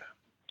Scotia.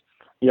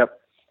 Yep.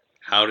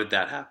 How did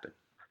that happen?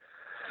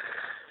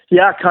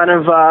 Yeah, kind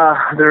of.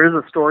 There is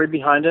a story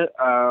behind it.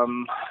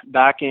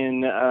 Back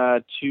in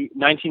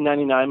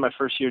 1999, my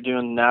first year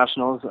doing the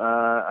Nationals,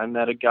 I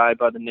met a guy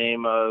by the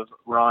name of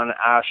Ron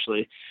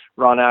Ashley.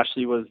 Ron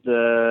Ashley was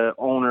the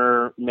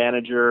owner,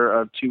 manager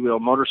of Two Wheel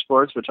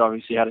Motorsports, which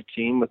obviously had a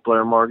team with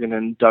Blair Morgan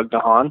and Doug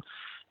DeHaan.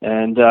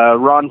 And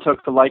Ron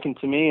took the liking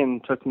to me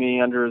and took me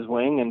under his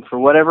wing. And for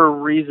whatever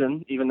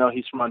reason, even though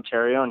he's from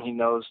Ontario and he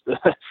knows the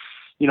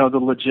the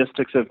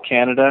logistics of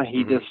Canada,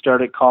 he just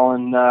started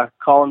calling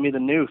me the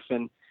Noof,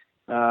 and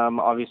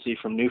obviously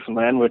from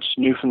Newfoundland, which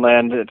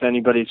Newfoundland, if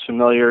anybody's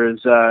familiar, is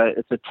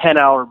it's a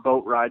 10-hour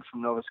boat ride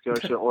from Nova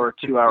Scotia or a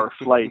 2-hour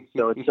flight.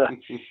 So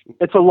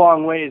it's a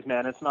long ways,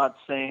 man. It's not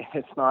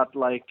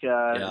like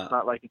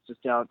it's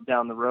just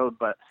down the road,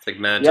 but it's like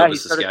Manitoba,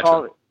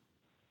 Saskatchewan.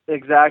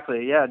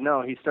 Exactly. Yeah.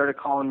 No, he started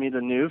calling me the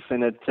Noof,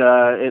 and it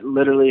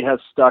literally has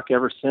stuck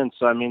ever since.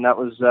 So I mean, that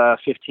was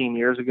 15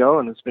 years ago,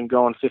 and it's been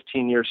going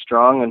 15 years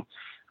strong. And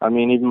I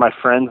mean, even my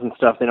friends and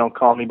stuff, they don't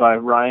call me by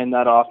Ryan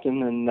that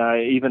often. And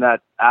even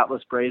at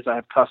Atlas Braze, I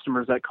have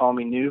customers that call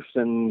me Noof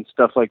and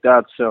stuff like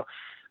that. So,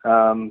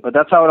 but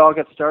that's how it all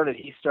got started.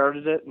 He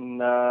started it,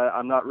 and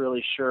I'm not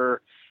really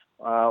sure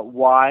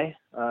why.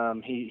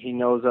 He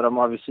knows that I'm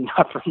obviously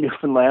not from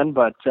Newfoundland,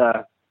 but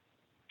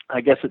I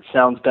guess it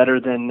sounds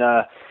better than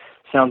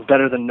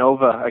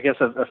Nova. I guess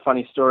a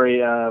funny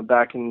story,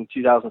 back in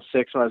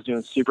 2006 when I was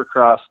doing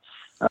Supercross,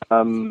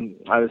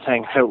 I was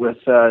hanging out with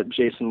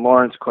Jason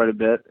Lawrence quite a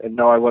bit, and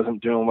no, I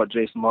wasn't doing what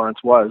Jason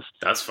Lawrence was.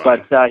 That's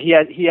fine. But he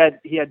had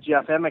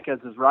Jeff Emick as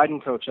his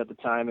riding coach at the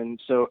time,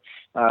 and so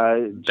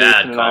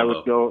Jason and I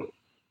would go.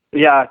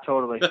 Yeah,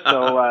 totally.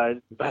 So,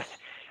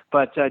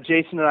 but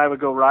Jason and I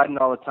would go riding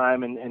all the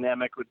time, and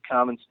Emick would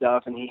come and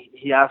stuff. And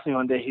he asked me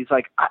one day, he's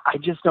like, I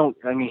just don't.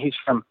 I mean, he's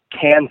from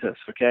Kansas,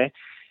 okay,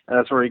 and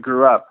that's where he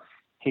grew up.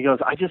 He goes,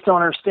 I just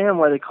don't understand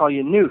why they call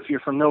you Noof.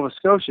 You're from Nova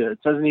Scotia.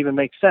 It doesn't even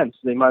make sense.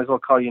 They might as well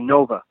call you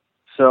Nova.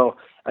 So,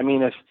 I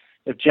mean,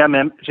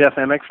 Jeff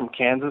Emick from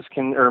Kansas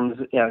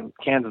Kansas,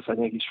 I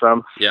think he's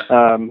from,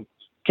 Yeah.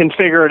 Can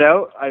figure it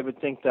out. I would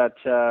think that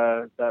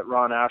that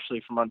Ron Ashley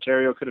from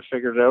Ontario could have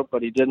figured it out,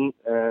 but he didn't,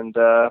 and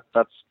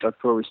that's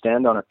where we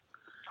stand on it.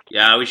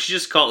 Yeah, we should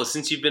just call it,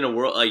 since you've been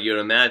you're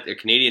a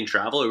Canadian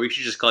traveler, we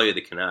should just call you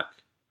the Canuck.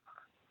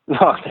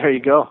 Oh, there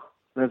you go.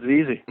 That's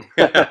easy.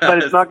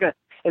 But it's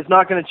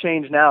not gonna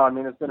change now. I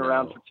mean, it's been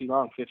around for too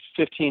long.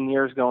 15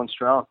 years going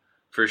strong.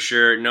 For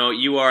sure. No,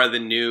 you are the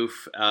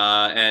Noof,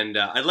 and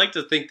I'd like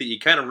to think that you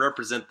kind of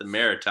represent the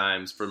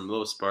Maritimes for the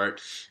most part,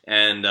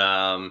 and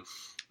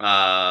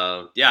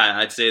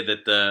I'd say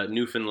that the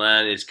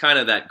Newfoundland is kind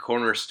of that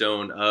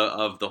cornerstone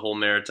of the whole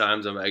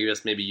Maritimes. I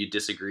guess maybe you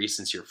disagree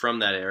since you're from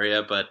that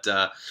area, but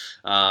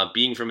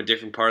being from a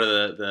different part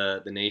of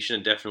the nation,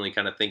 I definitely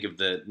kind of think of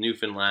the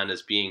Newfoundland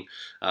as being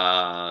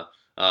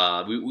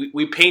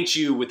we paint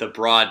you with a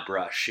broad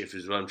brush, if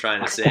is what I'm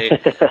trying to say,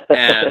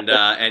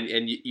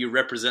 and you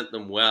represent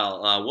them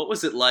well. What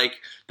was it like,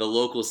 the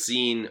local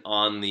scene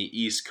on the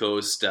East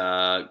Coast,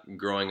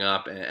 growing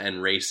up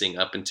and racing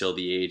up until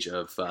the age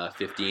of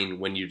 15,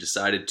 when you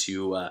decided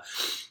to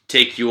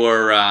take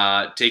your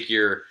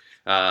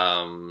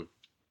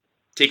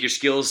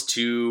skills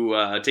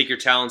to take your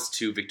talents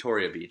to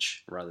Victoria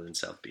Beach rather than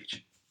South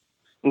Beach?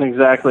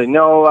 Exactly.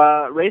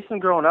 No, racing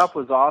growing up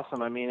was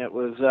awesome. I mean, it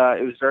was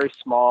very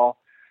small.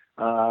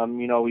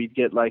 We'd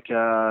get like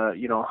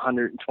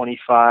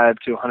 125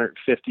 to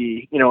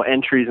 150,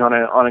 entries on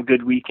a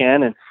good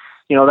weekend, and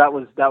that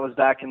was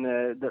back in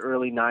the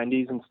early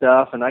 90s and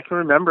stuff. And I can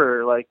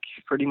remember like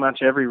pretty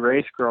much every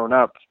race growing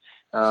up.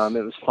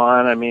 It was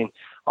fun. I mean,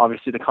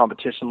 obviously the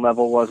competition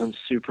level wasn't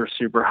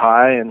super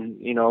high, and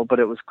but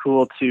it was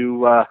cool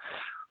to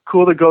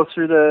go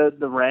through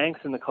the ranks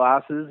and the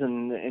classes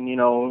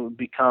and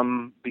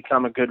become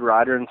a good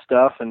rider and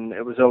stuff, and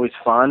it was always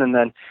fun. And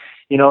then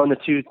in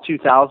the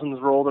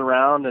 2000s rolled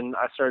around and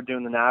I started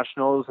doing the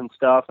nationals and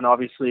stuff, and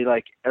obviously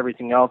like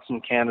everything else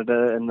in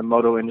Canada and the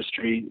moto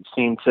industry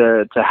seemed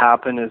to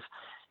happen as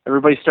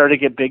everybody started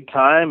to get big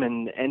time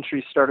and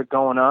entries started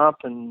going up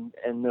and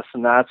this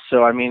and that.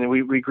 So I mean,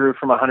 we grew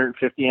from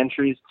 150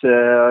 entries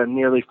to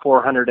nearly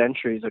 400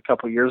 entries a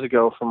couple years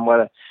ago from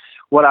what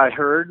I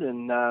heard.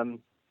 And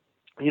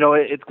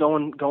it's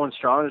going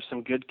strong. There's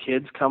some good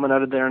kids coming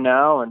out of there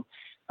now. And,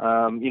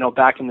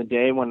 back in the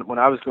day when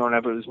I was growing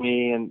up, it was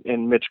me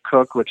and Mitch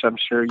Cook, which I'm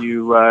sure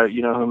you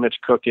know who Mitch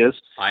Cook is.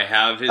 I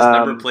have his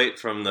number plate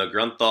from the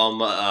Grunthal,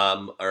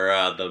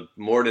 the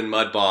Morden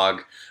Mud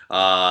Bog,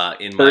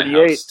 in my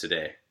house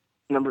today.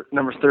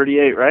 Number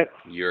 38, right?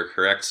 You're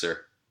correct,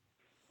 sir.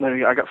 There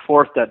you go. I got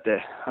fourth that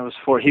day. I was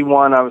fourth. He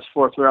won. I was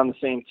fourth. We're on the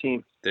same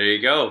team. There you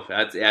go.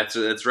 That's right.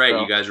 So,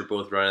 you guys were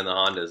both running the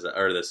Hondas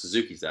or the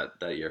Suzukis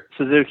that year.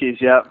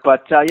 Suzukis, yeah.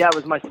 But it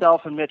was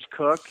myself and Mitch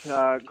Cook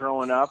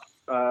growing up.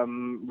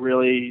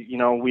 Really,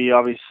 we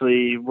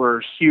obviously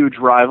were huge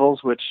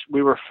rivals, which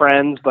we were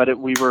friends, but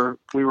we were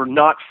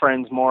not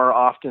friends more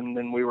often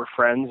than we were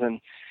friends, and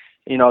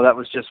that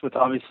was just with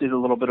obviously the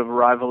little bit of a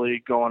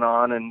rivalry going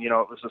on, and it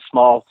was a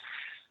small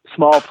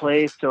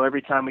place, so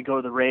every time we go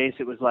to the race,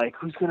 it was like,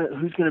 who's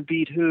gonna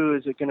beat who?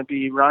 Is it gonna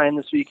be Ryan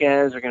this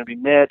weekend? Is it gonna be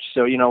Mitch?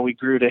 So we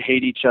grew to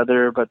hate each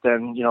other, but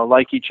then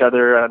like each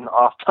other on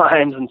off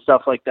times and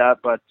stuff like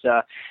that. But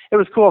it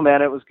was cool,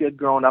 man. It was good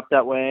growing up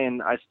that way,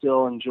 and I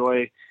still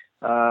enjoy.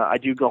 I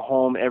do go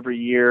home every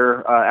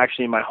year,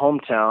 actually in my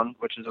hometown,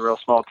 which is a real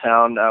small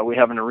town. We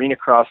have an arena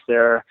cross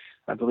there.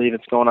 I believe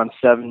it's going on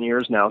 7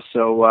 years now.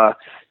 So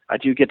I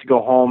do get to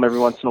go home every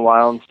once in a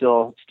while and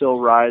still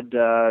ride,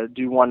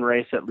 do one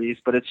race at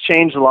least. But it's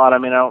changed a lot. I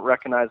mean, I don't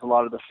recognize a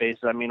lot of the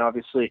faces. I mean,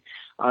 obviously,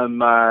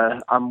 I'm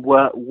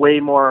way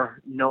more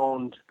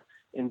known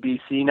in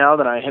BC now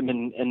than I am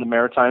in the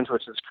Maritimes,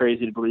 which is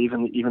crazy to believe.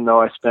 And even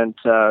though I spent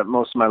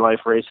most of my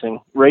life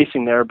racing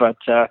there, but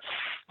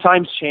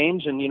times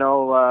change, and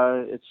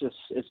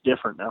it's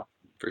different now.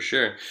 For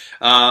sure.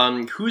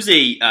 Who's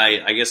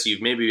I guess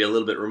you've maybe a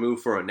little bit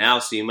removed from it now,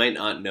 so you might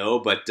not know,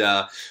 but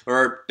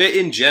or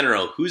in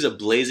general, who's a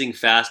blazing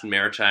fast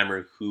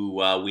Maritimer who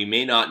we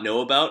may not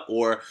know about,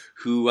 or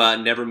who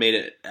never made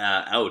it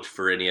out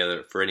for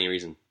any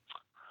reason?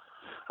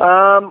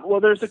 Well,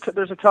 there's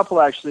a couple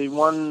actually.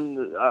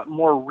 One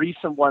more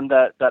recent one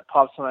that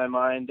pops in my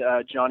mind,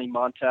 Johnny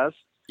Montez.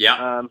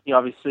 Yeah.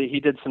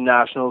 He did some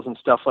nationals and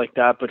stuff like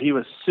that, but he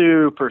was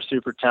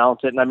super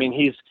talented. And I mean,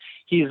 he's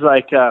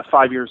like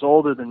 5 years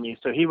older than me,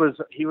 so he was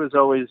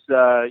always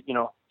a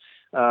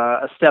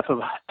step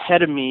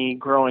ahead of me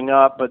growing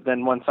up. But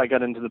then once I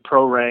got into the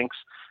pro ranks,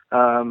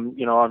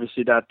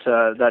 obviously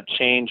that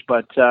changed.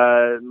 But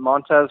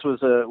Montez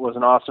was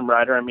an awesome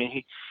rider. I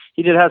mean,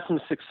 he did have some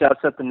success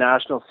at the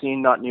national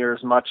scene, not near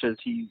as much as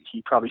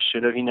he probably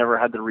should have. He never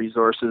had the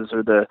resources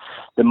or the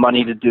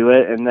money to do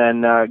it. And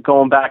then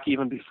going back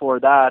even before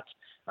that,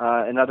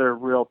 another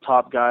real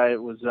top guy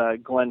was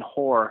Glenn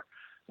Hoare.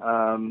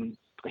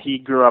 He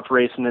grew up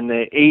racing in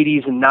the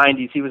 80s and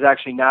 90s. He was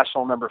actually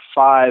national number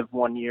 5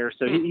 one year.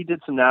 So he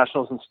did some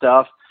nationals and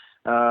stuff.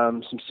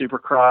 some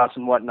Supercross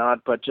and whatnot,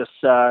 but just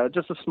a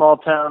small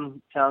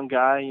town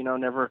guy, you know,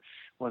 never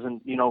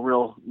wasn't, you know,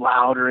 real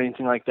loud or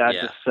anything like that.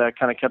 Yeah. Just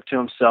kind of kept to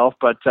himself.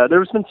 But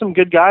there's been some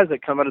good guys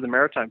that come out of the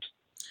Maritimes.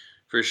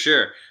 For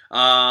sure.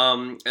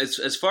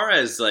 As far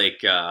as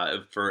like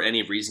for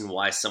any reason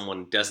why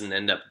someone doesn't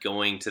end up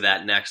going to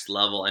that next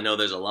level, I know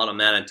there's a lot of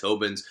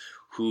Manitobans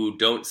who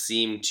don't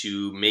seem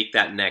to make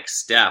that next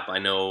step. I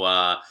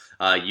know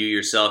you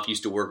yourself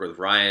used to work with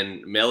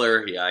Ryan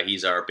Miller.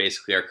 He's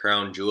basically our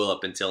crown jewel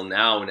up until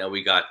now. Now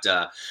we got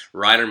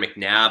Ryder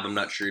McNabb. I'm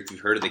not sure if you've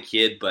heard of the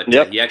kid, but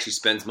he actually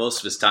spends most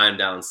of his time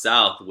down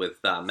south with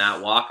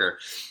Matt Walker.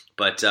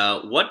 But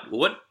what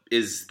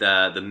is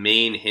the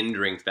main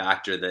hindering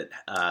factor that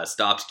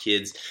stops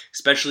kids,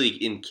 especially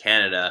in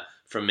Canada,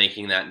 from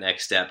making that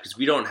next step? Because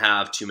we don't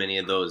have too many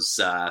of those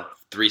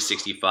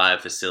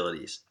 365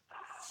 facilities.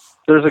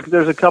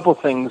 There's a couple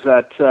things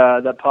that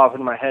pop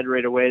into my head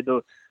right away.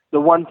 The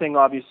one thing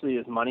obviously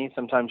is money.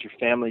 Sometimes your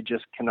family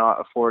just cannot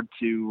afford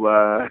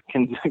to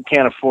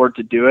can't afford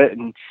to do it,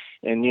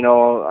 and you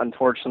know,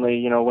 unfortunately,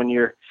 you know, when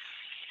you're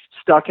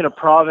stuck in a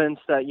province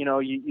that, you know,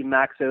 you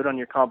max out on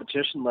your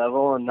competition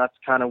level, and that's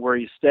kind of where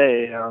you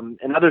stay.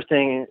 Another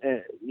thing,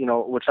 you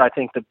know, which I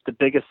think the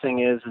biggest thing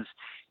is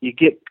you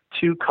get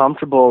too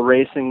comfortable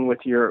racing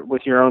with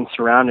your own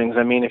surroundings.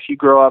 I mean, if you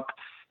grow up,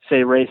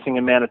 say, racing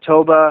in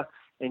Manitoba,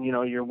 and you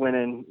know you're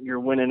winning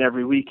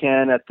every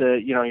weekend at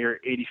the, you know, you're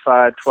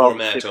 85,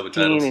 12,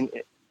 16, and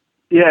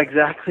yeah,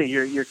 exactly.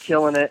 You're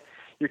killing it.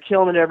 You're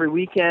killing it every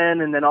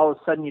weekend, and then all of a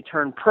sudden you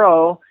turn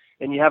pro,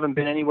 and you haven't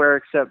been anywhere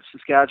except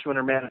Saskatchewan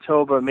or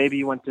Manitoba. Maybe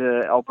you went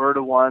to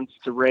Alberta once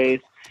to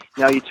race.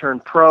 Now you turn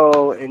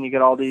pro, and you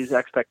get all these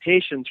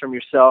expectations from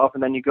yourself,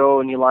 and then you go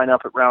and you line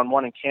up at round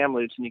 1 in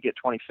Kamloops, and you get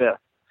 25th.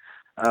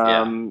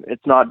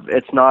 It's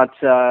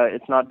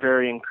not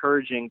very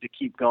encouraging to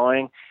keep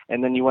going.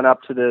 And then you went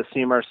up to the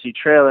CMRC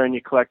trailer and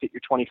you collected your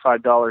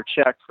 $25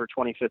 check for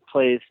 25th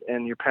place,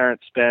 and your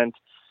parents spent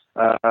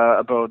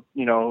about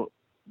how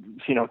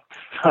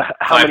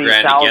many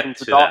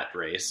thousands of dollars to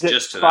race,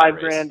 just to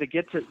 $5,000 to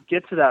get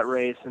to that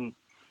race. And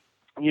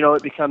you know,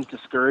 it becomes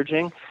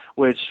discouraging,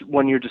 which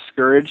when you're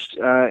discouraged,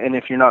 and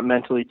if you're not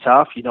mentally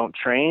tough, you don't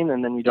train,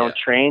 and then you don't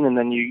train, and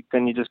then you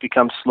just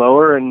become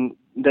slower, and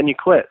then you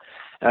quit.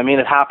 I mean,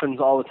 it happens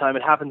all the time.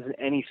 It happens in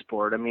any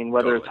sport. I mean,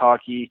 whether it's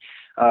hockey,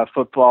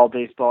 football,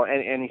 baseball,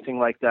 anything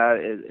like that,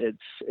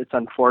 it's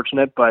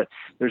unfortunate, but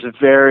there's a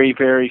very,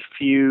 very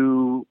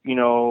few, you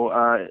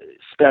know,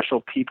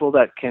 special people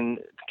that can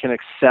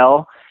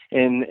excel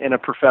in a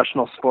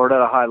professional sport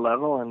at a high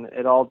level, and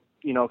it all,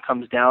 you know,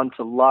 comes down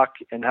to luck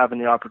and having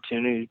the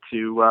opportunity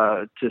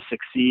to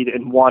succeed,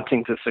 and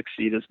wanting to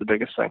succeed is the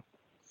biggest thing.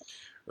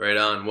 Right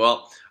on.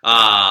 Well,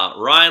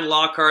 Ryan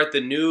Lockhart,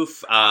 the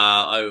Noof,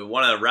 I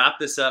want to wrap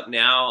this up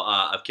now.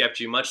 I've kept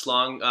you much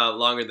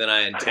longer than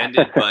I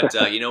intended, but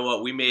you know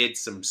what? We made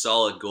some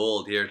solid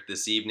gold here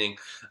this evening.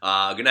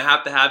 Going to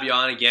have you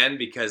on again,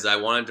 because I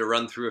wanted to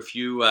run through a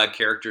few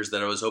characters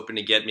that I was hoping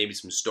to get maybe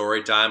some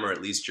story time, or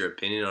at least your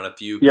opinion on a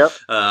few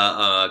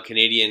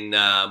Canadian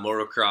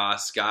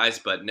motocross guys.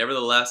 But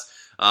nevertheless,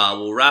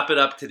 we'll wrap it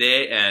up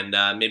today,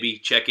 and maybe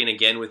check in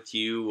again with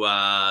you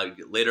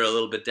later, a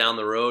little bit down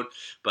the road.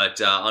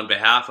 But on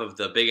behalf of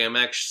the Big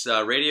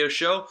MX radio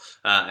show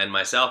and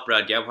myself,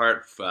 Brad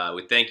Gebhardt,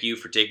 we thank you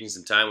for taking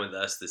some time with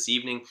us this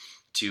evening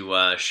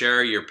to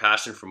share your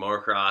passion for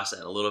motocross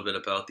and a little bit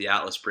about the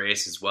Atlas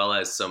Brace, as well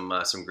as some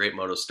great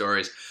moto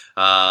stories.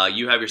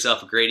 You have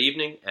yourself a great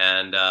evening,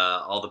 and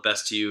all the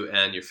best to you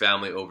and your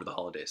family over the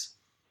holidays.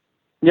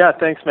 Yeah,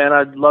 thanks, man.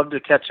 I'd love to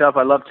catch up.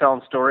 I love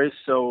telling stories,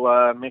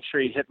 so make sure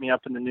you hit me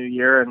up in the new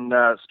year, and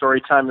story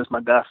time is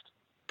my best.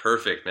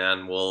 Perfect,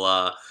 man. We'll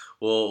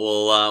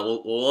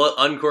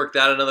uncork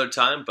that another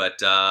time, but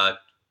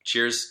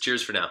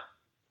cheers for now.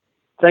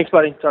 Thanks,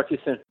 buddy. Talk to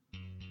you soon.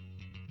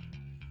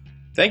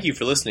 Thank you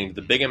for listening to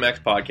the Big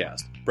MX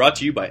podcast, brought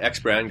to you by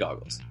X Brand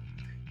Goggles.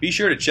 Be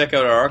sure to check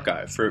out our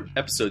archive for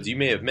episodes you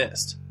may have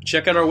missed.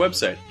 Check out our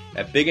website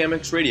at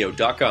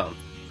bigmxradio.com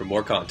for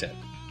more content.